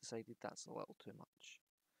 but decided that's a little too much.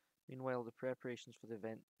 Meanwhile, the preparations for the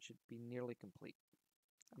event should be nearly complete.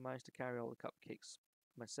 I managed to carry all the cupcakes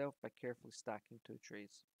myself by carefully stacking 2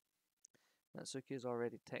 trays. Natsuki is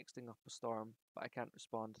already texting up a storm, but I can't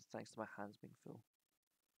respond thanks to my hands being full.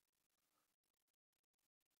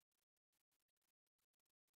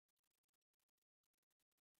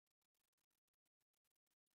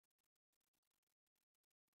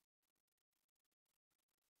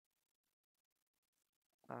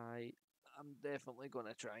 I am definitely going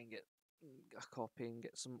to try and get a copy and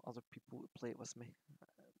get some other people to play it with me.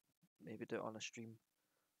 Maybe do it on a stream.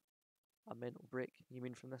 A mental break, you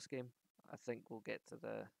mean, from this game? I think we'll get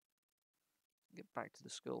back to the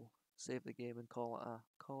school, save the game, and call it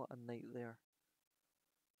a night there.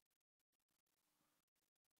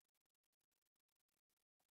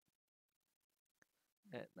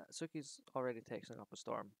 Natsuki's already texting up a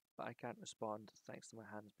storm, but I can't respond thanks to my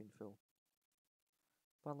hands being full.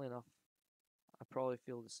 Funnily enough, I probably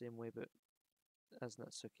feel the same way as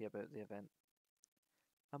Natsuki about the event.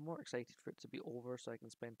 I'm more excited for it to be over so I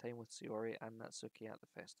can spend time with Sayori and Natsuki at the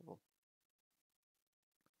festival.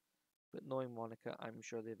 But knowing Monica, I'm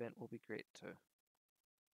sure the event will be great too.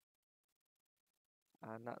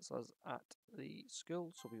 And that's us at the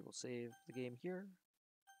school, so we will save the game here.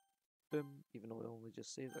 Boom, even though we only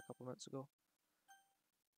just saved it a couple minutes ago.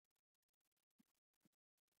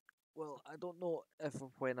 Well, I don't know if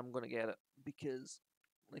or when I'm going to get it, because,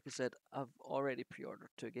 like I said, I've already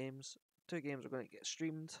pre-ordered 2 games. 2 games are going to get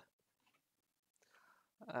streamed.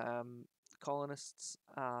 Colonists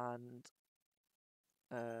and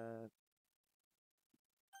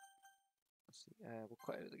let's see, we'll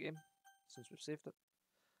quit out of the game since we've saved it.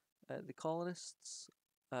 The Colonists,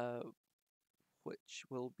 which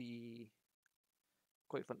will be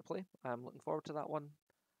quite fun to play. I'm looking forward to that one.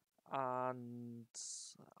 And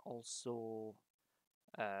also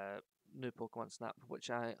new Pokemon Snap, which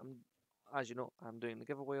I am, as you know, I'm doing the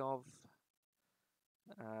giveaway of.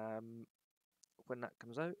 When that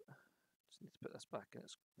comes out, just need to put this back in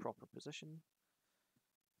its proper position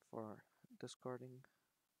for discarding.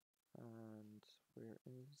 And where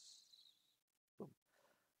is boom?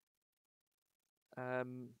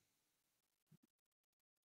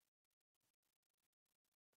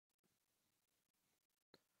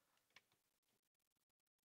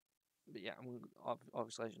 But yeah, I'm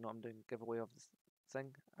obviously, as you know, I'm doing a giveaway of the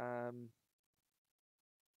thing.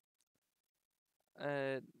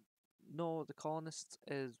 No, the colonists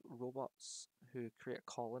is robots who create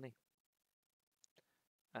a colony.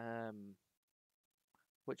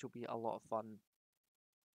 Which will be a lot of fun.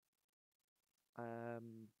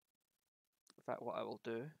 In fact, what I will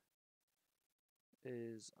do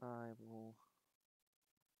is I will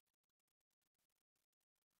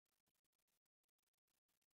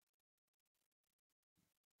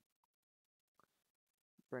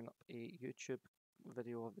bring up a YouTube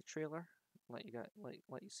video of the trailer, let you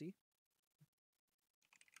let you see.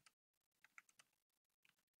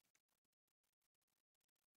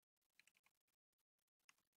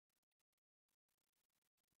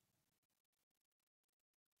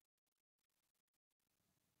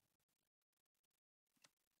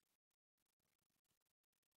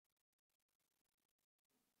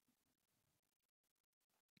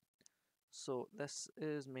 So this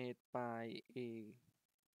is made by a.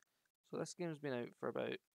 So this game's been out for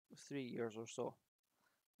about 3 years or so,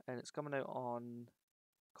 and it's coming out on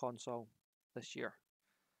console this year.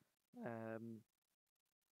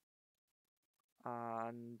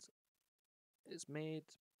 And it's made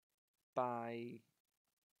by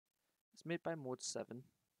Mode 7,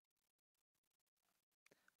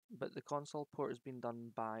 but the console port has been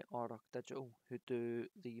done by Auroch Digital, who do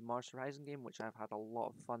the Mars Horizon game, which I've had a lot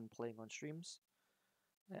of fun playing on streams.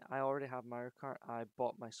 I already have Mario Kart. I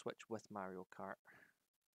bought my Switch with Mario Kart.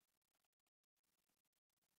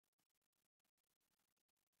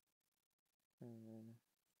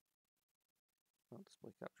 Not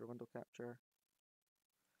display capture, window capture.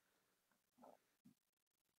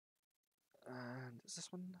 And is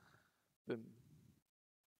this one? Boom.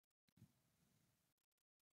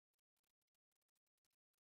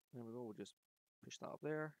 There we go, we'll just push that up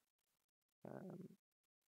there.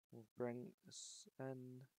 We'll bring this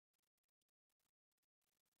in.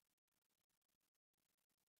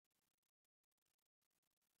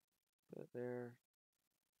 Put it there.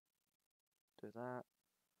 Do that.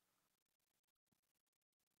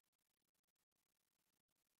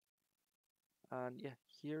 And yeah,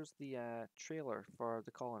 here's the trailer for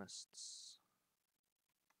the colonists.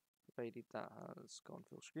 Provided that has gone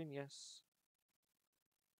full screen, yes.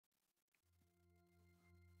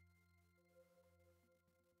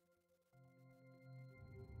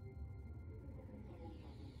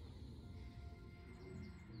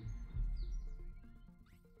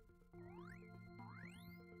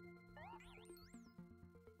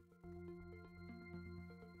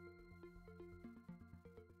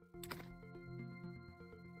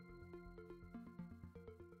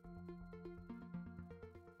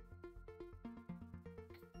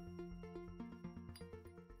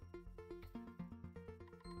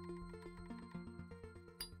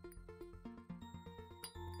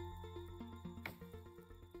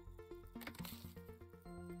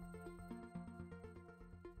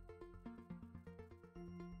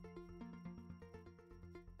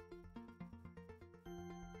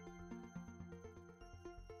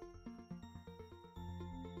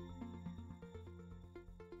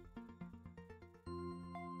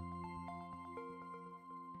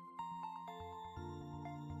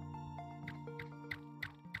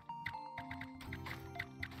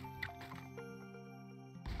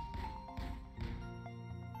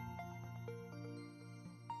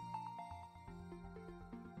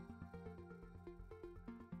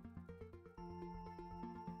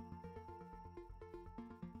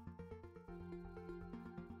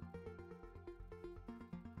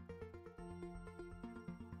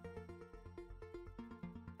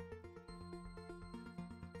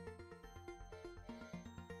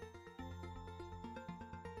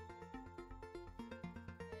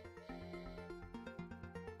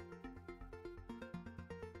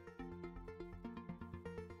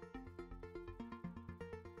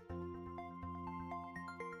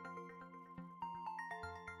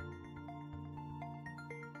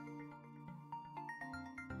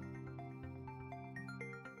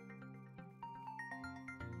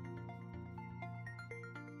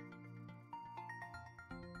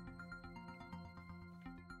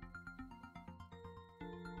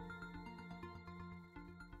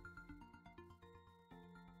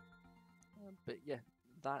 But yeah,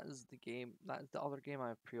 that is the game. That is the other game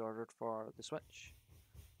I've pre-ordered for the Switch,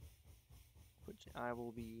 which I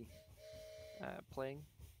will be playing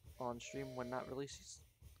on stream when that releases.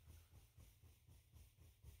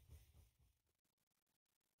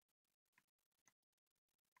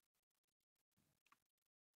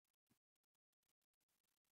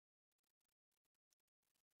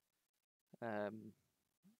 Um,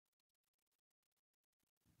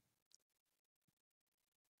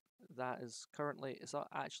 that is currently, it's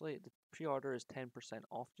actually, the pre-order is 10%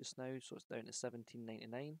 off just now, so it's down to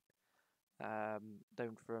 $17.99,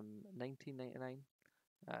 down from $19.99.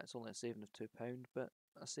 It's only a saving of £2, but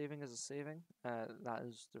a saving is a saving. That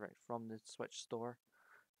is direct from the Switch store.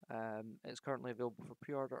 It's currently available for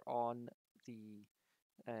pre-order on the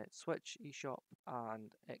Switch eShop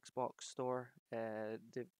and Xbox store.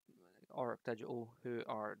 The Auric Digital, who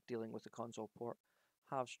are dealing with the console port,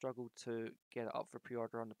 have struggled to get it up for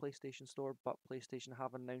pre-order on the PlayStation Store, but PlayStation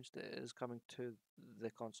have announced it is coming to the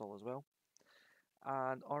console as well.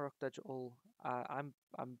 And Auric Digital, I'm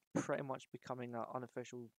pretty much becoming an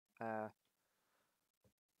unofficial an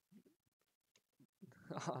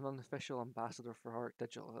unofficial ambassador for Auric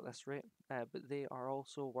Digital at this rate. But they are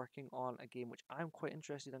also working on a game which I'm quite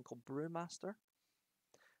interested in called Brewmaster,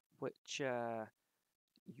 which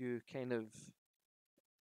you kind of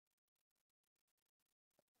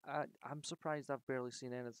I'm surprised I've barely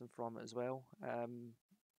seen anything from it as well.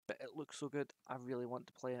 But it looks so good. I really want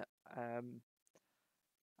to play it.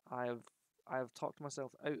 I've I've talked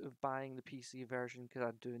myself out of buying the PC version because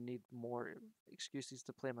I do need more excuses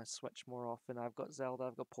to play my Switch more often. I've got Zelda,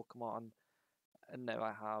 I've got Pokemon, and now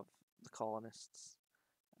I have the Colonists.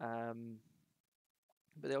 Um,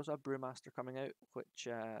 but they also have Brewmaster coming out, which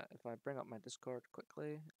if I bring up my Discord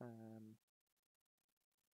quickly,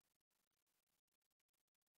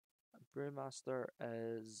 Brewmaster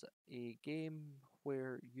is a game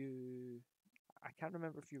where I can't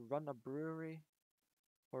remember if you run a brewery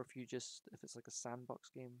or if if it's like a sandbox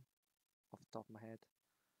game off the top of my head.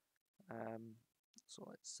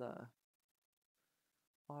 So it's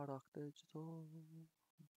Auric Digital.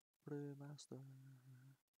 Brewmaster.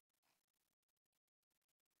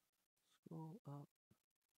 Scroll up,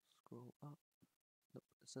 scroll up. Nope,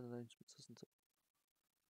 it's in announcements, isn't it?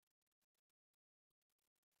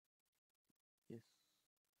 Yes.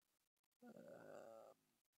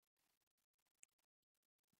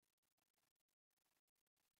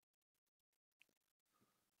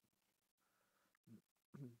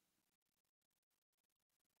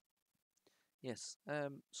 Yes.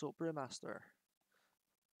 So Brewmaster.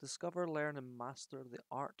 Discover, learn, and master the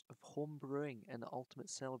art of home brewing in the ultimate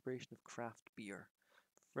celebration of craft beer.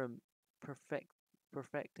 From perfect,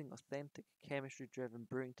 perfecting authentic chemistry-driven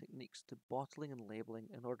brewing techniques to bottling and labeling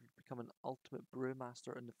in order to become an ultimate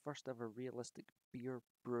brewmaster in the first ever realistic beer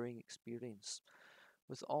brewing experience.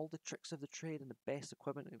 With all the tricks of the trade and the best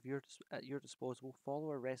equipment at your disposal,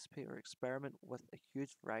 follow a recipe or experiment with a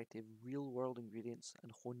huge variety of real-world ingredients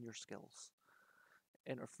and hone your skills.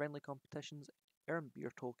 Enter friendly competitions, earn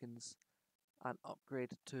beer tokens, and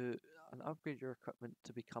upgrade your equipment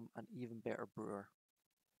to become an even better brewer.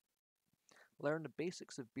 Learn the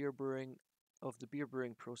basics of the beer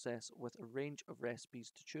brewing process with a range of recipes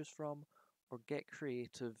to choose from, or get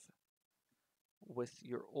creative with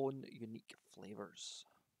your own unique flavors.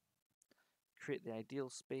 Create the ideal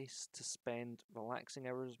space to spend relaxing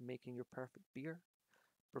hours making your perfect beer.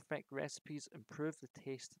 Perfect recipes, improve the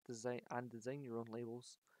taste design your own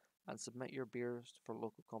labels, and submit your beers for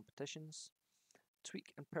local competitions.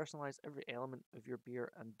 Tweak and personalize every element of your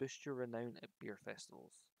beer and boost your renown at beer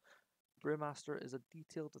festivals. Brewmaster is a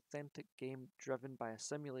detailed, authentic game driven by a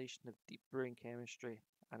simulation of deep brewing chemistry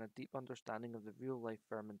and a deep understanding of the real life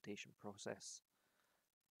fermentation process.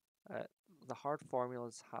 Uh, the hard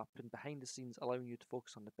formulas happen behind the scenes, allowing you to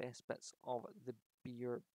focus on the best bits of the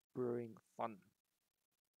beer brewing fun.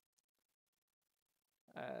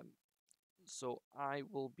 Um, so I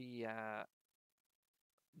will be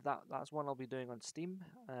that's one I'll be doing on Steam.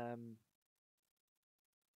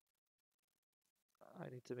 I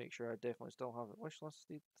need to make sure I definitely still have it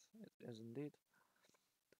wishlisted. It is indeed.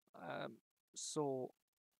 Um, so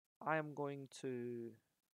I am going to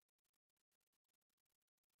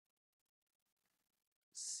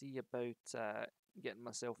see about getting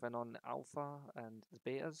myself in on the alpha and the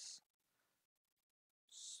betas.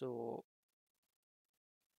 So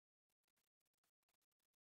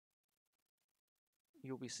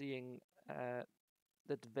you'll be seeing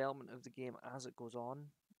the development of the game as it goes on.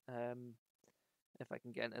 If I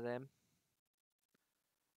can get into them.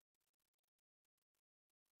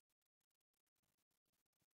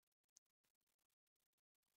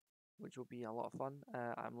 Which will be a lot of fun.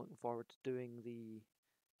 I'm looking forward to doing the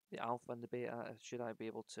alpha and the beta. Should I be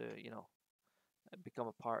able to, become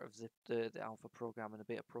a part of the alpha program and the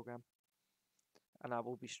beta program, and I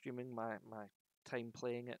will be streaming my time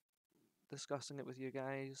playing it, discussing it with you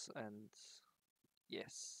guys, and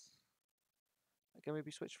yes, can we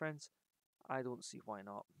be Switch friends? I don't see why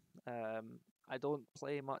not. I don't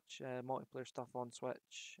play much multiplayer stuff on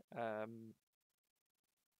Switch,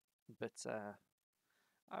 but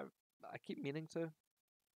I I keep meaning to,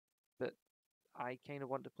 but I kind of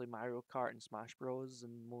want to play Mario Kart and Smash Bros,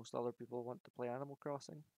 and most other people want to play Animal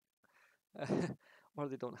Crossing, or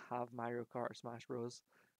they don't have Mario Kart or Smash Bros.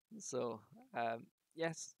 So,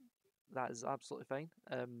 yes, that is absolutely fine.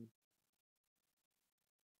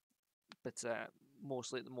 But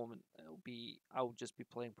mostly at the moment, I'll just be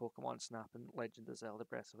playing Pokemon Snap and Legend of Zelda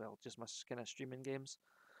Breath of the Wild, just my kind of streaming games,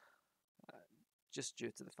 uh, just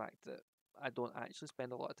due to the fact that I don't actually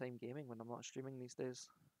spend a lot of time gaming when I'm not streaming these days.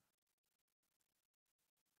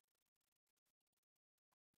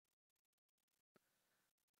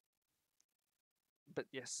 But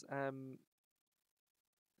yes,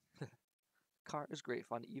 kart is great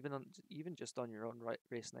fun, even just on your own, right,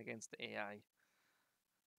 racing against the AI.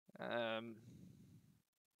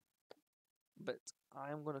 But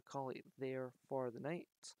I'm gonna call it there for the night.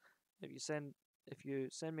 If you send if you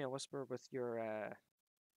send me a whisper with your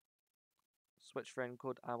Switch friend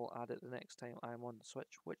code, I will add it the next time I'm on the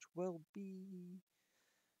Switch, which will be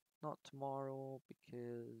not tomorrow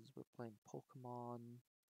because we're playing Pokemon.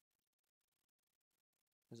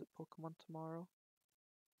 Is it Pokemon tomorrow?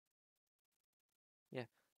 Yeah,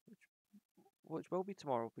 which will be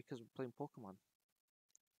tomorrow because we're playing Pokemon.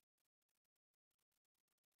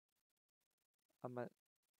 Am I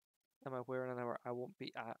am I aware in an hour? I won't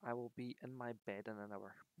be. I will be in my bed in an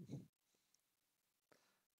hour.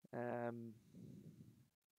 um,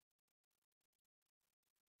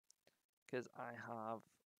 because I have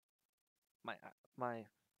my my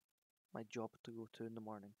my job to go to in the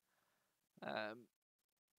morning. Um,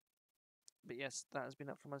 but yes, that has been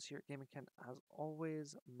it from us here at Gaming Kent. As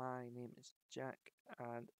always, my name is Jack,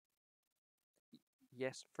 and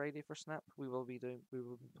yes, Friday for Snap. We will be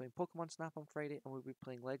playing Pokemon Snap on Friday, and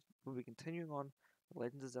we'll be continuing on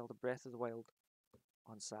Legends of Zelda Breath of the Wild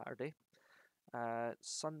on Saturday.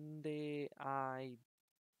 Sunday,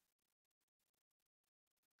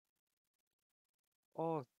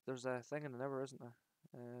 oh, there's a thing in an hour, isn't there?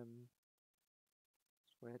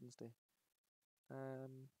 It's Wednesday.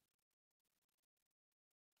 Um,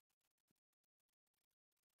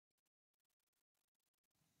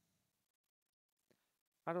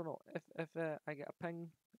 I don't know. If I get a ping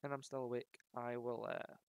and I'm still awake, I will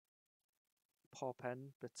pop in,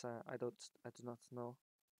 but I do not know.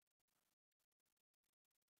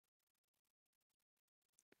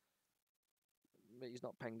 But he's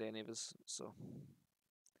not pinged any of us, so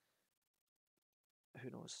who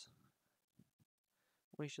knows?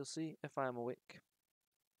 We shall see. If I am awake,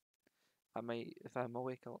 if I'm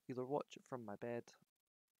awake, I'll either watch it from my bed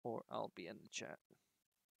or I'll be in the chat.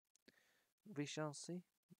 We shall see,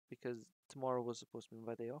 because tomorrow was supposed to be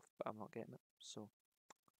my day off, but I'm not getting it, so.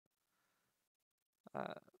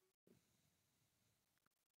 Uh,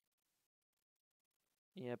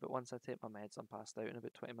 yeah, but once I take my meds, I'm passed out in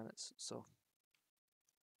about 20 minutes, so.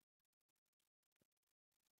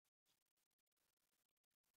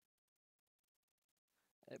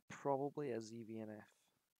 It probably is EVNF.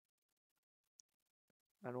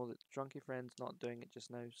 I know that Drunky Friend's not doing it just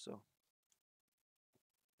now, so.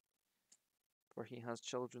 For he has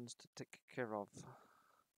children to take care of.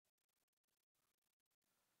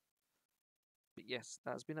 But yes,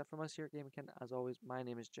 that's been it from us here at Gaming As always, my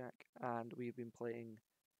name is Jack, and we've been playing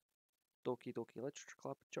Doki Doki Literature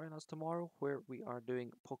Club. Join us tomorrow, where we are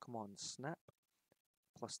doing Pokemon Snap,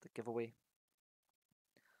 plus the giveaway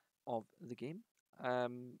of the game.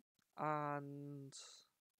 And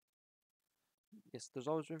yes, there's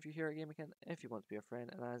always room for you here at Gaming if you want to be a friend.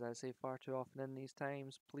 And as I say far too often in these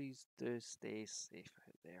times, please do stay safe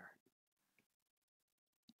out there.